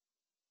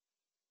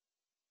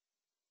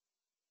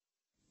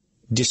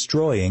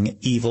 Destroying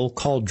evil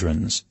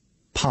cauldrons,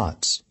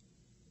 pots.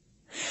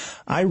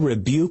 I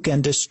rebuke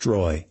and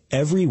destroy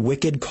every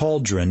wicked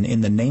cauldron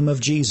in the name of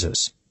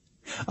Jesus.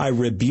 I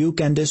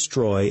rebuke and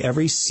destroy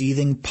every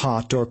seething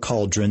pot or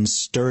cauldron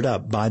stirred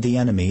up by the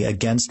enemy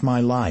against my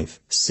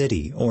life,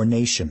 city, or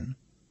nation.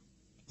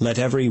 Let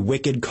every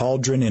wicked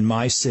cauldron in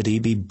my city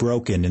be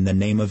broken in the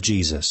name of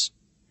Jesus.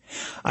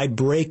 I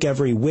break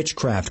every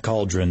witchcraft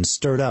cauldron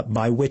stirred up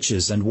by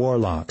witches and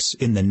warlocks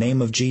in the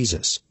name of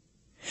Jesus.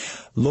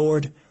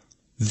 Lord,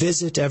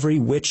 visit every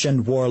witch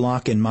and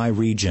warlock in my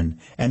region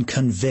and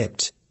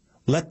convict.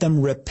 Let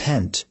them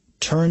repent,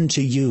 turn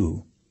to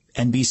you,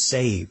 and be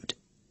saved.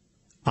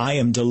 I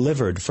am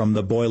delivered from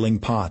the boiling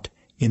pot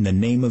in the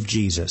name of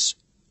Jesus.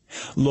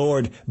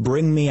 Lord,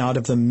 bring me out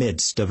of the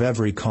midst of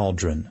every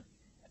cauldron.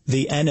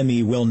 The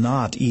enemy will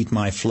not eat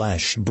my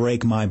flesh,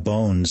 break my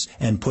bones,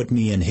 and put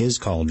me in his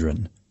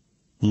cauldron.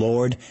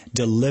 Lord,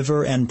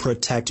 deliver and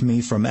protect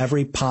me from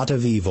every pot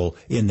of evil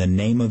in the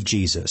name of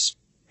Jesus.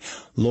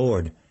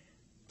 Lord,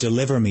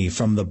 deliver me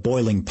from the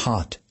boiling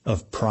pot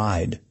of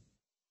pride.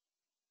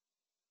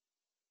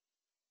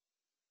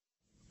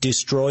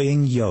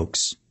 Destroying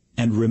yokes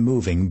and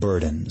removing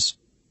burdens.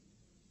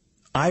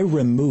 I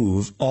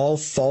remove all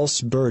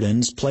false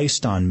burdens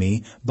placed on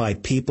me by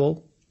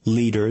people,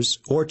 leaders,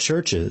 or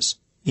churches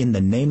in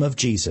the name of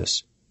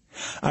Jesus.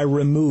 I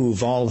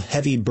remove all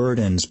heavy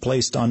burdens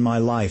placed on my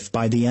life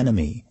by the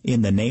enemy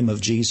in the name of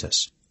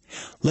Jesus.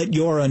 Let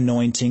your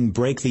anointing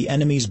break the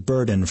enemy's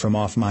burden from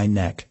off my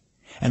neck,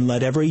 and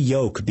let every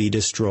yoke be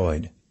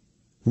destroyed.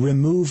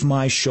 Remove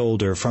my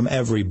shoulder from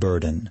every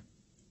burden.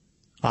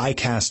 I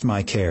cast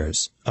my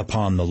cares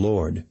upon the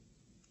Lord.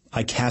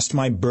 I cast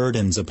my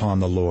burdens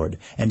upon the Lord,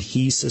 and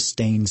he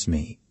sustains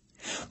me.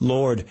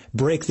 Lord,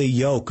 break the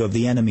yoke of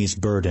the enemy's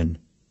burden,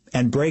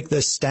 and break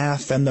the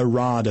staff and the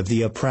rod of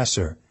the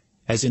oppressor,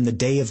 as in the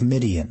day of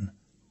Midian.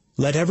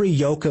 Let every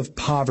yoke of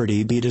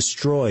poverty be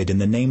destroyed in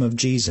the name of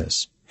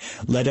Jesus.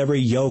 Let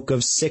every yoke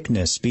of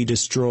sickness be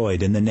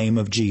destroyed in the name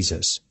of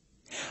Jesus.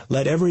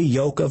 Let every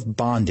yoke of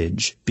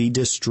bondage be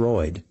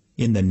destroyed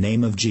in the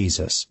name of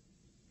Jesus.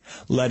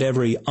 Let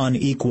every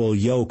unequal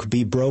yoke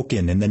be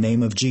broken in the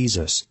name of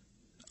Jesus.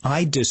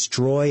 I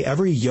destroy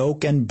every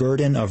yoke and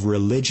burden of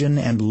religion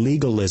and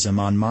legalism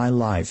on my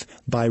life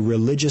by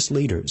religious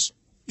leaders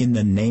in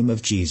the name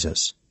of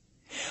Jesus.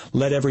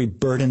 Let every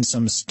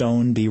burdensome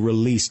stone be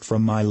released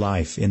from my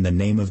life in the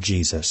name of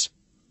Jesus.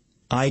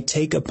 I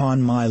take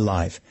upon my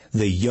life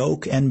the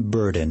yoke and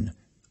burden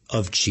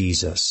of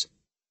Jesus.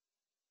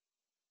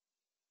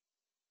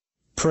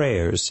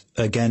 Prayers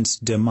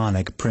against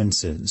demonic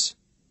princes.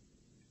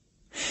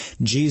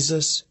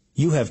 Jesus,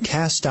 you have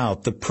cast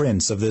out the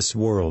prince of this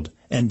world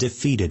and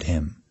defeated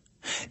him.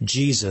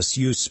 Jesus,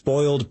 you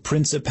spoiled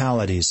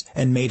principalities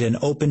and made an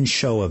open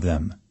show of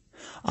them.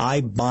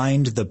 I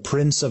bind the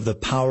prince of the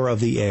power of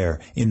the air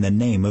in the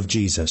name of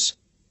Jesus.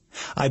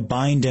 I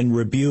bind and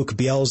rebuke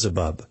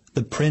Beelzebub,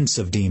 the prince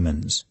of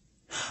demons.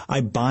 I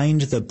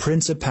bind the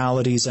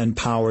principalities and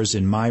powers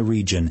in my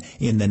region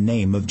in the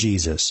name of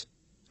Jesus.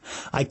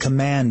 I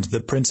command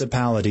the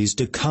principalities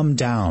to come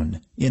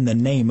down in the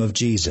name of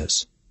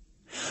Jesus.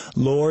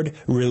 Lord,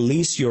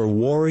 release your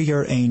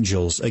warrior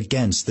angels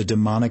against the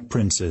demonic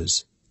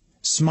princes.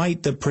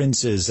 Smite the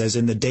princes as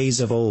in the days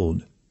of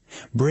old.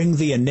 Bring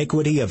the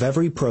iniquity of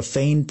every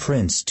profane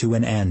prince to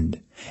an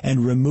end,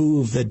 and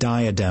remove the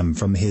diadem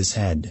from his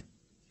head.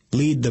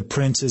 Lead the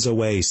princes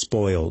away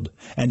spoiled,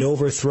 and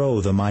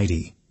overthrow the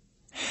mighty.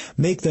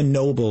 Make the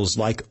nobles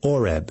like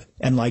Oreb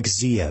and like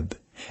Zeeb,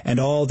 and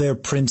all their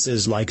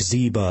princes like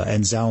Zeba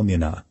and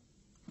Zalmunna.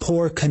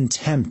 Pour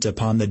contempt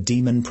upon the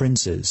demon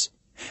princes.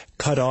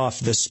 Cut off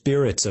the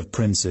spirits of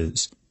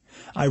princes.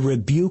 I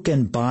rebuke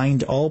and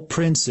bind all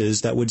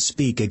princes that would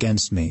speak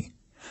against me.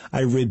 I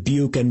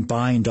rebuke and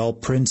bind all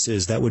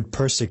princes that would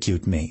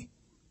persecute me.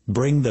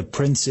 Bring the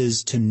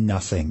princes to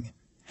nothing.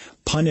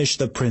 Punish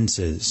the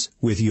princes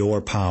with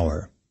your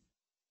power.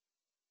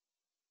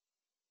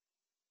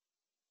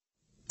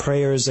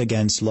 Prayers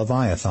against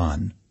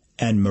Leviathan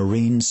and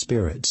marine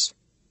spirits.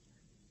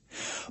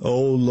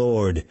 O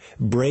Lord,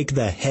 break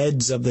the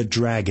heads of the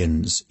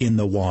dragons in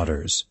the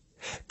waters.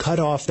 Cut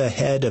off the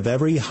head of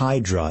every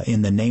hydra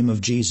in the name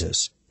of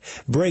Jesus.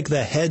 Break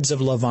the heads of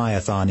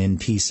Leviathan in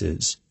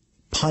pieces.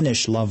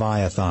 Punish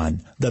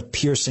Leviathan, the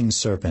piercing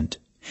serpent,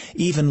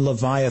 even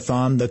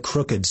Leviathan, the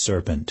crooked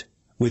serpent,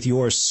 with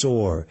your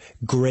sore,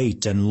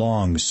 great and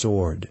long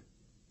sword.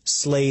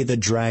 Slay the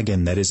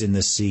dragon that is in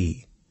the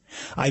sea.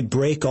 I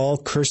break all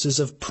curses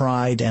of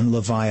pride and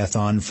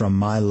Leviathan from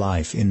my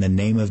life in the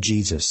name of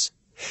Jesus.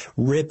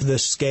 Rip the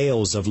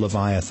scales of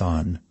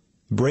Leviathan.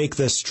 Break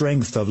the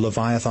strength of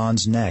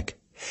Leviathan's neck.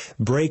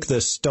 Break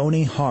the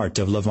stony heart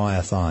of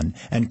Leviathan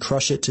and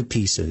crush it to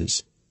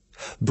pieces.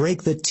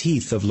 Break the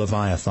teeth of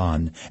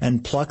Leviathan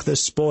and pluck the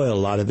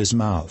spoil out of his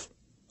mouth.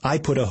 I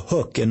put a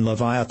hook in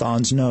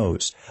Leviathan's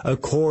nose, a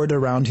cord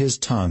around his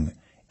tongue,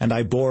 and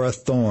I bore a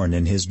thorn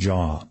in his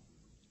jaw.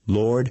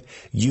 Lord,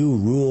 you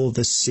rule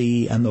the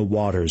sea and the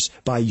waters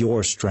by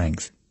your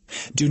strength.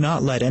 Do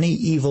not let any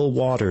evil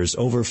waters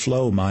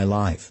overflow my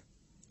life.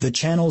 The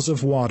channels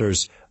of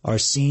waters are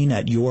seen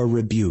at your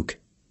rebuke.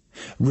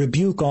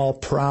 Rebuke all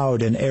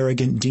proud and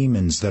arrogant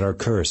demons that are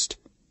cursed.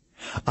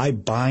 I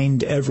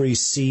bind every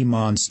sea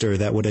monster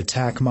that would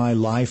attack my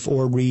life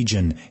or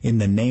region in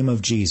the name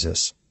of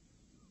Jesus.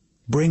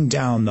 Bring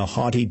down the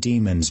haughty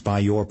demons by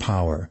your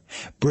power.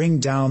 Bring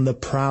down the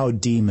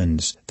proud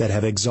demons that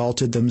have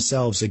exalted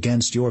themselves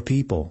against your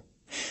people.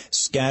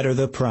 Scatter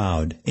the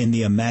proud in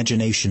the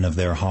imagination of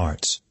their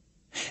hearts.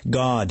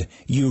 God,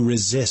 you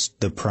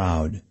resist the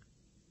proud.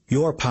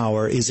 Your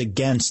power is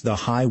against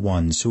the high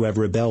ones who have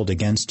rebelled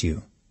against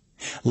you.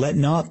 Let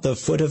not the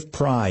foot of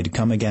pride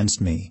come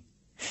against me.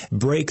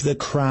 Break the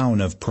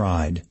crown of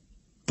pride.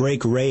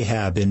 Break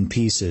Rahab in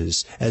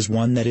pieces as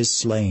one that is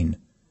slain.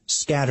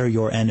 Scatter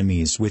your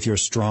enemies with your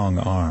strong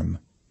arm.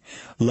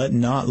 Let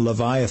not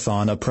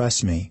Leviathan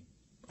oppress me.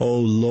 O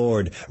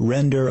Lord,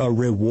 render a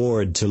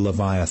reward to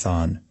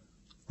Leviathan.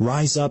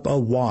 Rise up a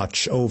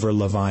watch over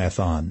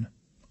Leviathan.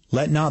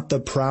 Let not the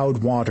proud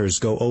waters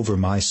go over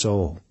my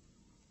soul.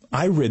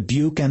 I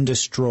rebuke and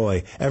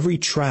destroy every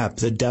trap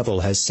the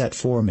devil has set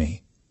for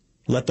me.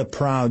 Let the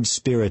proud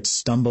spirits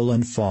stumble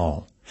and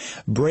fall.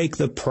 Break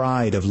the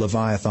pride of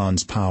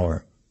Leviathan's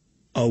power.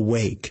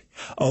 Awake,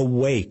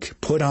 awake,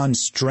 put on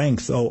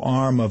strength, O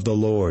arm of the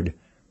Lord.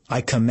 I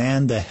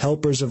command the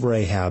helpers of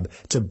Rahab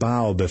to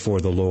bow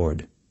before the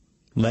Lord.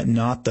 Let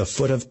not the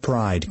foot of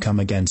pride come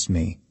against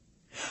me.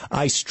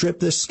 I strip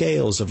the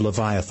scales of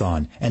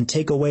Leviathan and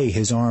take away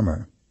his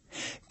armor.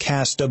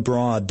 Cast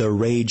abroad the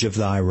rage of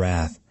thy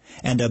wrath,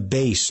 and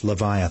abase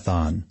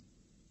Leviathan.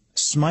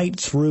 Smite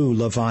through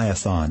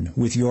Leviathan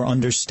with your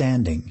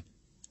understanding.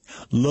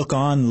 Look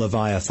on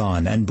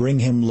Leviathan and bring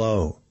him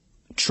low.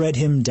 Tread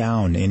him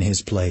down in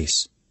his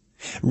place.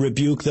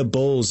 Rebuke the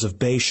bulls of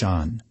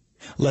Bashan.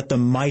 Let the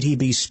mighty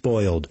be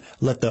spoiled.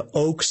 Let the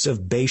oaks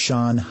of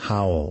Bashan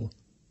howl.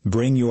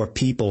 Bring your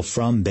people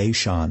from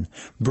Bashan.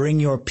 Bring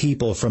your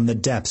people from the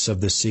depths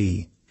of the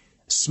sea.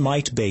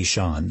 Smite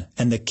Bashan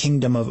and the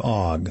kingdom of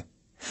Og.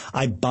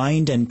 I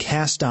bind and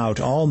cast out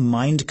all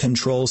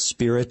mind-control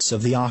spirits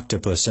of the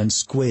octopus and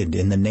squid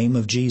in the name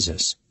of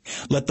Jesus.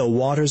 Let the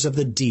waters of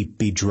the deep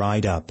be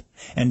dried up,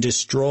 and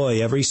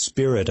destroy every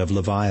spirit of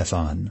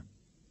Leviathan.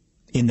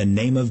 In the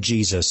name of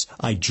Jesus,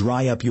 I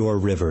dry up your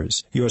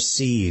rivers, your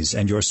seas,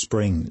 and your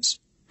springs.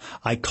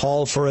 I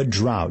call for a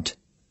drought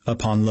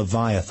upon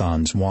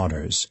Leviathan's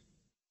waters.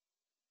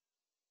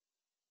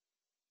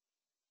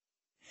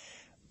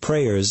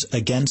 Prayers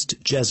against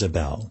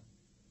Jezebel.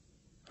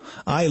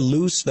 I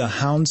loose the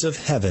hounds of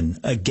heaven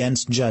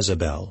against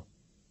Jezebel.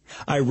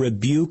 I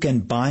rebuke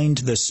and bind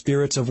the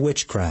spirits of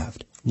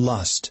witchcraft,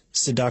 lust,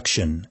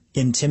 seduction,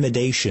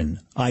 intimidation,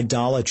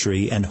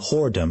 idolatry, and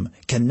whoredom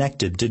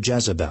connected to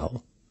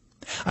Jezebel.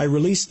 I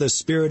release the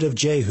spirit of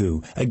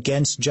Jehu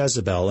against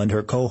Jezebel and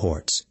her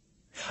cohorts.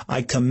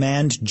 I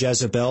command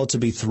Jezebel to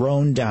be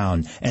thrown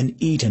down and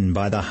eaten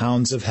by the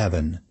hounds of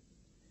heaven.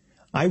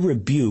 I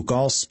rebuke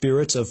all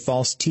spirits of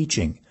false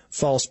teaching,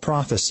 false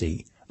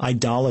prophecy,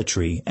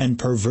 idolatry, and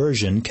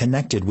perversion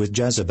connected with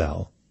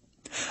Jezebel.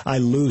 I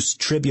loose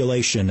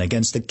tribulation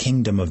against the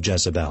kingdom of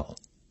Jezebel.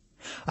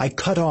 I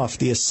cut off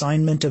the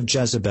assignment of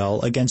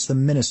Jezebel against the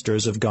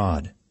ministers of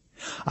God.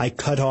 I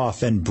cut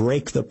off and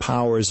break the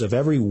powers of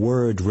every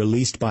word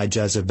released by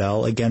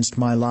Jezebel against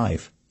my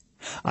life.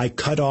 I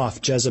cut off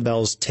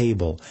Jezebel's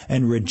table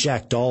and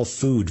reject all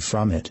food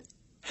from it.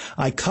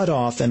 I cut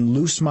off and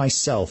loose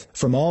myself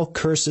from all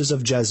curses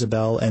of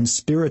Jezebel and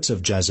spirits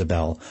of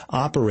Jezebel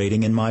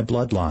operating in my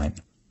bloodline.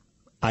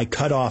 I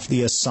cut off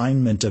the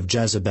assignment of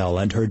Jezebel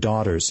and her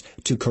daughters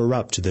to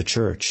corrupt the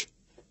church.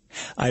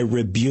 I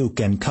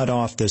rebuke and cut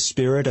off the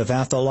spirit of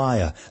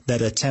Athaliah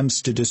that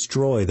attempts to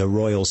destroy the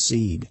royal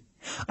seed.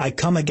 I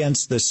come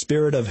against the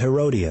spirit of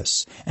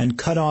Herodias and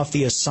cut off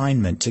the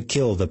assignment to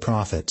kill the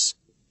prophets.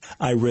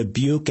 I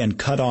rebuke and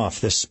cut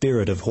off the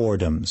spirit of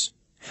whoredoms.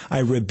 I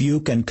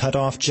rebuke and cut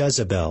off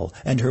Jezebel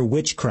and her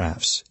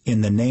witchcrafts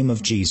in the name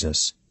of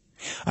Jesus.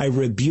 I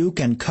rebuke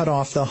and cut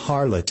off the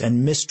harlot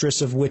and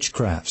mistress of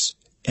witchcrafts.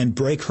 and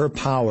break her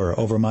power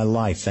over my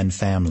life and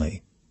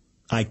family.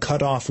 I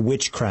cut off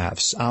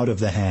witchcrafts out of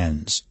the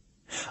hands.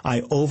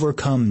 I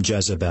overcome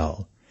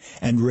Jezebel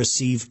and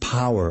receive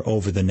power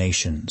over the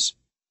nations.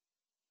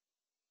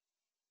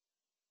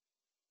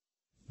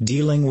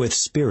 Dealing with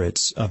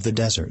spirits of the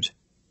desert.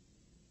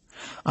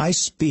 I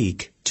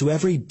speak to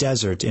every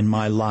desert in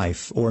my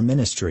life or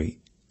ministry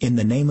in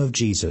the name of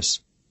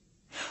Jesus.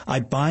 I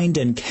bind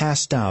and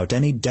cast out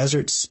any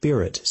desert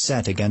spirit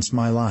set against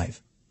my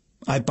life.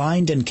 I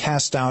bind and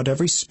cast out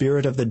every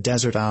spirit of the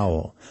desert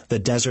owl, the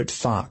desert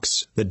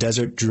fox, the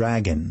desert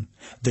dragon,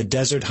 the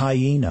desert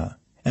hyena,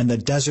 and the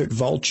desert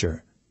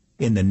vulture,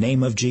 in the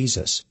name of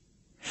Jesus.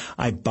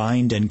 I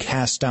bind and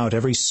cast out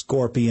every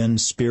scorpion,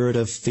 spirit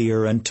of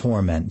fear and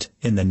torment,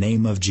 in the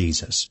name of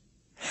Jesus.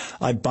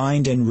 I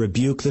bind and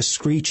rebuke the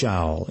screech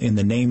owl, in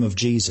the name of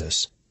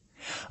Jesus.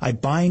 I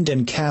bind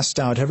and cast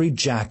out every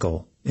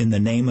jackal, in the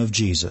name of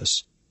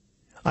Jesus.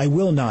 I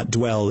will not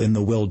dwell in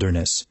the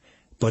wilderness,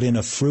 but in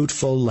a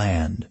fruitful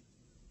land.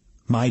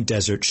 My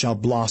desert shall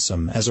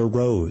blossom as a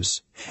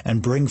rose,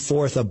 and bring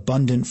forth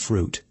abundant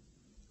fruit.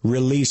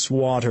 Release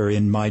water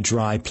in my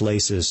dry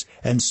places,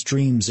 and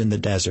streams in the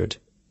desert.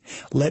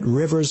 Let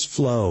rivers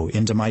flow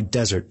into my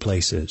desert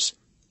places.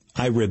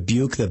 I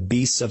rebuke the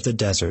beasts of the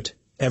desert,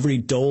 every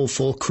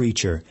doleful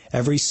creature,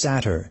 every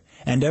satyr,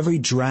 and every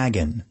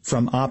dragon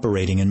from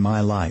operating in my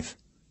life.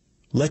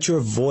 Let your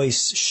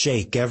voice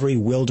shake every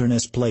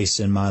wilderness place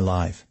in my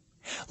life.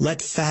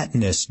 Let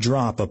fatness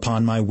drop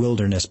upon my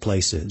wilderness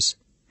places.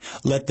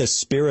 Let the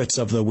spirits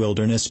of the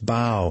wilderness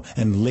bow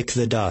and lick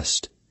the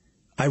dust.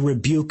 I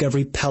rebuke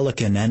every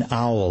pelican and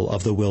owl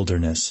of the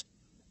wilderness.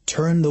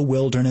 Turn the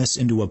wilderness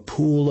into a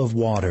pool of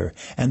water,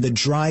 and the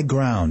dry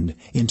ground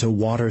into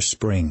water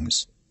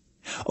springs.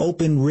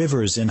 Open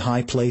rivers in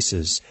high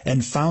places,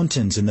 and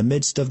fountains in the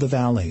midst of the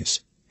valleys.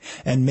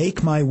 And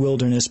make my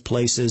wilderness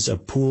places a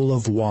pool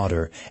of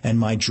water, and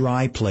my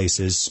dry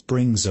places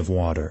springs of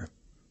water.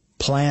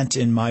 Plant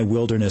in my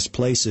wilderness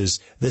places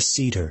the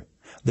cedar,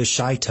 the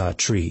shittah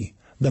tree,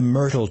 the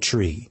myrtle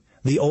tree,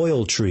 the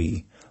oil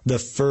tree, the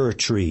fir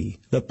tree,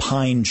 the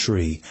pine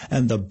tree,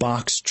 and the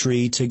box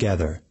tree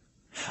together.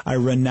 I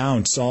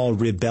renounce all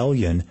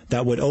rebellion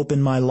that would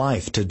open my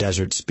life to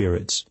desert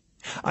spirits.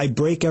 I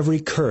break every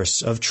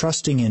curse of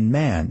trusting in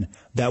man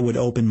that would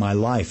open my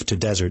life to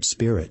desert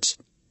spirits.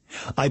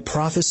 I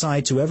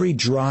prophesy to every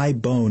dry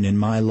bone in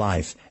my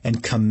life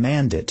and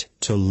command it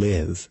to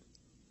live.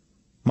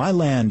 My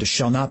land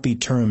shall not be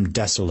termed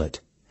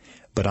desolate,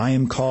 but I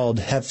am called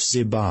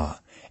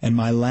Hephzibah, and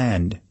my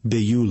land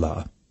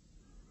Beulah.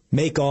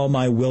 Make all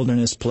my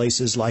wilderness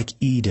places like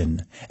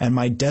Eden, and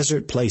my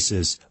desert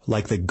places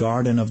like the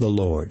garden of the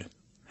Lord.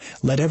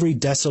 Let every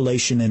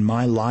desolation in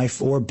my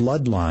life or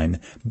bloodline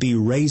be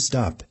raised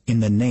up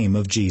in the name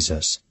of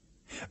Jesus.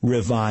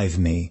 Revive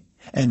me,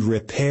 and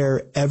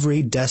repair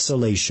every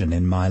desolation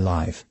in my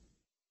life.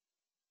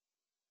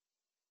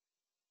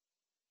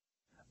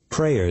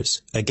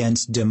 Prayers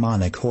against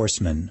demonic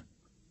horsemen.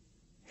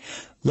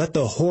 Let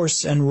the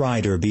horse and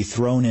rider be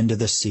thrown into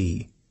the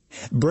sea.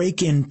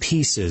 Break in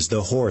pieces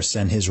the horse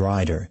and his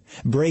rider.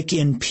 Break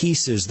in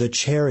pieces the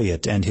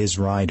chariot and his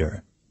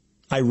rider.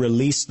 I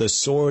release the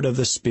sword of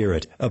the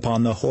Spirit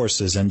upon the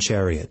horses and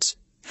chariots.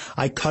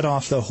 I cut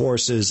off the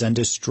horses and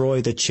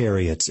destroy the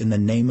chariots in the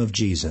name of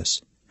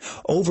Jesus.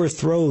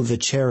 Overthrow the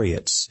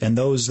chariots and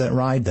those that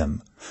ride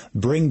them.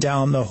 Bring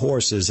down the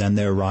horses and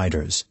their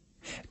riders.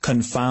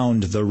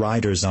 Confound the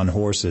riders on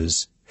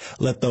horses.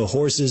 Let the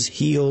horses'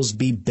 heels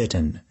be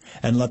bitten,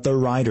 and let the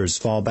riders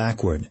fall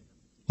backward.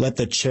 Let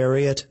the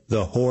chariot,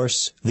 the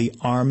horse, the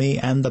army,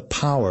 and the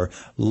power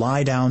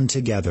lie down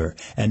together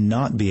and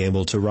not be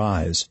able to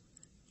rise.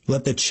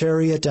 Let the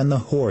chariot and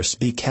the horse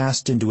be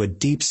cast into a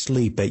deep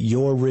sleep at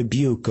your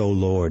rebuke, O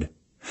Lord.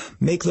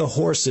 Make the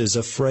horses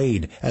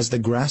afraid as the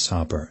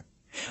grasshopper.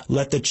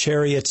 Let the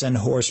chariots and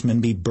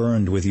horsemen be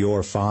burned with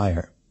your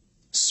fire.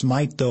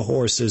 Smite the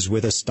horses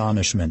with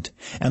astonishment,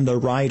 and the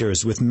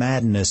riders with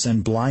madness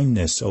and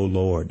blindness, O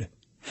Lord.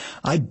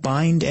 I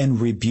bind and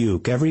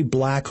rebuke every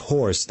black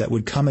horse that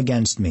would come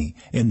against me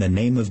in the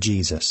name of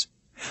Jesus.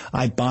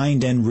 I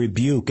bind and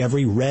rebuke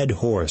every red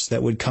horse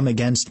that would come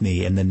against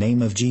me in the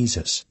name of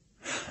Jesus.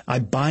 I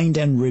bind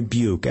and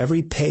rebuke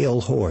every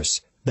pale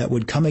horse that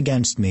would come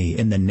against me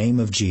in the name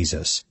of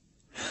Jesus.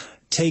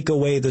 Take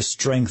away the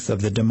strength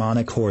of the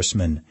demonic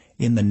horsemen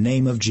in the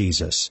name of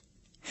Jesus.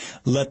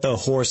 Let the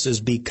horses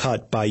be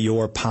cut by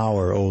your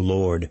power, O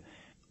Lord.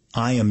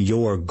 I am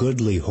your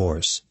goodly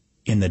horse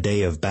in the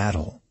day of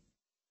battle.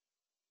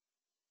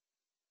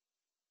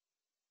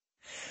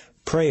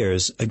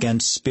 Prayers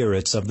against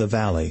spirits of the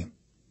valley.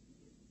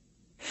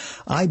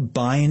 I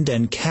bind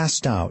and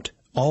cast out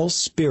all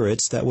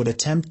spirits that would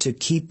attempt to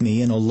keep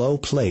me in a low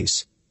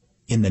place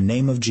in the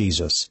name of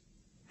Jesus.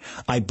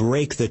 I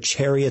break the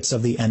chariots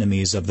of the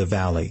enemies of the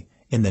valley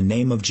in the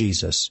name of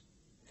Jesus.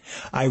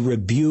 I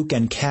rebuke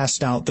and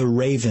cast out the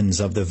ravens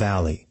of the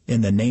valley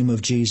in the name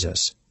of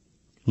Jesus.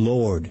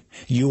 Lord,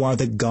 you are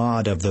the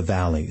God of the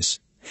valleys.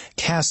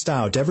 Cast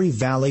out every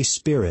valley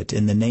spirit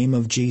in the name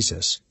of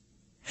Jesus.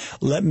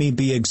 Let me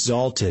be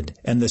exalted,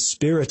 and the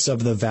spirits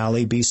of the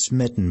valley be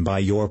smitten by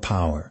your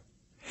power.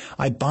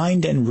 I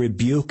bind and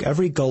rebuke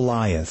every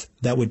Goliath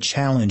that would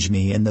challenge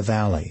me in the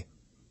valley.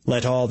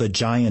 Let all the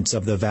giants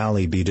of the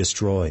valley be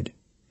destroyed.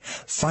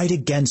 Fight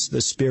against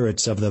the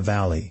spirits of the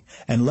valley,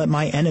 and let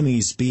my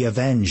enemies be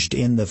avenged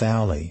in the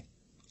valley.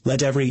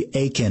 Let every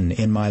Achan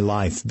in my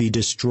life be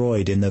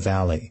destroyed in the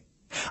valley.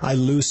 I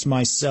loose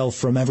myself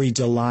from every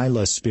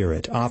Delilah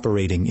spirit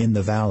operating in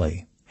the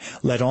valley.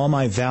 Let all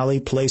my valley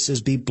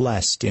places be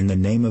blessed in the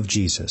name of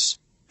Jesus.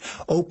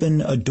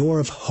 Open a door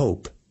of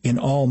hope in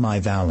all my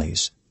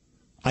valleys.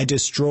 I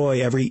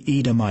destroy every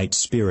Edomite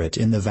spirit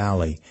in the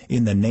valley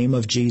in the name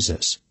of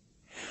Jesus.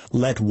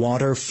 Let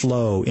water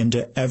flow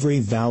into every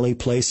valley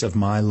place of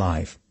my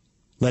life.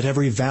 Let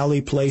every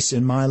valley place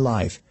in my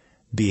life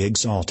be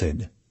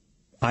exalted.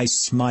 I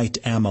smite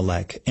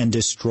Amalek and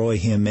destroy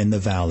him in the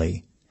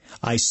valley.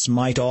 I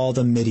smite all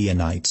the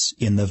Midianites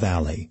in the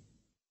valley.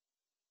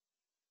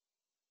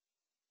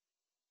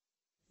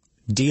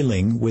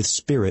 Dealing with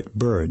spirit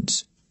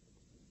birds.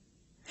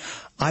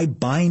 I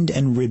bind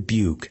and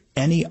rebuke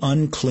any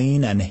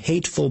unclean and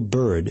hateful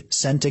bird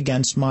sent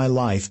against my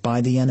life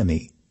by the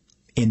enemy,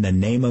 in the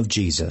name of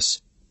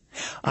Jesus.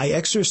 I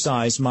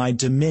exercise my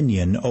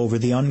dominion over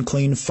the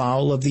unclean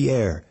fowl of the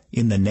air,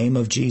 in the name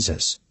of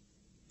Jesus.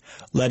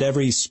 Let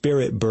every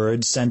spirit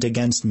bird sent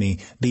against me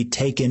be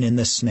taken in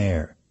the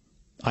snare.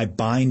 I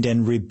bind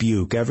and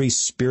rebuke every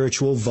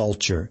spiritual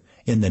vulture,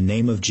 in the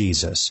name of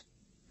Jesus.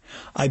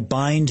 I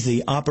bind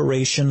the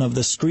operation of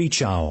the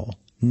screech owl,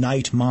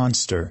 night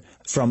monster,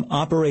 from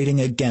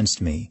operating against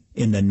me,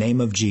 in the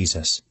name of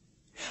Jesus.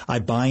 I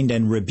bind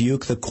and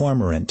rebuke the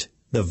cormorant,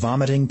 the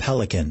vomiting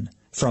pelican,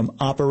 from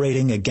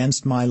operating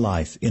against my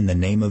life, in the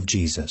name of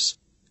Jesus.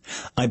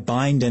 I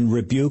bind and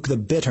rebuke the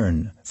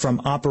bittern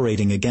from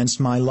operating against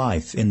my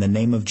life, in the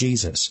name of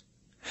Jesus.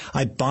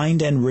 I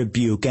bind and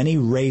rebuke any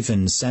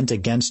raven sent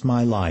against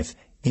my life,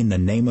 in the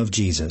name of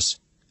Jesus.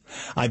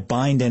 I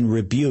bind and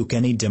rebuke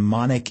any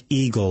demonic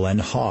eagle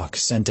and hawk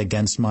sent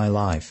against my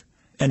life,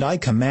 and I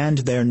command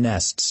their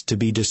nests to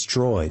be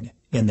destroyed,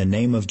 in the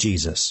name of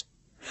Jesus.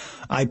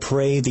 I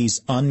pray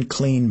these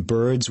unclean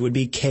birds would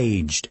be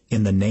caged,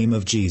 in the name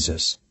of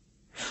Jesus.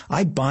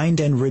 I bind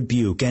and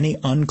rebuke any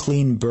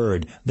unclean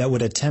bird that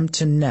would attempt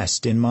to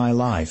nest in my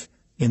life,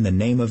 in the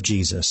name of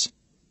Jesus.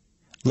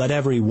 Let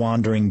every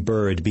wandering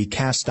bird be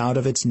cast out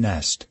of its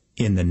nest,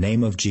 in the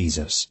name of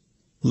Jesus.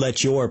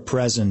 Let your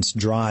presence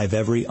drive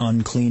every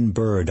unclean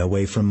bird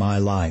away from my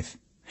life.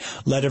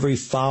 Let every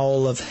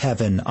fowl of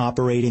heaven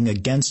operating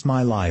against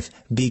my life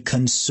be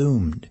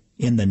consumed,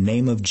 in the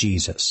name of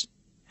Jesus.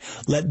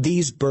 Let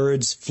these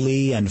birds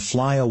flee and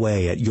fly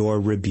away at your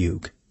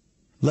rebuke.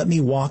 Let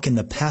me walk in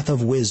the path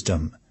of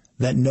wisdom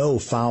that no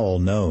fowl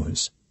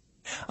knows.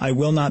 I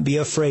will not be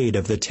afraid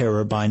of the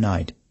terror by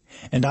night,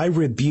 and I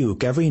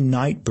rebuke every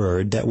night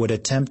bird that would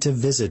attempt to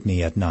visit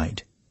me at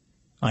night.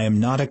 I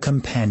am not a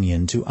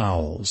companion to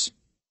owls.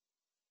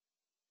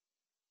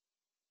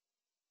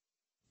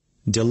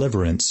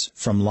 Deliverance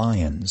from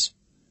lions.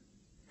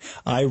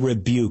 I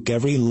rebuke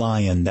every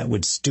lion that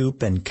would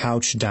stoop and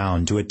couch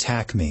down to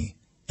attack me,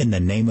 in the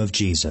name of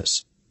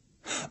Jesus.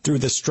 Through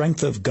the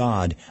strength of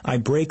God, I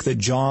break the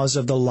jaws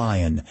of the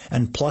lion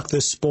and pluck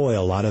the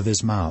spoil out of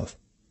his mouth.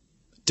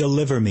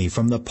 Deliver me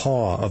from the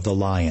paw of the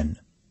lion.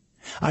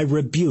 I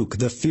rebuke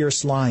the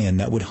fierce lion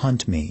that would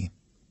hunt me.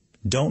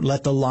 Don't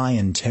let the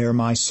lion tear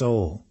my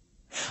soul.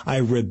 I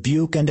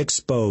rebuke and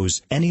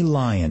expose any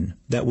lion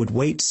that would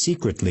wait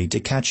secretly to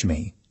catch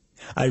me.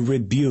 I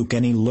rebuke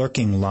any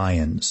lurking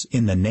lions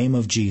in the name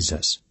of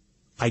Jesus.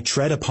 I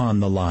tread upon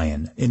the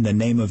lion in the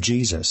name of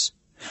Jesus.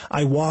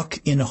 I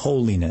walk in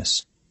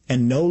holiness,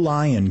 and no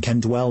lion can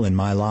dwell in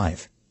my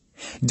life.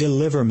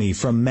 Deliver me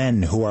from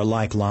men who are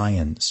like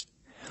lions.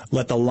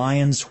 Let the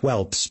lion's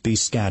whelps be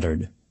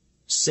scattered.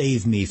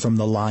 Save me from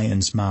the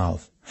lion's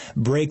mouth.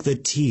 Break the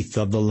teeth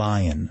of the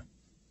lion.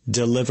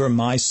 Deliver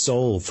my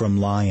soul from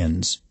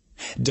lions.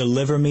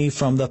 Deliver me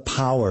from the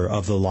power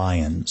of the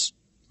lions.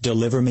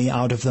 Deliver me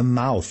out of the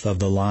mouth of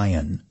the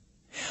lion.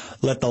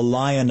 Let the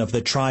lion of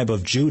the tribe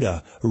of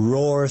Judah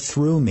roar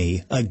through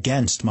me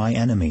against my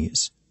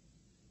enemies.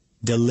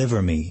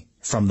 Deliver me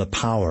from the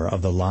power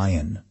of the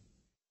lion.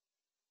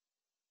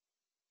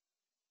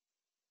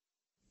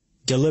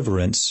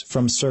 Deliverance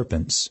from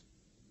serpents.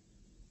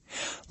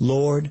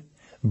 Lord,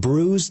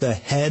 bruise the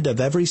head of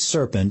every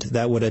serpent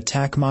that would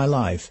attack my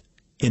life,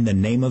 in the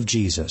name of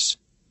Jesus.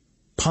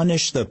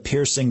 Punish the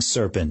piercing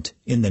serpent,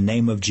 in the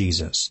name of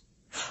Jesus.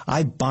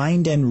 I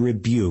bind and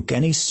rebuke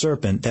any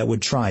serpent that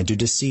would try to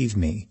deceive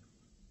me.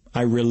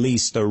 I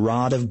release the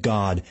rod of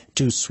God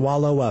to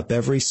swallow up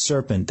every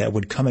serpent that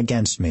would come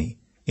against me,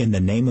 in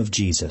the name of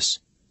Jesus.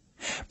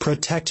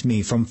 Protect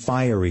me from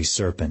fiery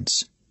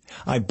serpents.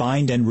 I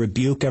bind and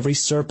rebuke every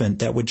serpent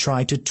that would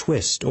try to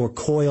twist or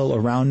coil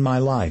around my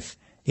life,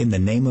 in the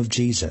name of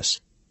Jesus.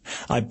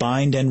 I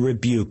bind and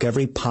rebuke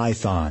every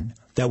python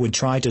that would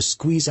try to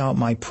squeeze out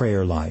my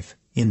prayer life,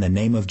 in the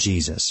name of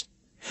Jesus.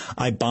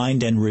 I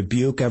bind and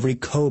rebuke every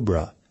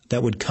cobra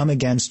that would come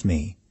against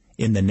me,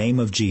 in the name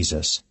of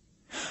Jesus.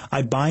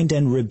 I bind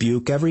and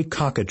rebuke every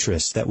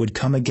cockatrice that would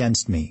come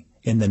against me,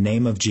 in the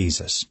name of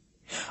Jesus.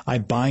 I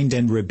bind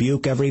and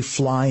rebuke every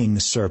flying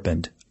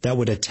serpent that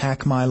would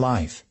attack my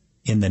life,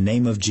 in the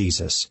name of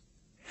Jesus.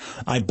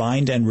 I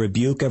bind and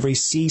rebuke every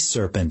sea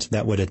serpent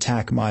that would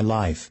attack my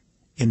life,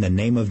 in the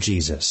name of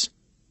Jesus.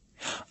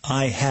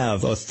 I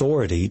have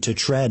authority to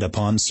tread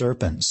upon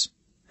serpents.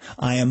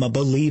 I am a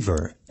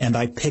believer, and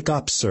I pick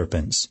up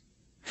serpents.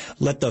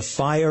 Let the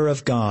fire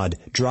of God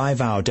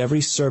drive out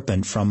every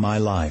serpent from my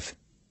life.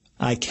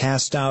 I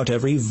cast out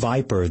every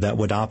viper that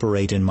would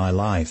operate in my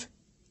life,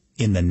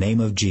 in the name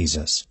of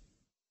Jesus.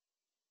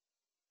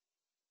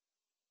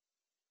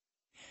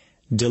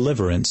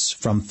 Deliverance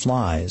from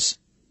flies.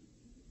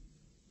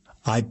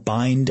 I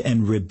bind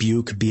and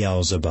rebuke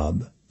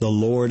Beelzebub, the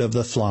lord of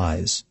the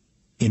flies,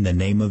 in the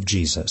name of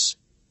Jesus.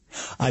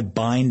 I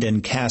bind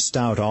and cast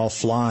out all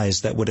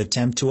flies that would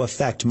attempt to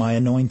affect my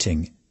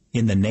anointing,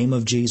 in the name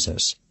of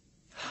Jesus.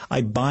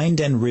 I bind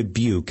and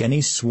rebuke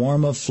any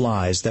swarm of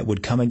flies that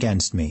would come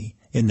against me,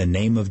 in the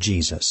name of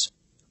Jesus.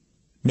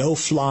 No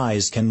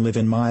flies can live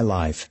in my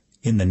life,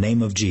 in the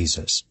name of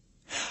Jesus.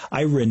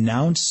 I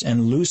renounce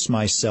and loose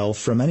myself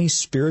from any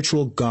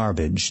spiritual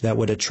garbage that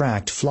would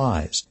attract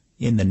flies,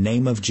 in the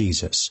name of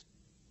Jesus.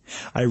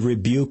 I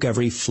rebuke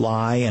every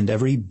fly and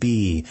every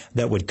bee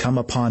that would come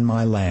upon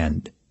my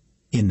land,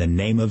 in the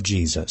name of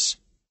Jesus.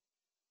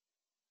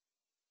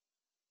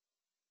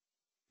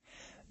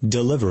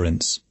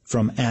 Deliverance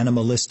from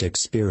animalistic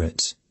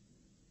spirits.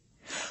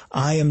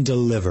 I am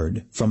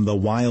delivered from the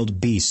wild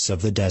beasts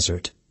of the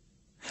desert.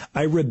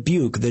 I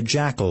rebuke the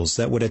jackals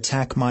that would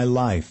attack my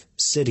life,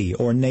 city,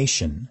 or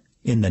nation,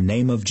 in the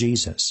name of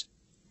Jesus.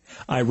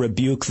 I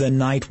rebuke the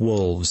night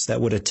wolves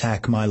that would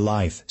attack my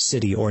life,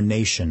 city, or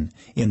nation,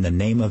 in the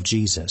name of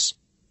Jesus.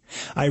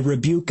 I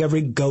rebuke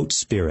every goat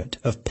spirit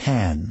of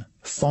Pan,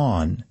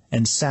 Fawn,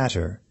 and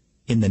Satyr,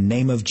 in the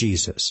name of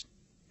Jesus.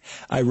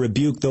 I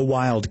rebuke the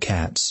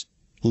wildcats,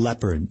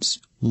 leopards,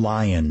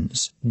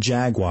 lions,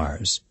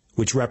 jaguars,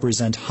 which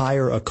represent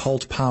higher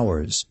occult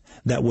powers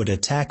that would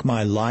attack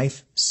my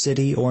life,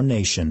 city, or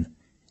nation,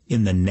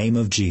 in the name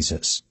of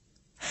Jesus.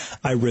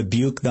 I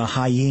rebuke the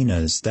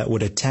hyenas that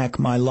would attack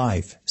my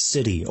life,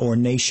 city, or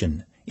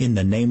nation, in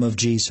the name of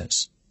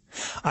Jesus.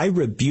 I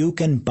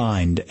rebuke and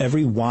bind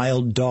every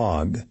wild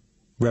dog,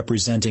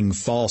 representing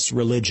false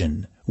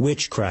religion,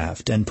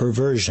 witchcraft, and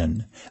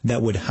perversion,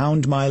 that would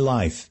hound my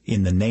life,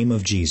 in the name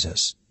of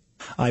Jesus.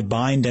 I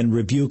bind and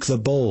rebuke the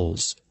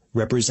bulls,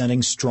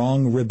 representing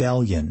strong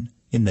rebellion,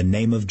 in the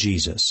name of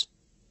Jesus.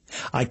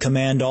 I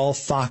command all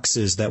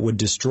foxes that would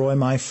destroy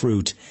my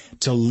fruit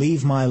to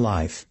leave my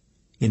life,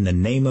 in the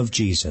name of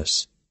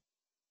Jesus.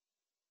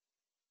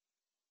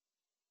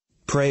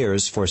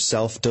 Prayers for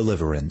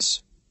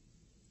self-deliverance.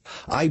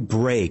 I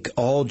break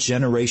all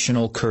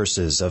generational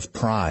curses of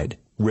pride,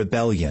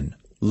 rebellion,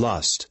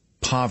 lust,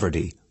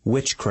 poverty,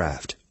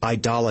 witchcraft,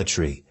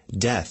 idolatry,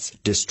 death,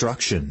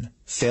 destruction,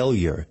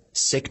 failure,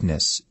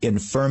 sickness,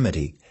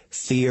 infirmity,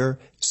 fear,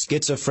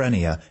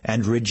 schizophrenia,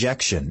 and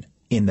rejection,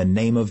 in the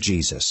name of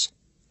Jesus.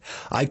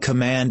 I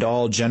command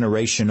all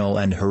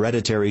generational and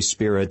hereditary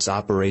spirits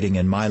operating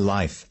in my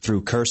life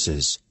through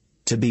curses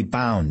to be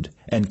bound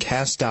and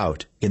cast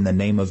out in the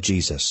name of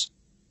Jesus.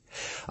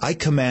 I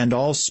command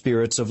all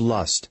spirits of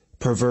lust,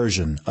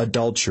 perversion,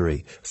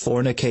 adultery,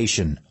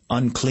 fornication,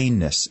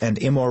 uncleanness, and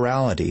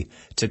immorality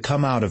to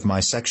come out of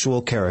my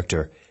sexual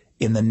character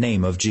in the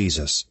name of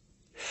Jesus.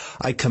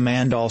 I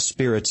command all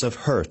spirits of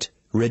hurt,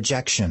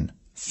 rejection,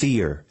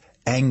 fear,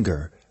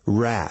 anger,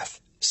 wrath,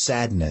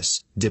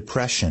 sadness,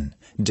 depression,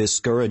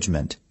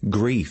 discouragement,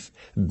 grief,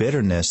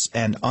 bitterness,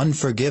 and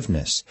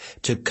unforgiveness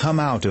to come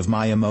out of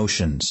my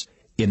emotions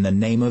in the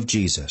name of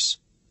Jesus.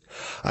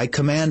 I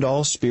command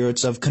all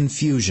spirits of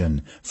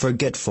confusion,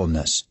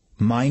 forgetfulness,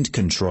 mind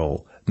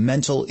control,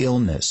 mental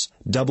illness,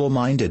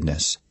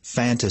 double-mindedness,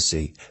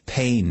 fantasy,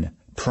 pain,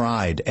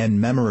 pride,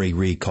 and memory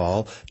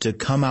recall to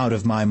come out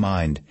of my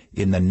mind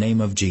in the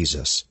name of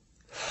Jesus.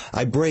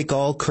 I break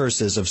all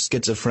curses of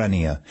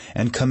schizophrenia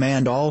and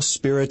command all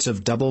spirits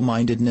of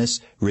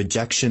double-mindedness,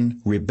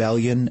 rejection,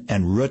 rebellion,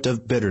 and root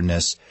of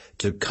bitterness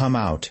to come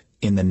out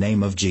in the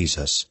name of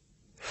Jesus.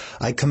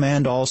 I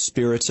command all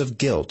spirits of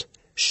guilt,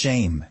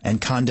 shame, and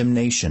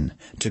condemnation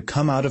to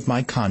come out of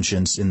my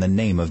conscience in the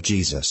name of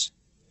Jesus.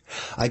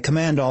 I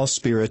command all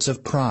spirits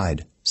of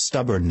pride,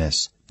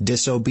 stubbornness,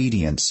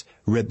 disobedience,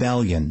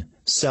 rebellion,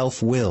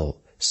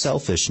 self-will,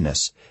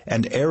 selfishness,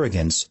 and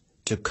arrogance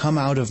to come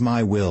out of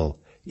my will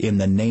in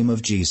the name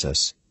of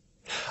Jesus.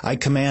 I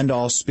command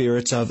all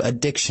spirits of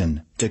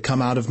addiction to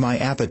come out of my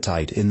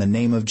appetite in the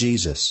name of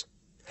Jesus.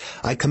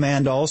 I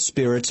command all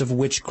spirits of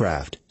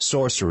witchcraft,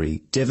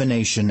 sorcery,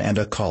 divination, and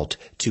occult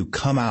to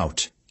come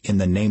out in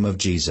the name of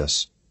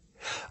Jesus.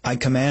 I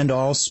command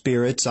all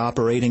spirits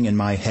operating in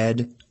my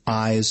head,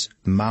 eyes,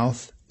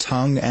 mouth,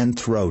 tongue, and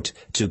throat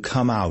to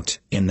come out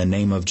in the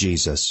name of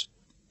Jesus.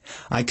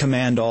 I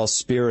command all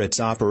spirits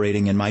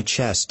operating in my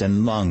chest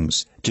and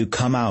lungs to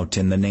come out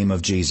in the name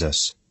of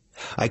Jesus.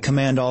 I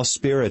command all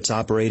spirits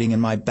operating in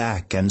my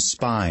back and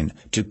spine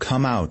to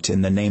come out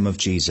in the name of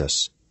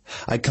Jesus.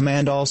 I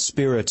command all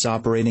spirits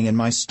operating in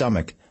my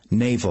stomach,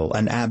 navel,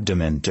 and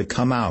abdomen to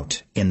come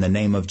out in the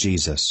name of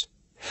Jesus.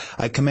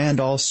 I command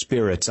all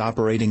spirits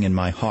operating in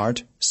my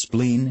heart,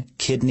 spleen,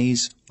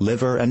 kidneys,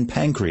 liver, and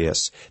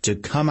pancreas to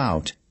come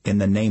out in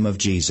the name of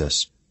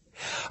Jesus.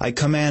 I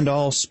command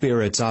all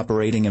spirits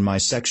operating in my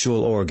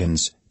sexual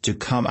organs to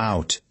come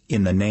out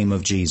in the name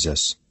of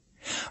Jesus.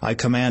 I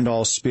command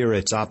all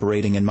spirits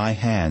operating in my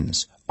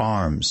hands,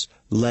 arms,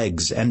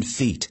 legs, and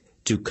feet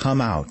to come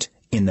out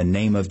in the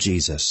name of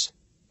Jesus.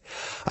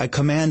 I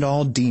command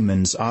all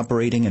demons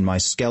operating in my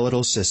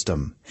skeletal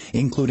system,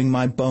 including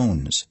my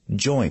bones,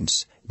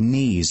 joints,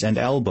 knees, and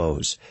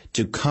elbows,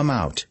 to come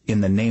out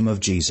in the name of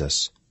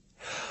Jesus.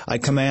 I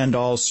command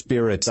all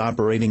spirits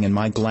operating in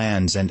my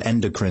glands and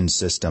endocrine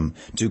system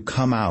to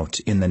come out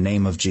in the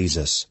name of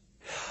Jesus.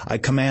 I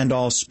command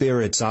all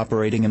spirits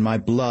operating in my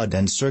blood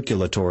and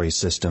circulatory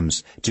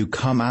systems to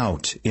come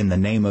out in the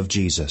name of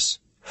Jesus.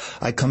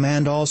 I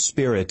command all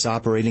spirits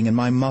operating in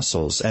my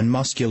muscles and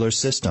muscular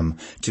system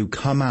to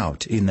come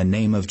out in the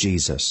name of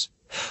Jesus.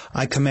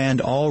 I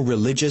command all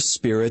religious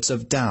spirits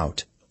of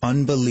doubt,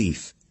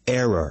 unbelief,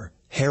 error,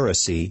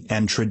 heresy,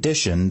 and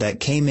tradition that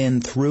came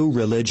in through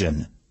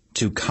religion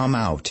to come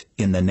out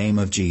in the name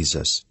of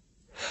Jesus.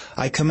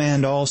 I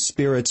command all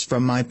spirits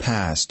from my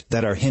past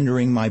that are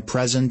hindering my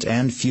present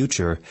and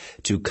future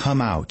to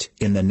come out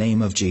in the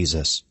name of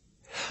Jesus.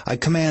 I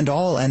command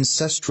all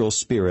ancestral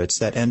spirits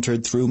that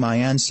entered through my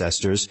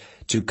ancestors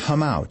to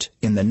come out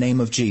in the name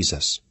of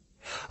Jesus.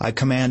 I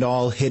command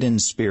all hidden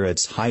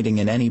spirits hiding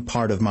in any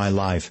part of my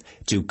life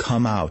to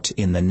come out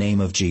in the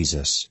name of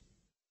Jesus.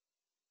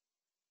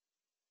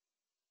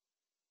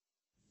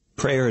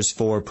 Prayers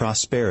for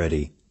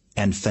prosperity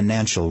and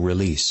financial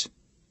release.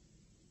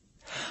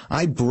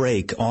 I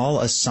break all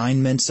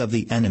assignments of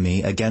the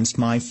enemy against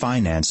my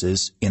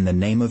finances in the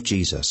name of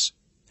Jesus.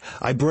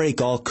 I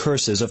break all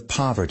curses of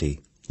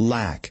poverty,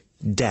 lack,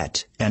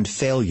 debt, and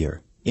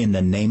failure in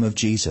the name of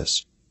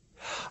Jesus.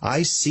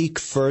 I seek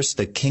first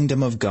the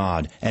kingdom of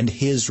God and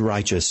His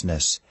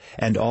righteousness,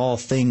 and all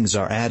things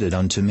are added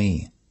unto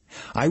me.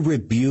 I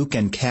rebuke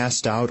and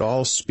cast out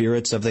all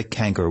spirits of the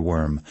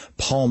cankerworm,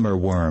 palmer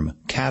worm,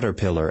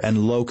 caterpillar,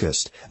 and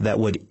locust that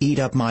would eat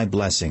up my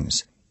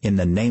blessings in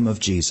the name of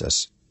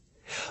Jesus.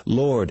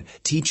 Lord,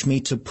 teach me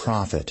to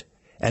profit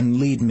and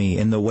lead me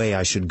in the way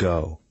I should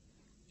go.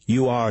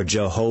 You are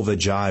Jehovah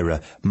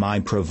Jireh, my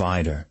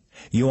provider.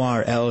 You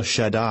are El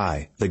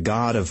Shaddai, the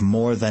God of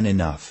more than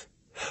enough.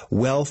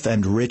 Wealth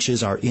and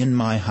riches are in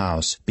my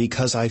house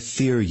because I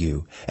fear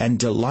you and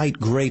delight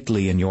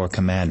greatly in your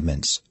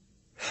commandments.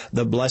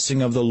 The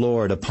blessing of the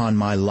Lord upon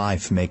my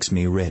life makes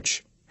me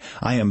rich.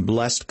 I am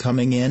blessed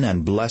coming in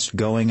and blessed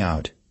going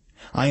out.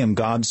 I am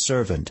God's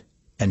servant,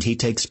 and He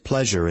takes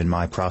pleasure in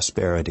my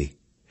prosperity.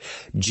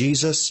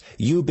 Jesus,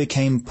 you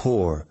became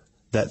poor,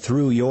 that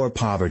through your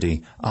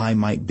poverty I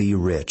might be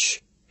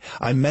rich.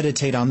 I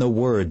meditate on the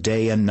Word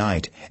day and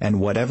night, and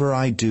whatever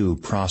I do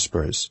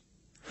prospers.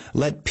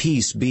 Let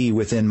peace be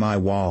within my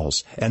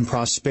walls, and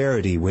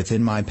prosperity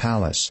within my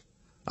palace.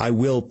 I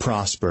will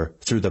prosper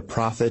through the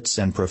prophets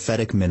and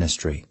prophetic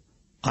ministry.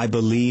 I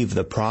believe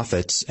the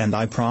prophets, and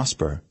I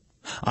prosper.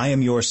 I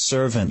am your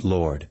servant,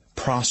 Lord.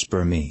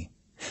 Prosper me.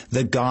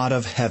 The God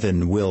of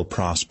heaven will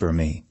prosper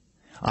me.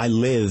 I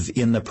live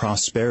in the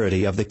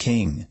prosperity of the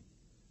King.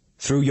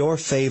 Through your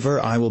favor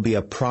I will be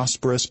a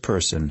prosperous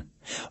person.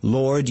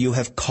 Lord, you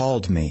have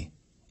called me,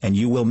 and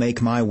you will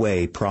make my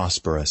way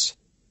prosperous.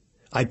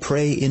 I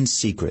pray in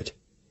secret,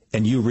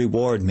 and you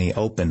reward me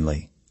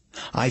openly.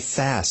 I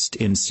fast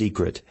in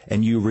secret,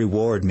 and you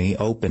reward me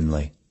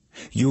openly.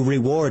 You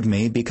reward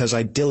me because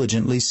I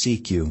diligently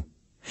seek you.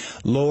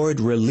 Lord,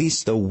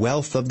 release the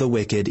wealth of the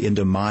wicked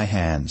into my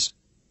hands.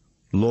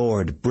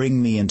 Lord,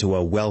 bring me into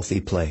a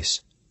wealthy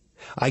place.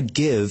 I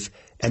give,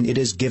 and it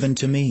is given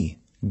to me.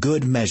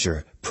 Good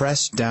measure,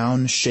 pressed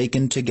down,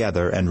 shaken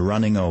together, and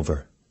running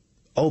over.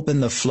 Open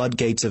the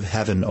floodgates of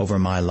heaven over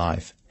my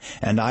life,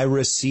 and I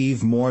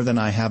receive more than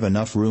I have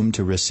enough room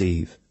to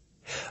receive.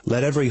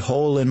 Let every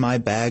hole in my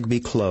bag be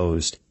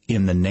closed,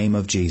 in the name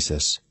of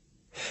Jesus.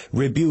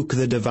 Rebuke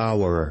the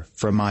devourer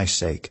for my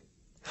sake.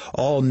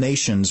 All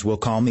nations will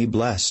call me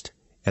blessed,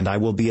 and I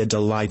will be a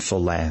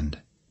delightful land.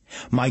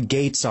 My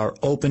gates are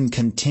open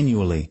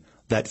continually,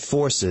 that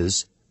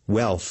forces,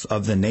 wealth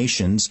of the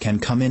nations can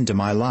come into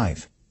my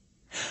life.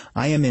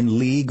 I am in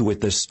league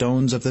with the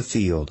stones of the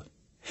field.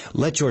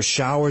 Let your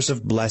showers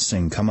of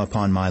blessing come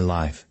upon my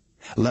life.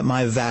 Let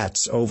my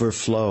vats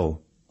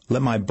overflow.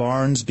 Let my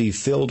barns be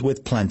filled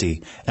with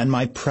plenty, and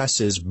my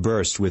presses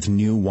burst with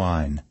new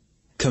wine.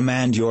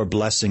 Command your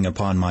blessing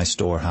upon my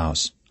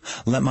storehouse.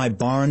 Let my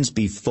barns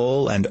be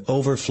full and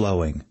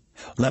overflowing.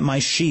 Let my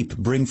sheep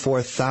bring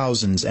forth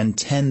thousands and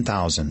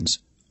 10,000s.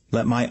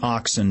 Let my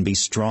oxen be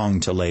strong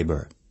to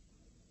labor.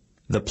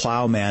 The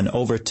plowman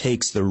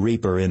overtakes the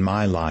reaper in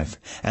my life,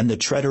 and the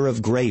treader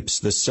of grapes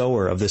the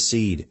sower of the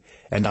seed,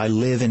 and I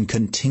live in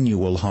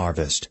continual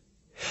harvest.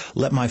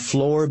 Let my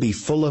floor be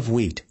full of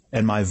wheat,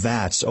 and my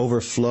vats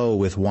overflow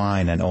with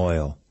wine and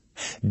oil.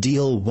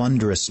 Deal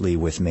wondrously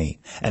with me,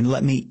 and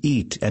let me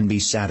eat and be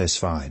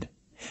satisfied.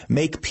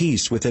 Make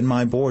peace within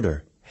my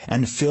border,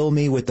 and fill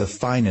me with the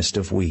finest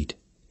of wheat.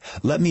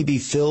 Let me be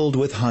filled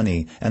with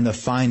honey and the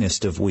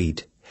finest of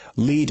wheat.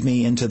 Lead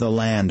me into the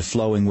land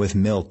flowing with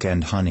milk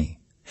and honey.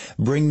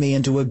 Bring me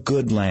into a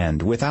good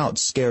land without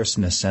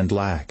scarceness and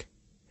lack.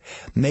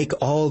 Make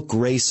all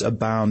grace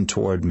abound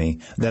toward me,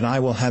 that I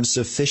will have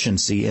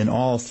sufficiency in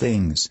all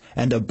things,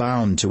 and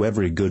abound to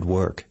every good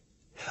work.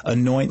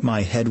 Anoint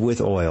my head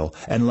with oil,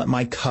 and let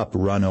my cup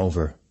run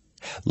over.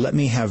 Let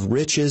me have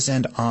riches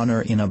and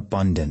honor in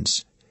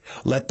abundance.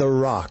 Let the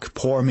rock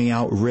pour me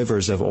out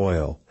rivers of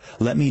oil.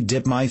 Let me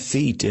dip my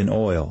feet in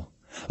oil.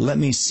 Let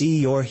me see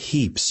your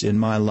heaps in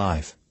my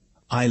life.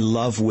 I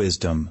love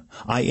wisdom.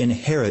 I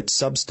inherit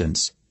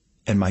substance,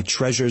 and my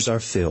treasures are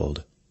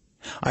filled.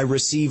 I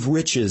receive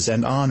riches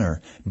and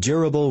honor,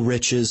 durable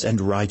riches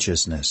and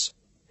righteousness.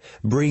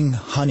 Bring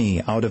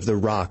honey out of the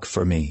rock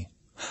for me.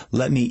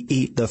 Let me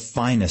eat the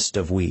finest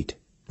of wheat.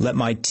 Let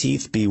my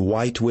teeth be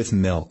white with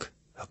milk.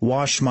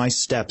 Wash my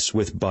steps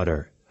with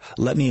butter.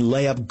 Let me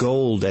lay up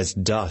gold as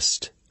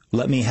dust.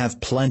 Let me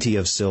have plenty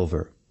of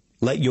silver.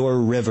 Let your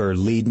river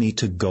lead me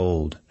to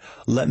gold.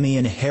 Let me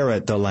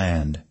inherit the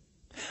land.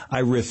 I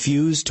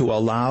refuse to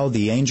allow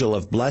the angel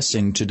of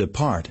blessing to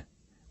depart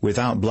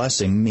without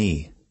blessing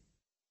me.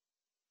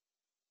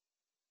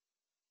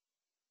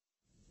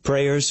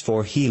 Prayers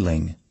for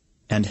healing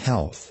and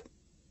health.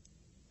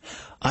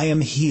 I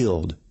am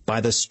healed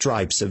by the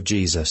stripes of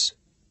Jesus.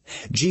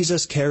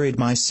 Jesus carried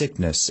my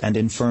sickness and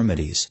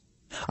infirmities.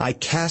 I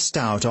cast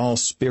out all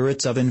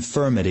spirits of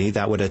infirmity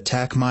that would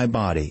attack my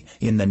body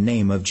in the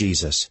name of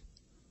Jesus.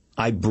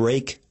 I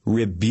break,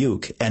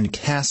 rebuke, and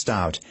cast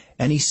out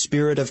any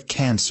spirit of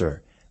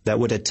cancer that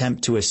would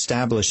attempt to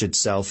establish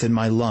itself in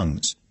my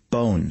lungs,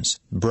 bones,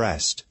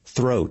 breast,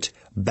 throat,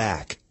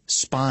 back,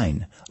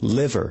 spine,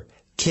 liver,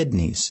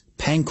 kidneys,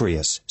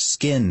 pancreas,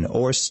 skin,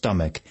 or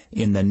stomach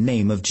in the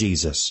name of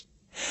Jesus.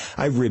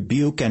 I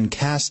rebuke and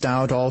cast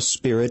out all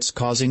spirits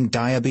causing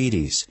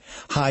diabetes,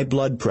 high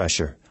blood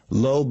pressure,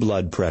 low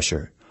blood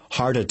pressure,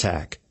 heart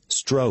attack,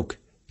 stroke,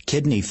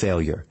 kidney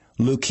failure,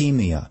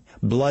 leukemia,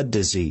 blood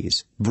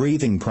disease,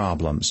 breathing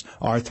problems,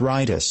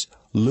 arthritis,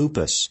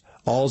 lupus,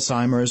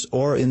 Alzheimer's,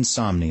 or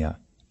insomnia,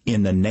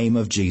 in the name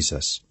of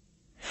Jesus.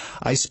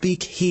 I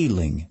speak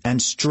healing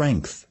and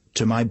strength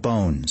to my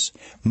bones,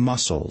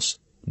 muscles,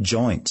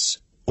 joints,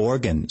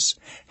 organs,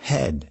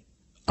 head,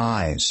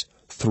 eyes,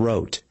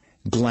 throat,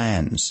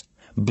 glands,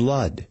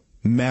 blood,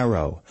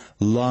 marrow,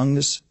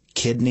 lungs,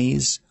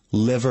 kidneys,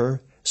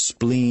 liver,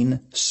 spleen,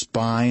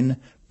 spine,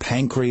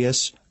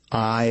 pancreas,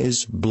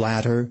 eyes,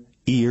 bladder,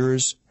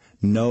 ears,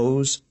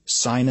 nose,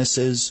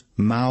 sinuses,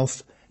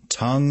 mouth,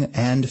 tongue,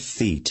 and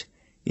feet,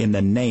 in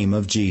the name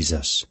of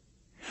Jesus.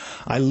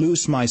 I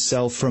loose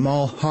myself from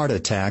all heart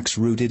attacks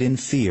rooted in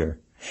fear,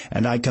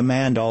 and I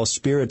command all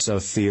spirits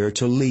of fear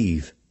to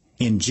leave,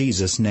 in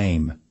Jesus'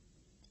 name.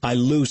 I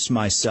loose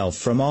myself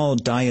from all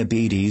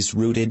diabetes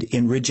rooted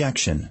in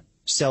rejection,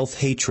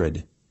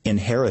 self-hatred,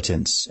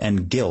 inheritance,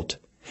 and guilt,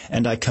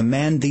 and I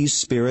command these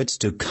spirits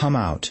to come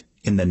out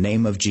in the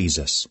name of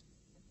Jesus.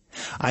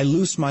 I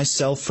loose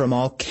myself from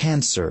all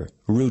cancer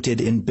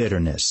rooted in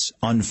bitterness,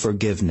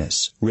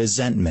 unforgiveness,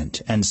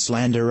 resentment, and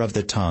slander of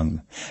the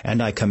tongue,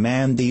 and I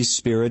command these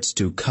spirits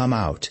to come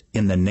out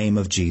in the name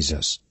of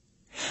Jesus.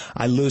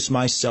 I loose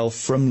myself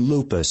from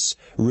lupus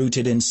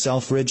rooted in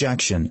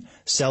self-rejection,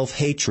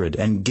 self-hatred,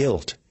 and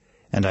guilt,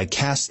 and I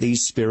cast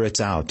these spirits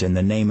out in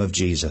the name of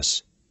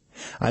Jesus.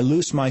 I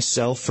loose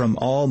myself from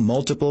all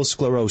multiple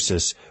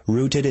sclerosis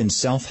rooted in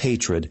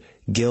self-hatred,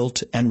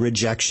 guilt, and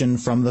rejection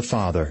from the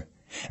Father,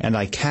 and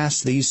I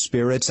cast these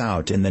spirits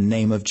out in the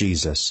name of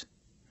Jesus.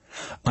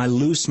 I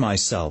loose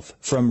myself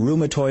from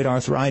rheumatoid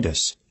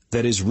arthritis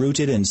that is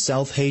rooted in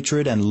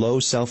self-hatred and low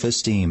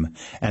self-esteem,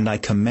 and I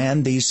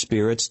command these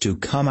spirits to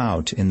come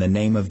out in the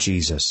name of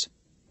Jesus.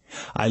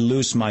 I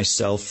loose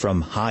myself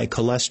from high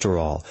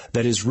cholesterol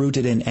that is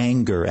rooted in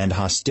anger and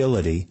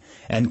hostility,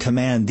 and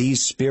command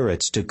these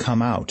spirits to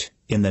come out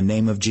in the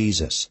name of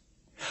Jesus.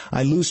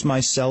 I loose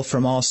myself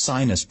from all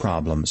sinus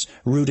problems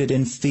rooted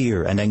in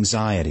fear and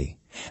anxiety,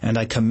 and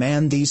I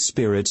command these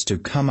spirits to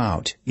come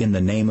out in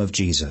the name of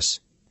Jesus.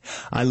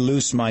 I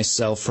loose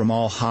myself from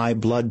all high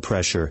blood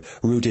pressure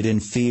rooted in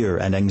fear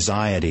and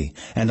anxiety,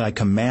 and I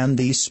command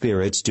these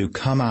spirits to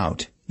come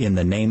out in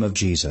the name of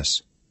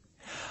Jesus.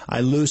 I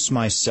loose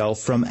myself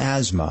from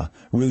asthma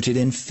rooted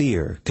in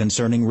fear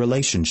concerning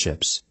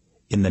relationships,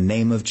 in the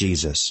name of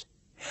Jesus.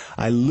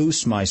 I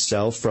loose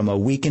myself from a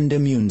weakened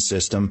immune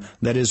system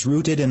that is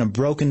rooted in a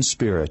broken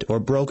spirit or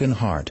broken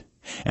heart,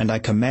 and I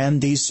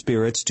command these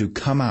spirits to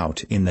come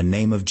out in the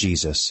name of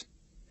Jesus.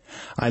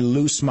 I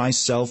loose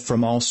myself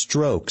from all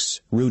strokes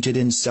rooted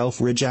in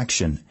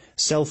self-rejection,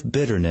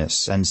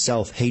 self-bitterness, and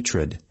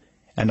self-hatred,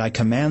 and I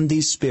command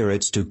these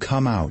spirits to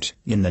come out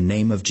in the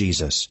name of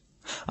Jesus.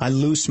 I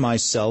loose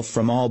myself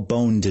from all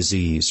bone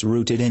disease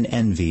rooted in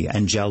envy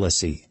and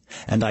jealousy,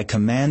 and I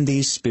command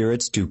these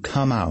spirits to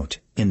come out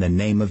in the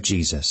name of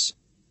Jesus.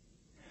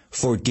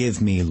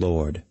 Forgive me,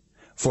 Lord,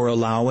 for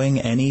allowing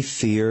any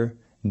fear,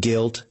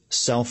 guilt,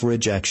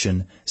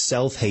 self-rejection,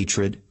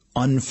 self-hatred,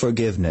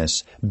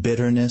 unforgiveness,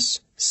 bitterness,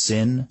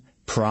 sin,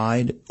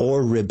 pride,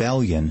 or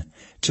rebellion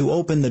to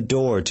open the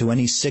door to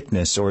any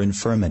sickness or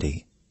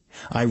infirmity.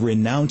 I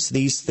renounce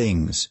these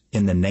things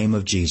in the name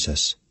of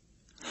Jesus.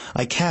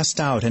 I cast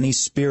out any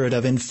spirit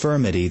of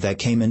infirmity that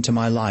came into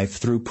my life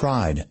through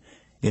pride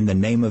in the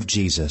name of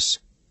Jesus.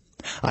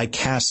 I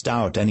cast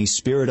out any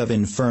spirit of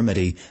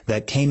infirmity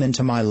that came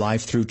into my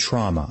life through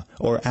trauma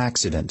or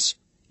accidents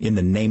in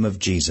the name of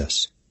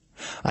Jesus.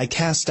 I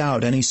cast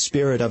out any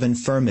spirit of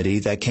infirmity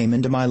that came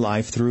into my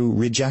life through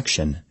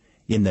rejection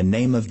in the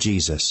name of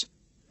Jesus.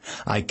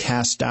 I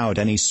cast out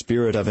any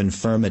spirit of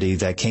infirmity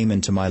that came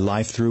into my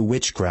life through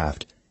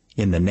witchcraft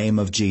in the name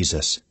of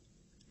Jesus.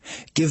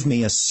 Give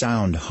me a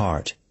sound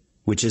heart,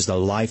 which is the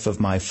life of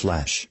my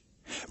flesh.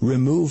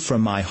 Remove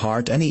from my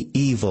heart any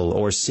evil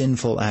or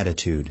sinful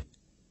attitude.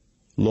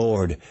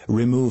 Lord,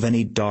 remove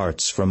any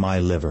darts from my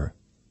liver.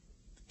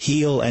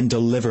 Heal and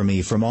deliver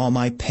me from all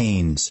my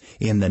pains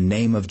in the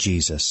name of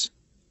Jesus.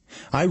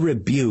 I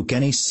rebuke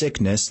any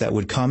sickness that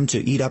would come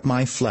to eat up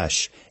my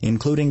flesh,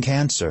 including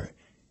cancer,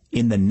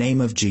 in the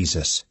name of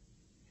Jesus.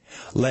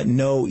 Let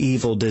no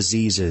evil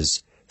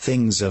diseases,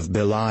 things of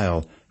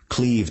Belial,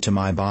 cleave to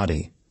my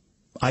body.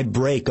 I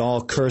break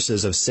all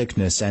curses of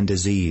sickness and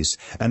disease,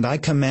 and I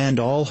command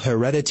all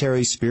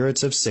hereditary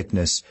spirits of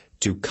sickness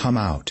to come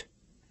out.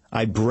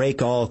 I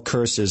break all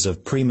curses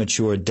of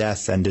premature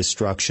death and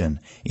destruction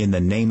in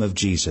the name of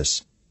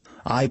Jesus.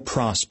 I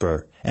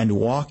prosper and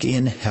walk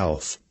in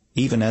health,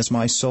 even as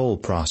my soul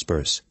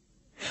prospers.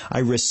 I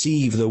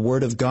receive the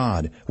word of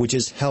God, which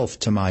is health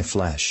to my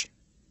flesh.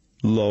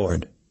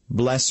 Lord,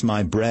 bless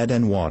my bread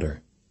and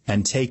water,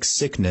 and take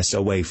sickness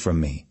away from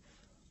me.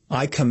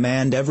 I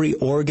command every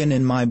organ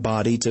in my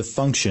body to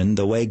function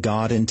the way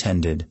God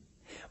intended.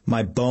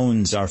 My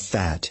bones are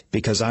fat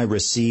because I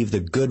receive the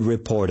good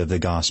report of the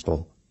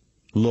gospel.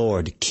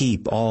 Lord,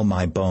 keep all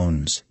my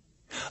bones.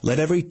 Let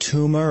every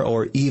tumor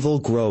or evil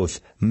growth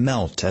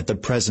melt at the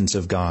presence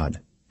of God.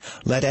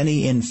 Let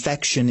any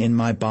infection in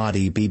my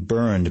body be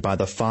burned by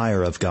the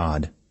fire of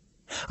God.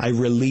 I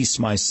release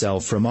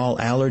myself from all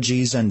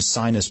allergies and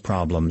sinus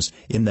problems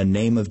in the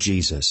name of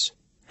Jesus.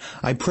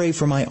 I pray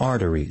for my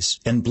arteries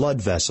and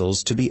blood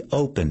vessels to be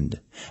opened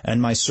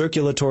and my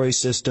circulatory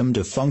system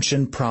to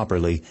function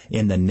properly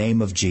in the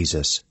name of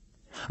Jesus.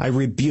 I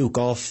rebuke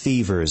all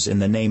fevers in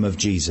the name of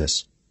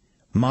Jesus.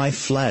 My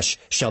flesh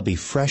shall be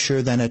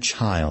fresher than a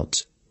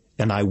child's,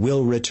 and I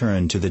will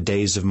return to the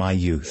days of my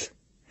youth.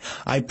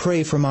 I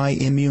pray for my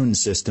immune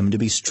system to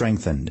be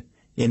strengthened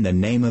in the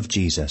name of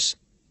Jesus.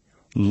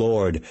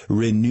 Lord,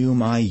 renew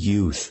my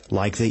youth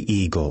like the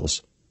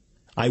eagles.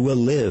 I will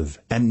live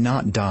and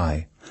not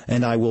die,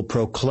 and I will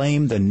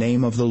proclaim the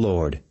name of the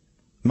Lord.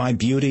 My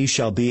beauty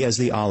shall be as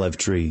the olive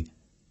tree.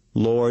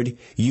 Lord,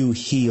 you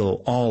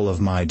heal all of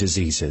my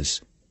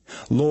diseases.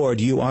 Lord,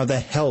 you are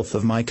the health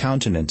of my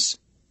countenance.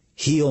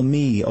 Heal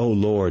me, O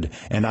Lord,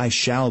 and I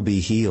shall be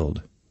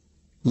healed.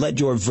 Let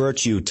your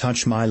virtue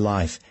touch my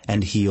life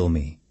and heal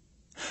me.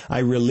 I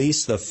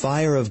release the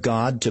fire of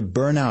God to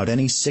burn out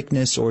any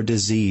sickness or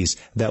disease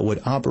that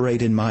would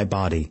operate in my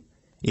body,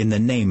 in the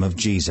name of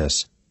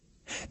Jesus.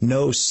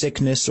 No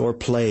sickness or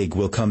plague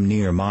will come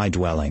near my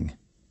dwelling.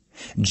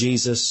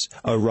 Jesus,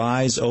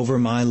 arise over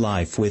my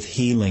life with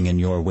healing in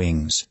your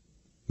wings.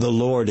 The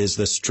Lord is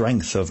the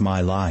strength of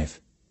my life.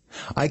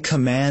 I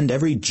command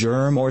every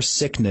germ or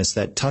sickness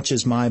that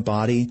touches my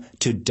body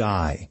to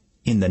die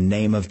in the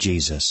name of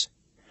Jesus.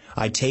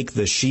 I take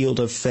the shield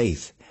of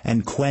faith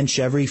and quench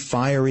every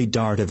fiery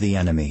dart of the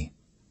enemy.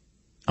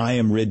 I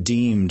am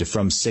redeemed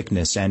from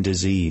sickness and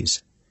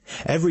disease.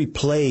 Every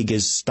plague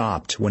is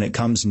stopped when it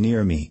comes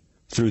near me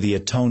through the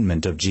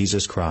atonement of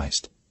Jesus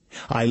Christ.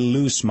 I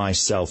loose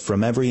myself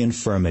from every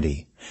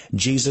infirmity.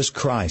 Jesus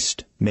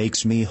Christ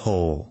makes me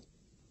whole.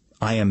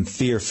 I am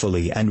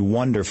fearfully and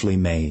wonderfully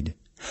made.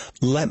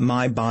 Let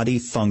my body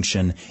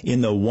function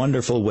in the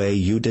wonderful way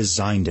you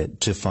designed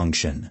it to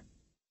function.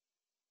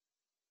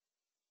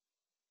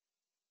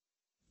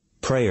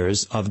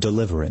 Prayers of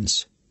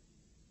deliverance.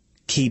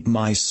 Keep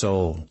my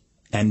soul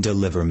and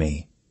deliver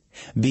me.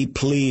 Be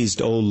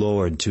pleased, O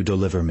Lord, to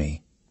deliver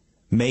me.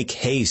 Make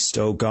haste,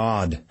 O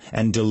God,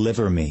 and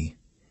deliver me.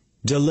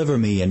 Deliver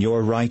me in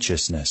your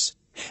righteousness.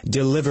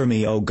 Deliver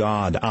me, O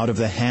God, out of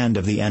the hand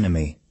of the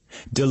enemy.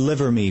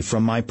 Deliver me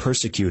from my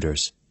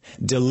persecutors.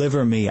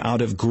 Deliver me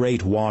out of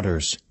great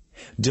waters.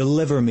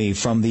 Deliver me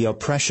from the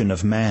oppression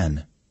of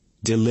man.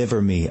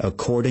 Deliver me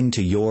according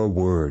to your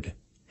word.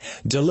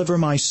 Deliver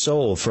my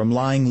soul from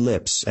lying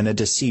lips and a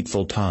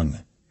deceitful tongue.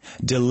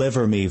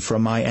 Deliver me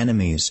from my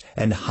enemies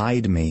and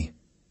hide me.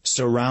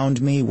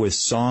 Surround me with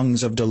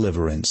songs of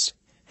deliverance.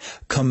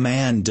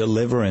 Command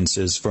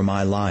deliverances for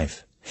my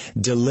life.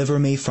 Deliver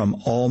me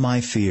from all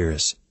my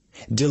fears.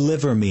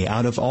 Deliver me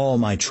out of all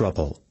my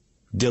trouble.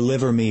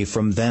 Deliver me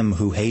from them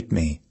who hate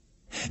me.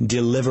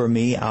 Deliver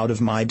me out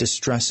of my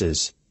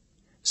distresses.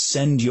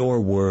 Send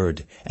your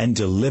word, and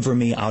deliver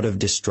me out of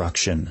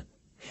destruction.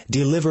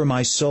 Deliver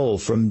my soul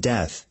from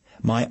death,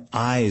 my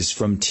eyes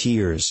from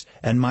tears,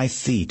 and my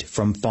feet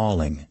from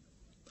falling.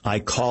 I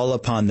call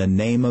upon the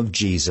name of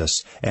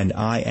Jesus, and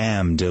I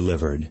am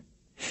delivered.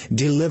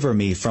 Deliver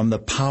me from the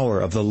power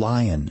of the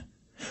lion.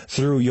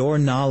 Through your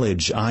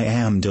knowledge I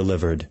am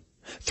delivered.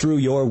 Through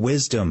your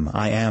wisdom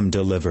I am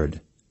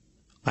delivered.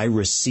 I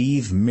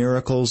receive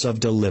miracles of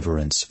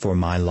deliverance for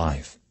my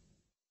life.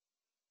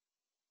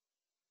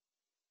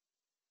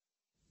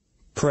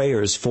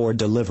 Prayers for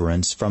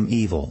deliverance from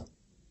evil.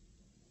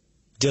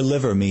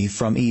 Deliver me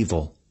from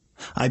evil.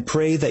 I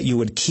pray that you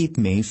would keep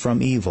me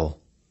from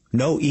evil.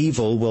 No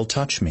evil will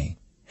touch me.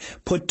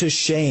 Put to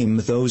shame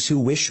those who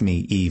wish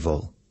me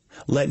evil.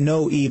 Let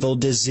no evil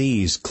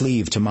disease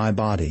cleave to my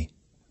body.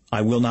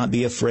 I will not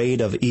be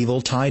afraid of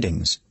evil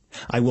tidings.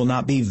 I will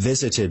not be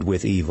visited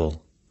with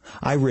evil.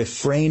 I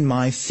refrain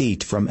my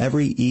feet from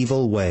every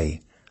evil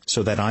way,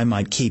 so that I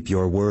might keep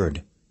your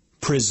word.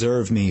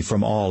 Preserve me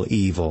from all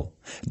evil.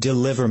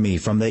 Deliver me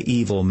from the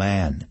evil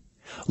man.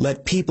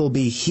 Let people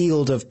be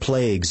healed of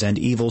plagues and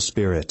evil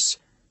spirits.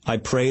 I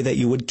pray that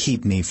you would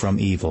keep me from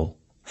evil.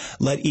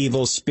 Let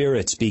evil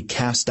spirits be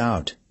cast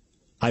out.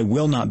 I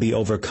will not be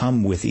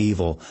overcome with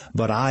evil,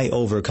 but I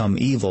overcome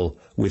evil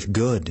with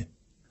good.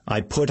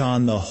 I put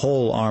on the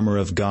whole armor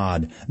of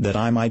God, that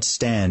I might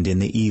stand in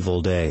the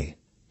evil day.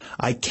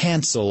 I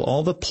cancel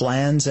all the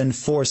plans and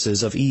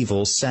forces of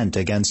evil sent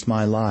against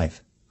my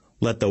life.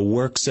 Let the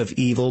works of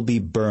evil be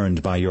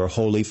burned by your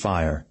holy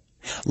fire.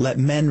 Let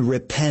men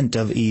repent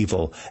of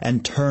evil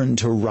and turn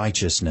to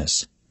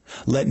righteousness.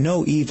 Let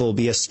no evil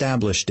be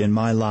established in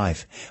my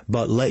life,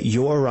 but let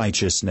your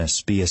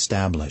righteousness be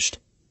established.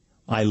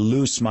 I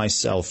loose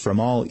myself from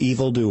all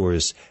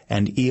evildoers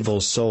and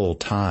evil soul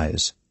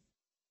ties.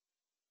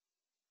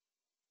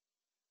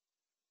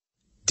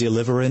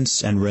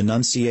 Deliverance and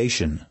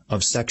renunciation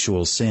of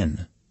sexual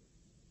sin.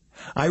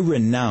 I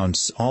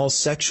renounce all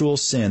sexual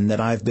sin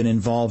that I've been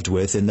involved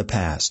with in the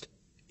past,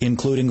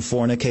 including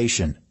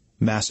fornication,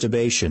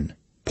 masturbation,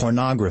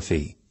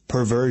 pornography,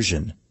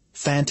 perversion,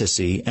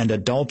 fantasy, and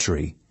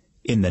adultery,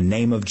 in the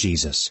name of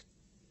Jesus.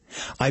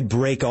 I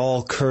break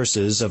all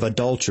curses of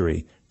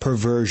adultery,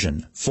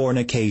 perversion,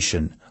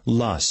 fornication,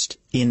 lust,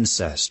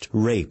 incest,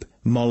 rape,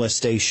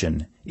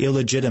 molestation,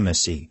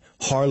 illegitimacy,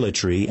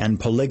 harlotry, and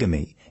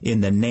polygamy,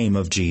 in the name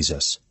of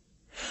Jesus.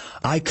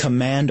 I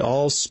command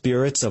all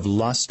spirits of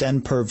lust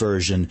and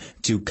perversion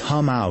to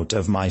come out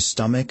of my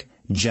stomach,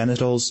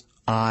 genitals,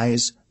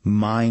 eyes,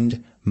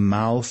 mind,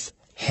 mouth,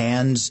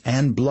 hands,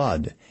 and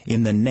blood,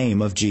 in the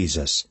name of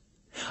Jesus.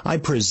 I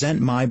present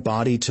my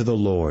body to the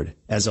Lord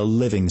as a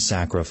living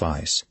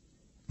sacrifice.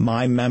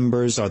 My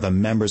members are the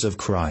members of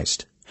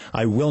Christ.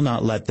 I will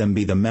not let them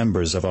be the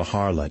members of a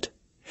harlot.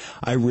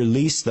 I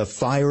release the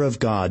fire of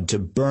God to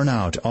burn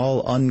out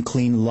all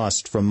unclean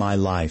lust from my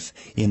life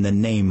in the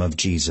name of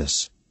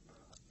Jesus.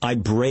 I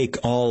break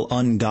all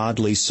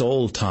ungodly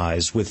soul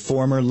ties with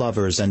former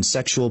lovers and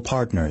sexual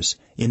partners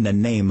in the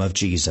name of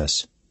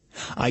Jesus.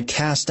 I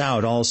cast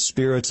out all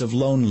spirits of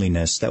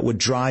loneliness that would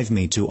drive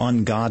me to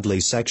ungodly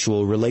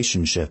sexual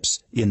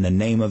relationships in the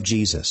name of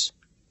Jesus.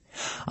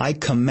 I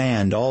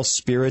command all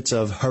spirits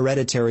of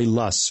hereditary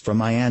lusts from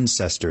my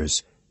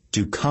ancestors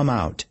to come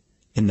out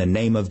in the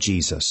name of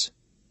Jesus.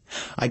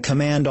 I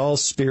command all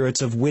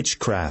spirits of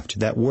witchcraft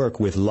that work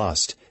with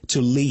lust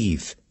to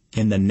leave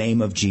in the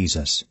name of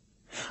Jesus.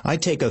 I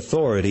take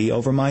authority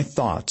over my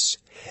thoughts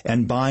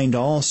and bind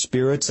all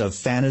spirits of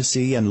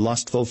fantasy and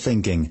lustful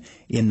thinking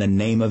in the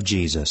name of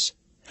Jesus.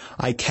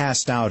 I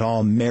cast out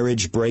all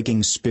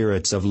marriage-breaking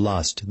spirits of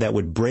lust that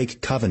would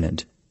break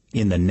covenant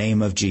in the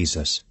name of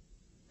Jesus.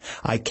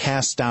 I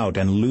cast out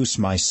and loose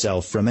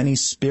myself from any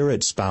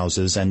spirit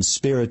spouses and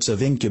spirits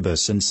of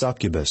incubus and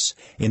succubus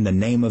in the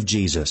name of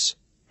Jesus.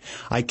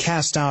 I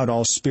cast out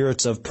all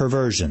spirits of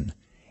perversion,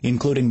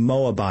 including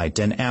Moabite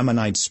and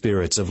Ammonite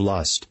spirits of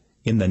lust,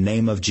 in the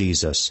name of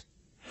Jesus.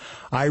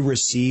 I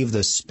receive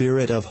the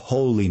spirit of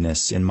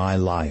holiness in my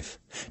life,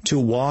 to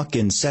walk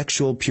in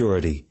sexual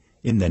purity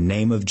in the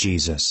name of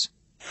Jesus.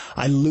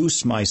 I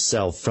loose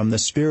myself from the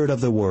spirit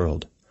of the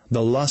world,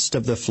 the lust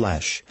of the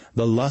flesh,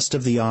 the lust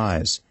of the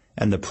eyes,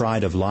 and the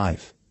pride of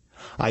life.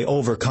 I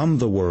overcome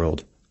the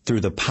world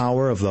through the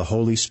power of the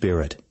Holy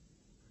Spirit.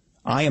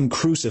 I am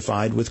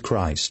crucified with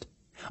Christ.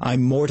 I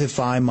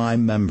mortify my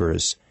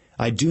members.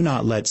 I do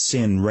not let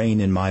sin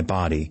reign in my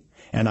body,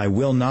 and I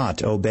will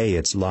not obey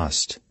its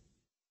lust.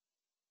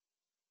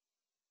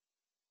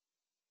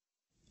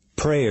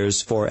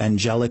 Prayers for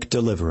angelic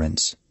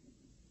deliverance.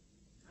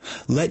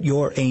 Let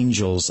your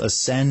angels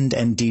ascend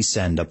and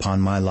descend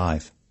upon my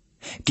life.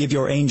 Give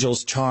your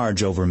angels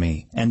charge over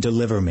me and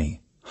deliver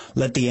me.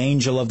 Let the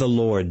angel of the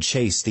Lord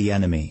chase the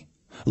enemy.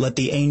 Let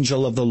the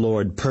angel of the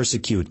Lord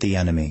persecute the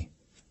enemy.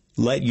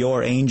 Let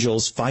your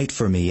angels fight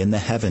for me in the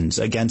heavens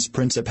against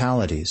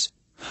principalities.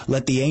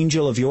 Let the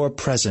angel of your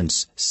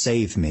presence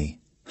save me.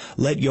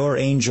 Let your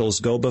angels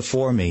go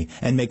before me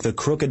and make the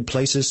crooked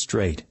places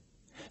straight.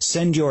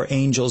 Send your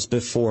angels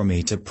before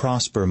me to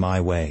prosper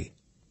my way.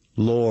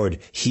 Lord,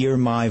 hear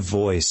my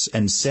voice,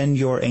 and send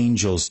your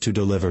angels to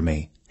deliver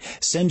me.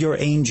 Send your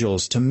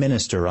angels to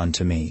minister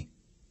unto me.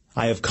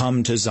 I have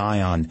come to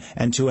Zion,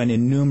 and to an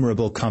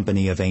innumerable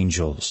company of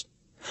angels.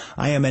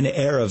 I am an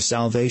heir of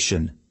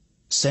salvation.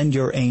 Send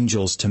your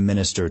angels to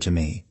minister to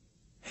me.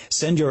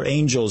 Send your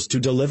angels to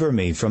deliver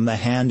me from the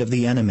hand of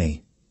the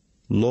enemy.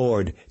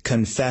 Lord,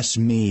 confess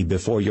me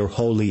before your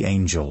holy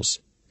angels.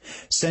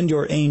 Send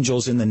your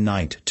angels in the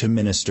night to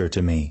minister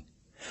to me.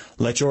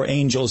 Let your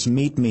angels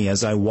meet me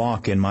as I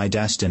walk in my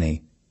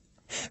destiny.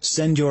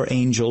 Send your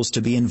angels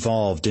to be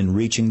involved in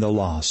reaching the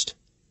lost.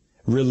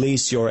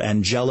 Release your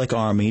angelic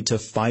army to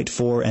fight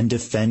for and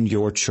defend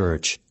your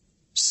church.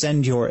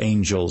 Send your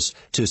angels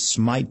to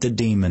smite the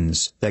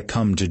demons that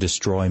come to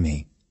destroy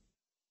me.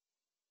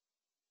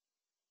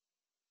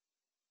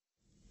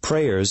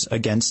 Prayers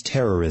against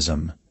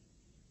terrorism.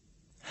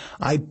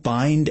 I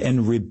bind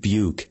and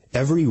rebuke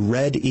every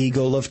red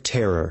eagle of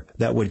terror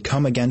that would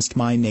come against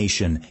my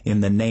nation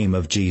in the name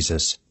of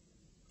Jesus.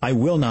 I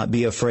will not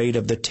be afraid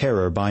of the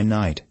terror by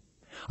night.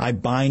 I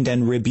bind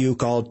and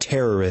rebuke all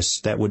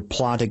terrorists that would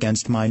plot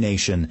against my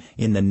nation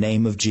in the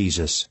name of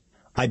Jesus.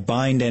 I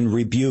bind and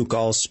rebuke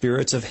all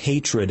spirits of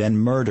hatred and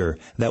murder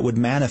that would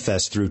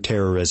manifest through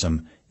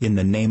terrorism in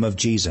the name of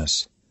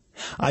Jesus.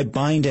 I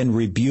bind and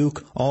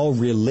rebuke all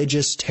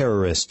religious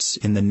terrorists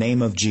in the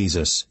name of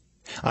Jesus.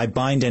 I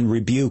bind and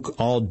rebuke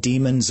all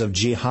demons of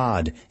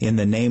jihad in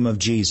the name of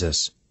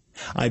Jesus.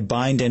 I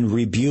bind and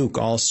rebuke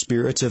all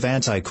spirits of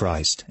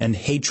Antichrist and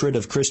hatred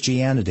of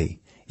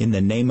Christianity in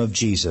the name of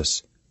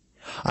Jesus.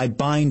 I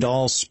bind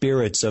all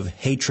spirits of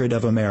hatred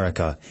of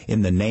America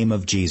in the name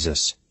of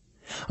Jesus.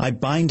 I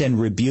bind and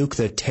rebuke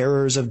the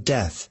terrors of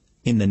death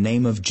in the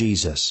name of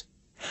Jesus.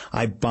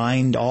 I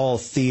bind all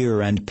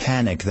fear and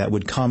panic that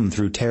would come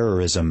through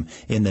terrorism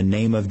in the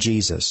name of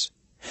Jesus.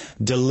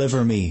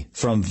 Deliver me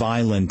from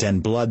violent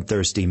and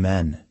bloodthirsty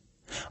men.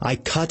 I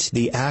cut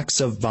the axe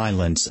of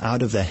violence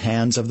out of the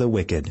hands of the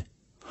wicked.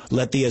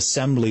 Let the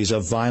assemblies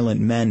of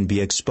violent men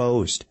be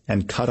exposed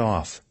and cut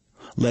off.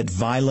 Let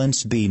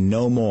violence be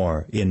no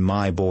more in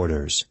my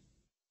borders.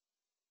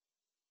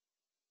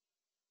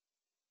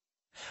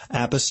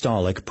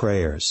 Apostolic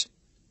Prayers.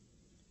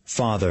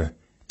 Father,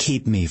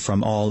 keep me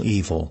from all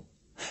evil.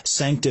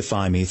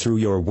 Sanctify me through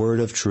your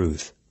word of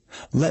truth.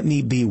 Let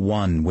me be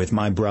one with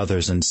my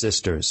brothers and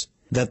sisters,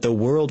 that the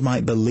world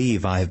might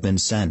believe I have been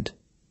sent.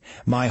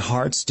 My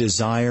heart's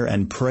desire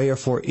and prayer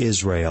for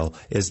Israel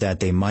is that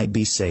they might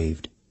be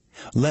saved.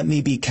 Let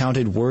me be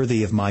counted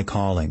worthy of my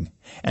calling,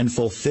 and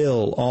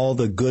fulfill all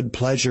the good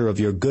pleasure of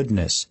your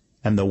goodness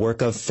and the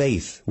work of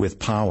faith with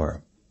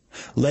power.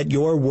 Let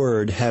your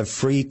word have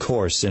free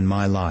course in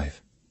my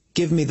life.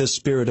 Give me the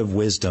spirit of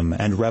wisdom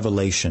and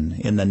revelation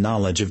in the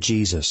knowledge of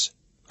Jesus.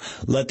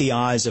 Let the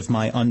eyes of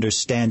my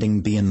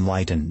understanding be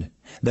enlightened,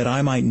 that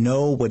I might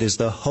know what is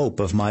the hope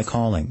of my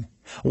calling,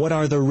 what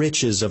are the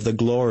riches of the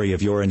glory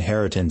of your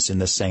inheritance in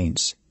the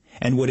saints,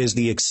 and what is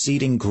the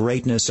exceeding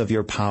greatness of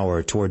your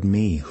power toward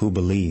me who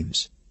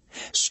believes.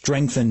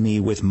 Strengthen me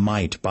with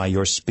might by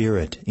your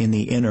Spirit in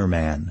the inner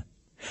man.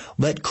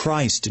 Let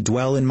Christ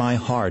dwell in my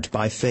heart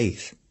by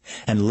faith,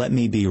 and let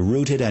me be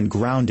rooted and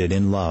grounded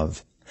in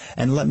love,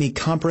 and let me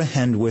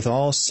comprehend with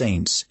all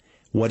saints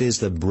what is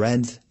the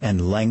breadth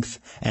and length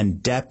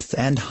and depth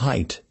and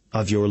height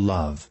of your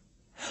love.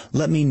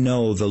 Let me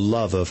know the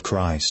love of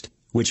Christ,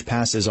 which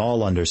passes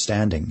all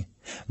understanding,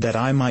 that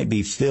I might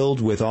be filled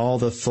with all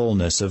the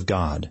fullness of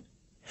God.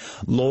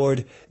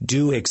 Lord,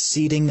 do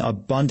exceeding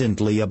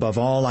abundantly above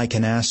all I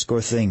can ask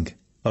or think,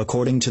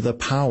 according to the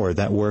power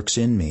that works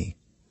in me.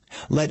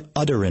 Let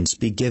utterance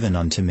be given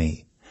unto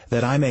me,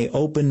 that I may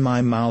open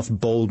my mouth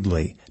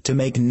boldly to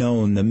make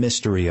known the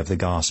mystery of the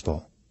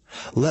gospel.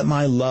 Let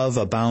my love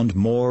abound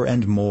more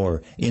and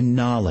more in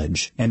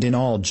knowledge and in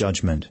all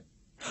judgment.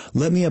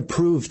 Let me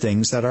approve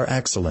things that are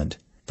excellent,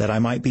 that I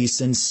might be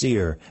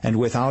sincere and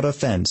without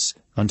offense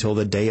until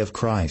the day of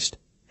Christ.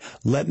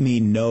 Let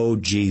me know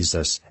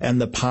Jesus and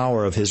the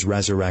power of his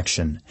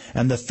resurrection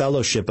and the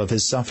fellowship of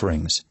his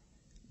sufferings,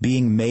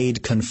 being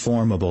made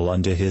conformable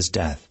unto his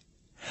death.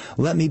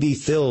 Let me be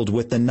filled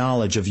with the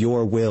knowledge of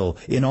your will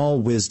in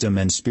all wisdom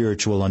and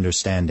spiritual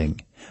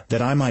understanding,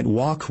 that I might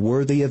walk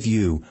worthy of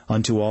you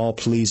unto all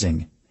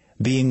pleasing,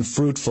 being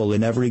fruitful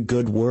in every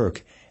good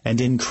work and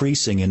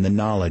increasing in the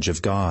knowledge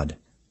of God.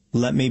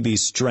 Let me be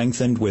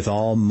strengthened with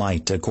all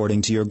might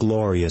according to your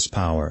glorious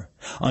power,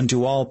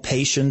 unto all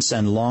patience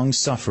and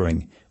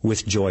long-suffering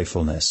with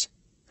joyfulness.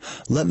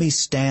 Let me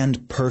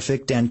stand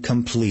perfect and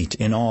complete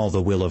in all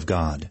the will of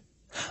God.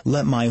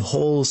 Let my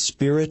whole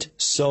spirit,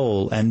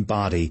 soul, and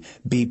body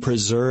be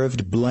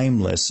preserved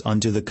blameless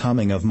unto the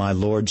coming of my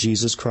Lord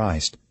Jesus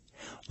Christ.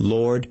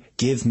 Lord,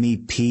 give me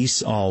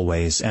peace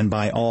always and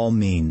by all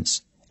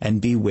means,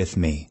 and be with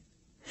me.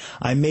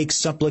 I make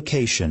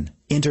supplication,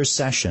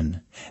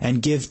 intercession,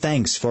 and give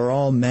thanks for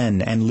all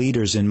men and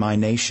leaders in my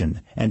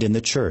nation and in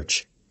the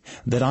church,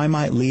 that I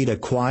might lead a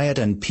quiet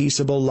and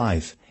peaceable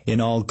life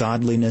in all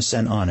godliness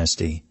and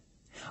honesty.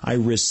 I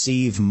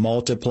receive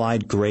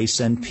multiplied grace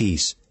and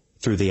peace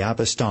through the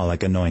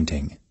apostolic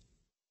anointing.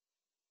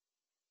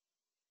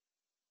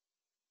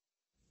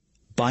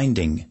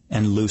 binding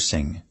and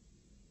loosing.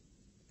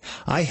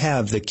 I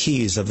have the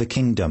keys of the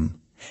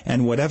kingdom,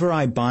 and whatever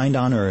I bind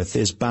on earth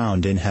is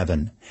bound in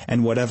heaven,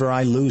 and whatever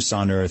I loose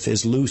on earth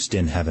is loosed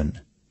in heaven.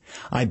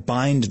 I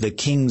bind the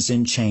kings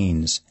in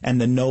chains, and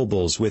the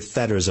nobles with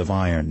fetters of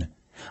iron.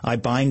 I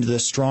bind the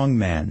strong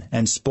man,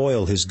 and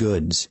spoil his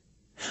goods.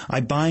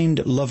 I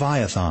bind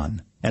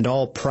Leviathan, and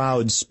all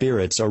proud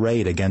spirits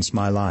arrayed against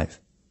my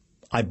life.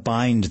 I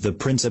bind the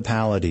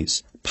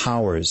principalities,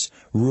 powers,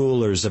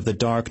 rulers of the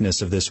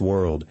darkness of this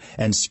world,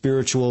 and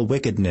spiritual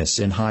wickedness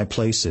in high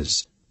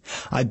places.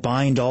 I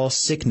bind all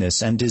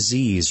sickness and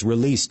disease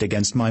released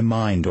against my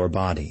mind or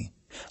body.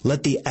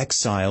 Let the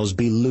exiles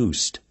be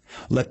loosed.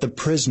 Let the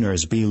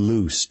prisoners be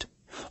loosed.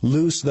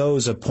 Loose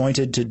those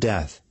appointed to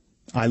death.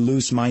 I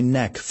loose my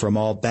neck from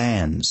all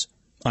bands.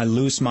 I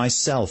loose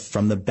myself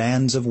from the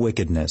bands of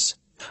wickedness.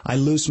 I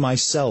loose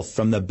myself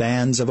from the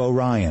bands of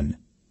Orion.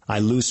 I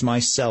loose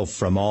myself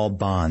from all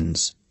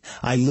bonds.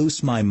 I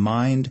loose my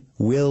mind,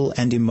 will,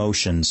 and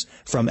emotions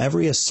from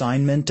every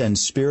assignment and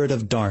spirit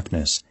of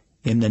darkness,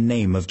 in the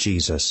name of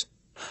Jesus.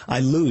 I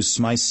loose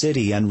my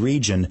city and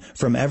region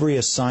from every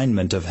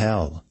assignment of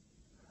hell.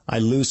 I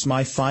loose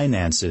my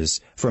finances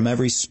from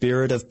every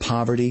spirit of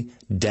poverty,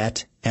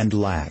 debt, and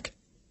lack.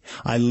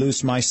 I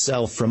loose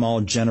myself from all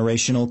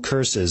generational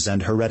curses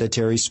and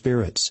hereditary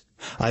spirits.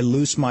 I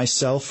loose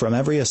myself from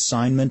every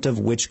assignment of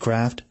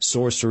witchcraft,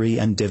 sorcery,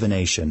 and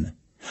divination.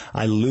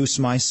 I loose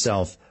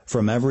myself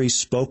from every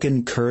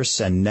spoken curse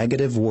and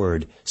negative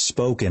word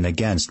spoken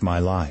against my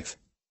life.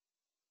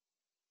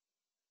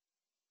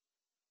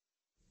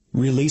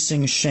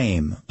 Releasing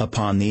shame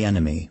upon the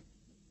enemy.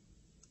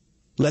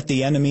 Let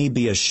the enemy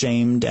be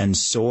ashamed and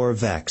sore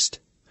vexed.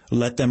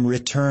 Let them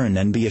return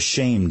and be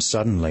ashamed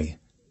suddenly.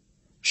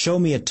 Show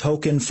me a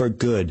token for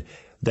good,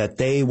 that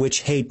they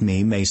which hate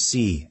me may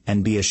see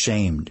and be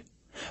ashamed.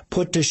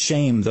 Put to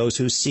shame those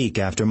who seek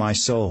after my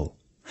soul.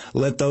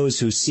 Let those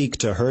who seek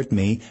to hurt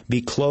me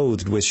be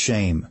clothed with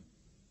shame.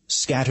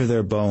 Scatter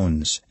their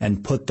bones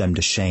and put them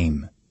to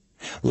shame.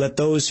 Let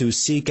those who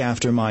seek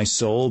after my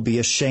soul be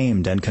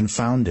ashamed and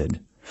confounded.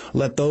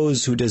 Let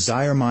those who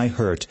desire my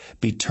hurt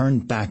be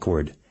turned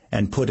backward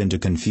and put into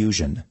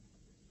confusion.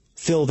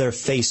 Fill their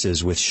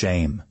faces with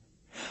shame.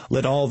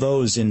 Let all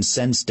those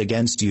incensed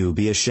against you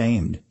be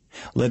ashamed.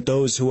 Let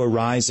those who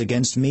arise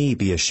against me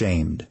be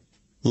ashamed.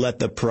 Let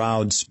the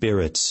proud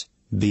spirits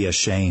be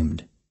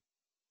ashamed.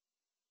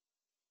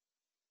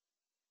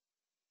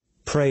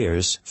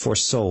 Prayers for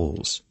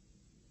souls.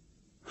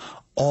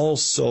 All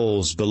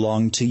souls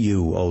belong to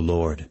you, O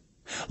Lord.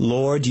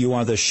 Lord, you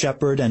are the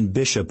shepherd and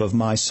bishop of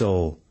my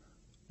soul.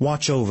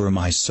 Watch over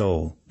my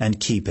soul and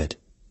keep it.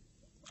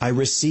 I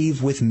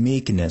receive with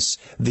meekness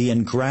the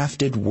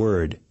engrafted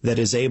word that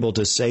is able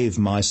to save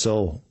my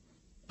soul.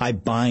 I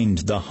bind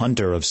the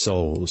hunter of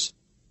souls.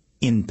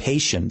 In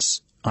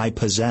patience I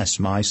possess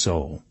my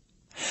soul.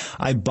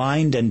 I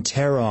bind and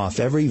tear off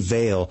every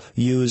veil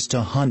used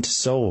to hunt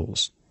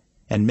souls,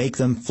 and make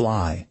them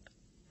fly.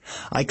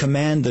 I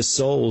command the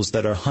souls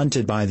that are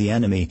hunted by the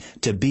enemy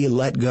to be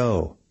let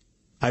go.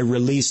 I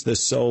release the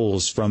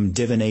souls from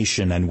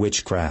divination and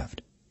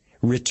witchcraft.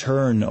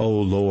 Return, O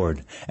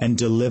Lord, and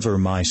deliver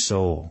my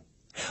soul.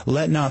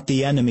 Let not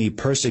the enemy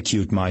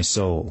persecute my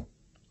soul.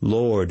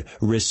 Lord,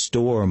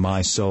 restore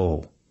my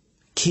soul.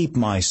 Keep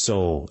my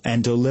soul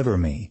and deliver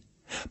me.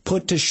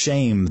 Put to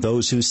shame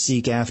those who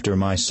seek after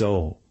my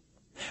soul.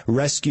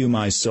 Rescue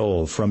my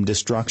soul from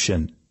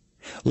destruction.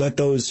 Let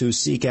those who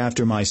seek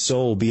after my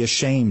soul be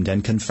ashamed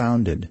and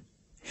confounded.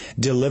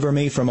 Deliver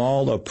me from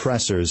all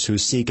oppressors who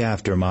seek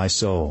after my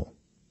soul.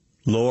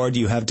 Lord,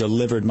 you have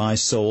delivered my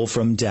soul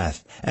from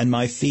death, and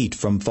my feet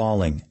from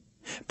falling.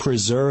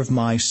 Preserve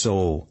my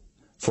soul,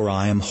 for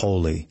I am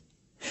holy.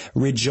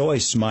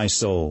 Rejoice, my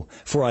soul,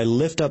 for I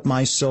lift up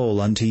my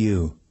soul unto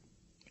you.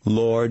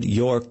 Lord,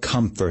 your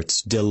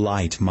comforts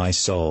delight my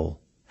soul.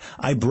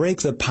 I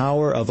break the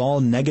power of all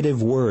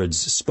negative words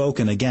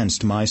spoken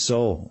against my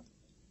soul.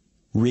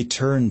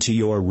 Return to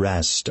your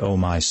rest, O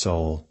my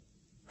soul.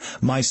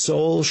 My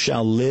soul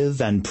shall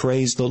live and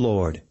praise the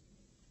Lord.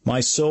 My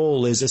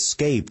soul is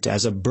escaped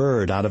as a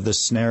bird out of the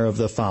snare of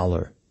the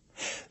fowler.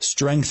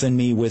 Strengthen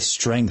me with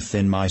strength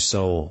in my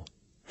soul.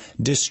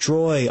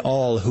 Destroy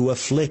all who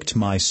afflict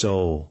my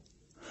soul.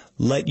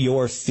 Let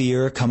your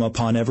fear come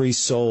upon every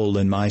soul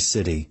in my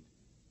city.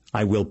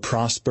 I will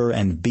prosper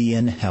and be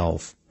in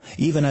health,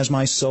 even as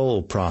my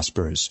soul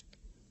prospers.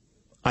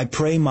 I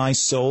pray my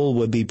soul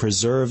would be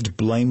preserved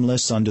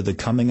blameless unto the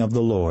coming of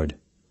the Lord.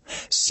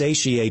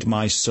 Satiate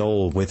my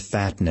soul with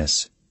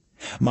fatness.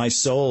 My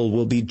soul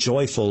will be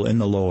joyful in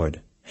the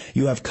Lord.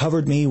 You have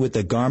covered me with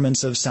the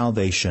garments of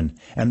salvation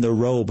and the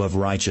robe of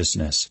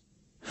righteousness.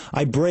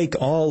 I break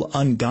all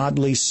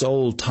ungodly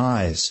soul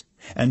ties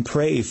and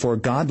pray for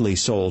godly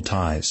soul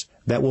ties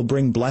that will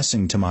bring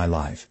blessing to my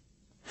life.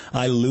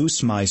 I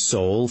loose my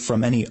soul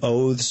from any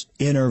oaths,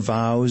 inner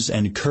vows,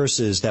 and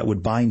curses that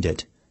would bind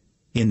it,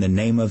 in the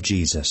name of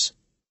Jesus.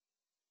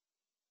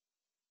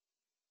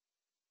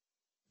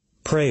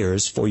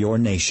 Prayers for your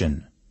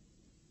nation.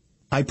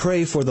 I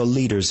pray for the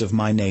leaders of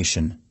my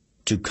nation.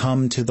 to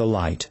come to the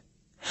light.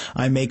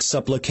 I make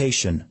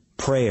supplication,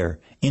 prayer,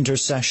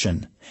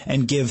 intercession,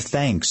 and give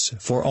thanks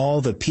for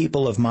all the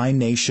people of my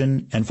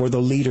nation and for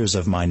the leaders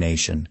of my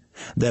nation,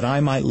 that I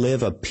might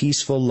live a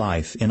peaceful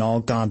life in all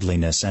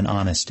godliness and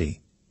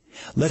honesty.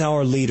 Let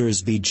our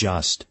leaders be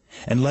just,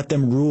 and let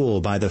them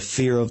rule by the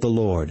fear of the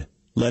Lord.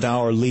 Let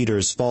our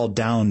leaders fall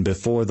down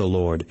before the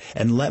Lord,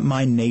 and let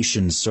my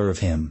nation serve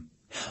him.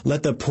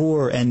 Let the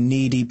poor and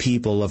needy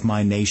people of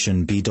my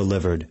nation be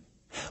delivered.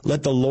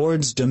 Let the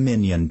Lord's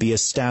dominion be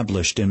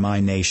established in my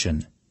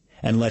nation,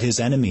 and let his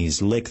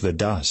enemies lick the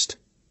dust.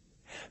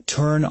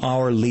 Turn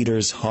our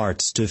leaders'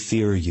 hearts to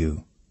fear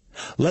you.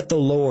 Let the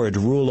Lord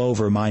rule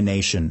over my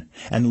nation,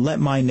 and let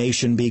my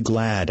nation be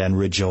glad and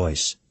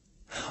rejoice.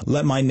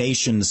 Let my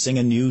nation sing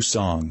a new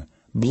song,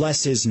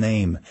 bless his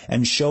name,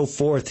 and show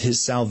forth his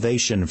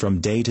salvation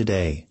from day to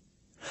day.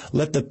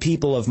 Let the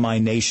people of my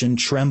nation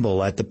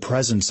tremble at the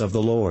presence of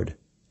the Lord.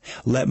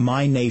 Let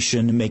my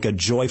nation make a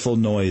joyful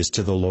noise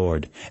to the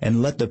Lord,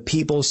 and let the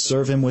people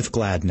serve him with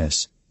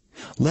gladness.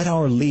 Let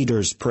our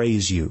leaders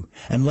praise you,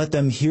 and let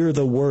them hear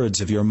the words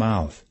of your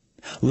mouth.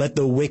 Let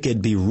the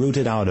wicked be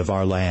rooted out of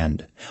our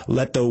land.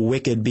 Let the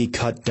wicked be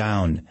cut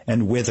down,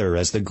 and wither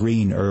as the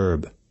green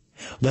herb.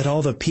 Let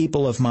all the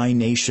people of my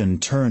nation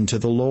turn to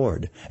the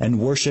Lord, and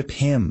worship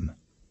him.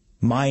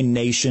 My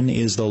nation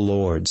is the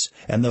Lord's,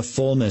 and the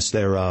fullness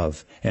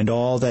thereof, and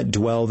all that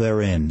dwell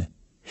therein.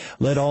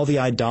 Let all the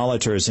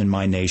idolaters in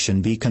my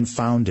nation be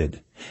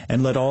confounded,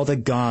 and let all the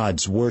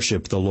gods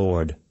worship the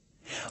Lord.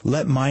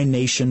 Let my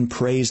nation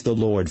praise the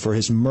Lord for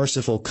his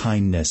merciful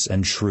kindness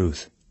and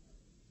truth.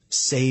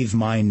 Save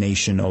my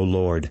nation, O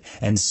Lord,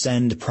 and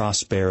send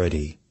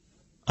prosperity.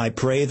 I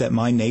pray that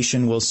my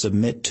nation will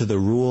submit to the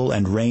rule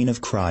and reign of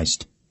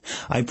Christ.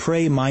 I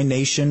pray my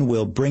nation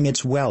will bring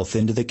its wealth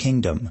into the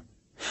kingdom.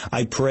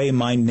 I pray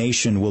my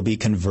nation will be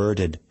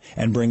converted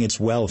and bring its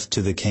wealth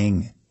to the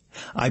king.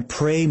 I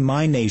pray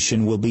my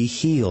nation will be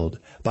healed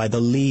by the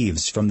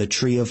leaves from the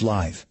tree of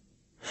life.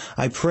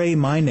 I pray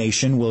my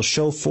nation will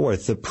show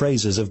forth the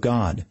praises of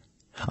God.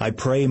 I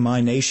pray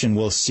my nation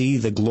will see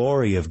the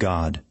glory of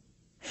God.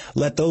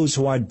 Let those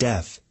who are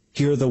deaf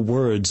hear the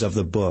words of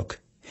the book,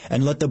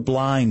 and let the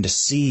blind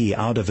see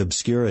out of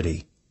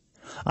obscurity.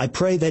 I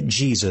pray that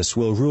Jesus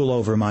will rule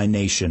over my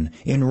nation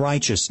in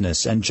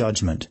righteousness and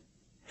judgment.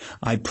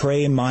 I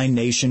pray my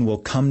nation will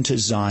come to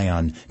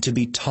Zion to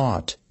be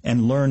taught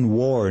and learn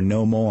war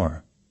no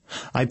more.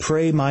 I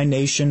pray my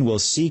nation will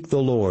seek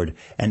the Lord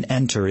and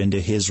enter into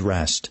his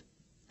rest.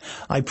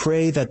 I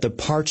pray that the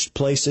parched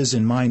places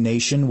in my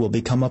nation will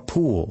become a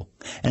pool,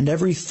 and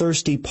every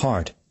thirsty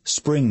part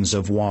springs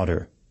of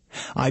water.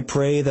 I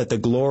pray that the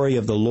glory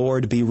of the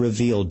Lord be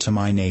revealed to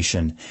my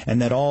nation,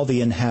 and that all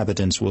the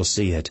inhabitants will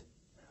see it.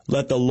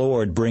 Let the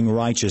Lord bring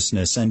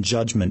righteousness and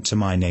judgment to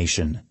my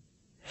nation.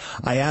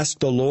 I ask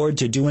the Lord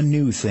to do a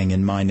new thing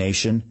in my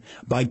nation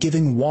by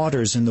giving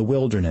waters in the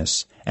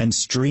wilderness and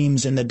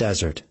streams in the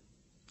desert.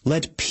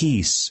 Let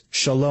peace,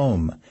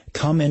 shalom,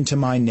 come into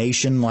my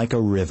nation like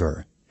a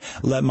river.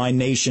 Let my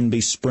nation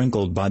be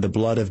sprinkled by the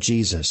blood of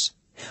Jesus.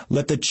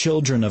 Let the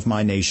children of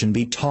my nation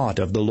be taught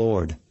of the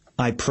Lord.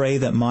 I pray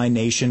that my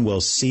nation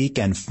will seek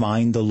and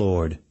find the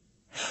Lord.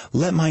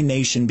 Let my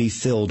nation be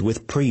filled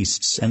with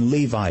priests and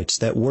Levites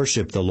that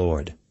worship the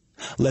Lord.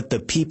 Let the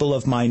people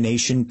of my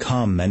nation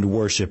come and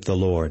worship the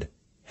Lord.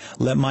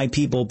 Let my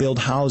people build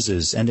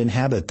houses and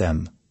inhabit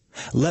them.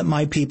 Let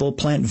my people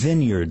plant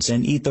vineyards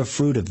and eat the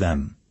fruit of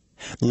them.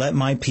 Let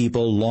my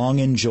people long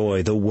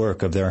enjoy the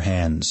work of their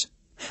hands.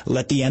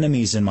 Let the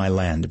enemies in my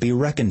land be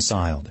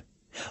reconciled.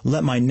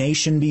 Let my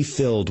nation be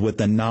filled with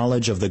the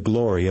knowledge of the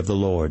glory of the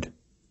Lord.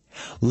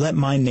 Let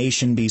my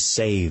nation be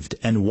saved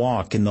and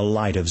walk in the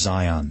light of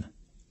Zion.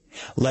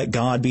 Let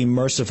God be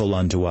merciful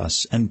unto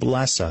us and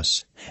bless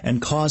us,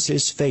 and cause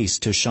his face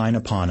to shine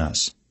upon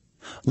us.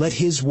 Let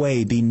his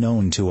way be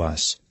known to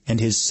us, and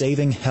his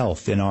saving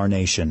health in our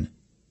nation.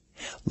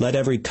 Let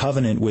every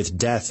covenant with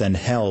death and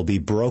hell be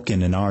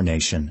broken in our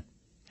nation.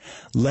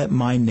 Let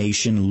my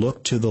nation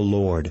look to the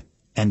Lord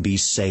and be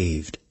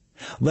saved.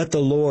 Let the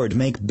Lord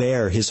make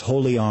bare his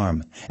holy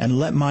arm, and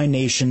let my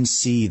nation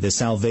see the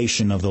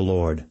salvation of the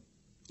Lord.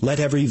 Let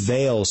every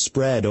veil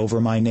spread over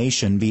my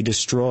nation be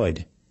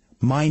destroyed.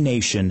 My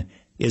nation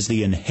is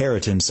the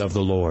inheritance of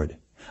the Lord.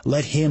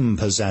 Let him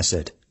possess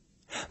it.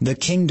 The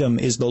kingdom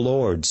is the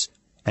Lord's,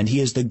 and he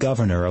is the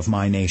governor of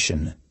my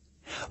nation.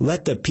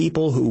 Let the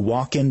people who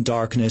walk in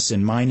darkness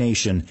in my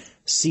nation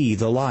see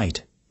the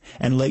light,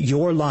 and let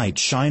your light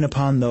shine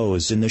upon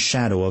those in the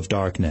shadow of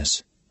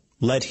darkness.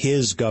 Let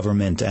his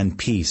government and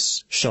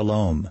peace,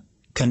 shalom,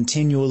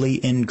 continually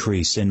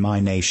increase in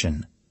my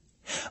nation.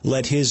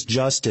 Let his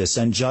justice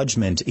and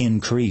judgment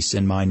increase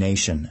in my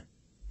nation.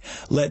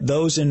 Let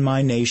those in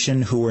my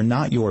nation who are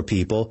not your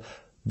people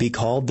be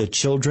called the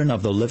children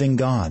of the living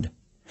God.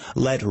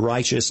 Let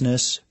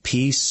righteousness,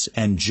 peace,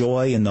 and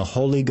joy in the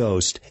Holy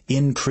Ghost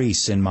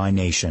increase in my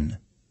nation.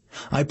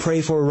 I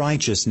pray for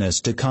righteousness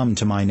to come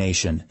to my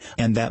nation,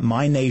 and that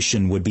my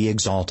nation would be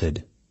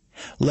exalted.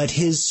 Let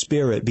His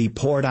Spirit be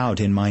poured out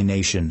in my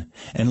nation,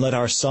 and let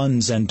our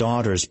sons and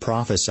daughters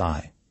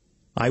prophesy.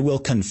 I will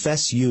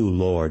confess you,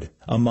 Lord,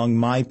 among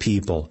my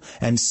people,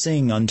 and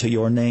sing unto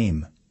your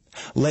name.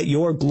 Let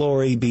your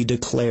glory be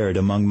declared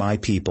among my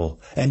people,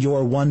 and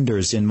your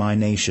wonders in my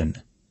nation.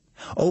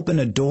 Open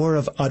a door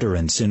of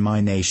utterance in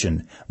my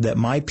nation, that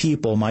my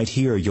people might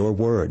hear your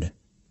word.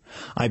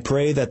 I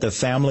pray that the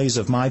families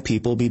of my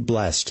people be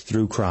blessed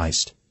through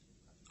Christ.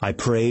 I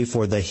pray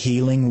for the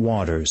healing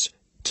waters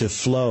to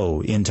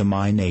flow into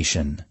my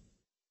nation.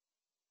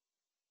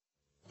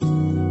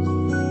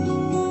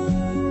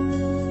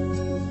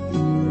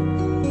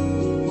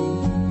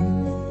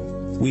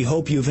 We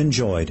hope you've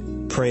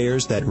enjoyed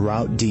Prayers That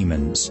Rout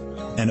Demons,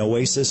 an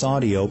Oasis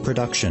audio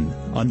production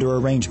under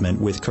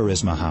arrangement with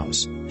Charisma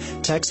House.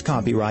 Text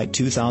copyright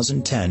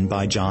 2010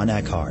 by John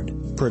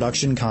ECKHARDT.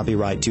 Production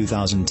copyright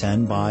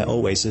 2010 by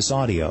Oasis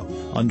Audio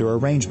under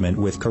arrangement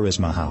with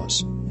Charisma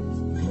House.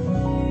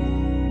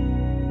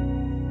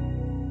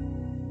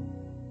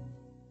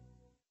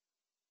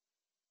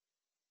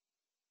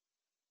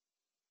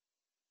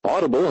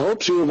 Audible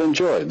hopes you have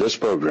enjoyed this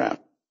program.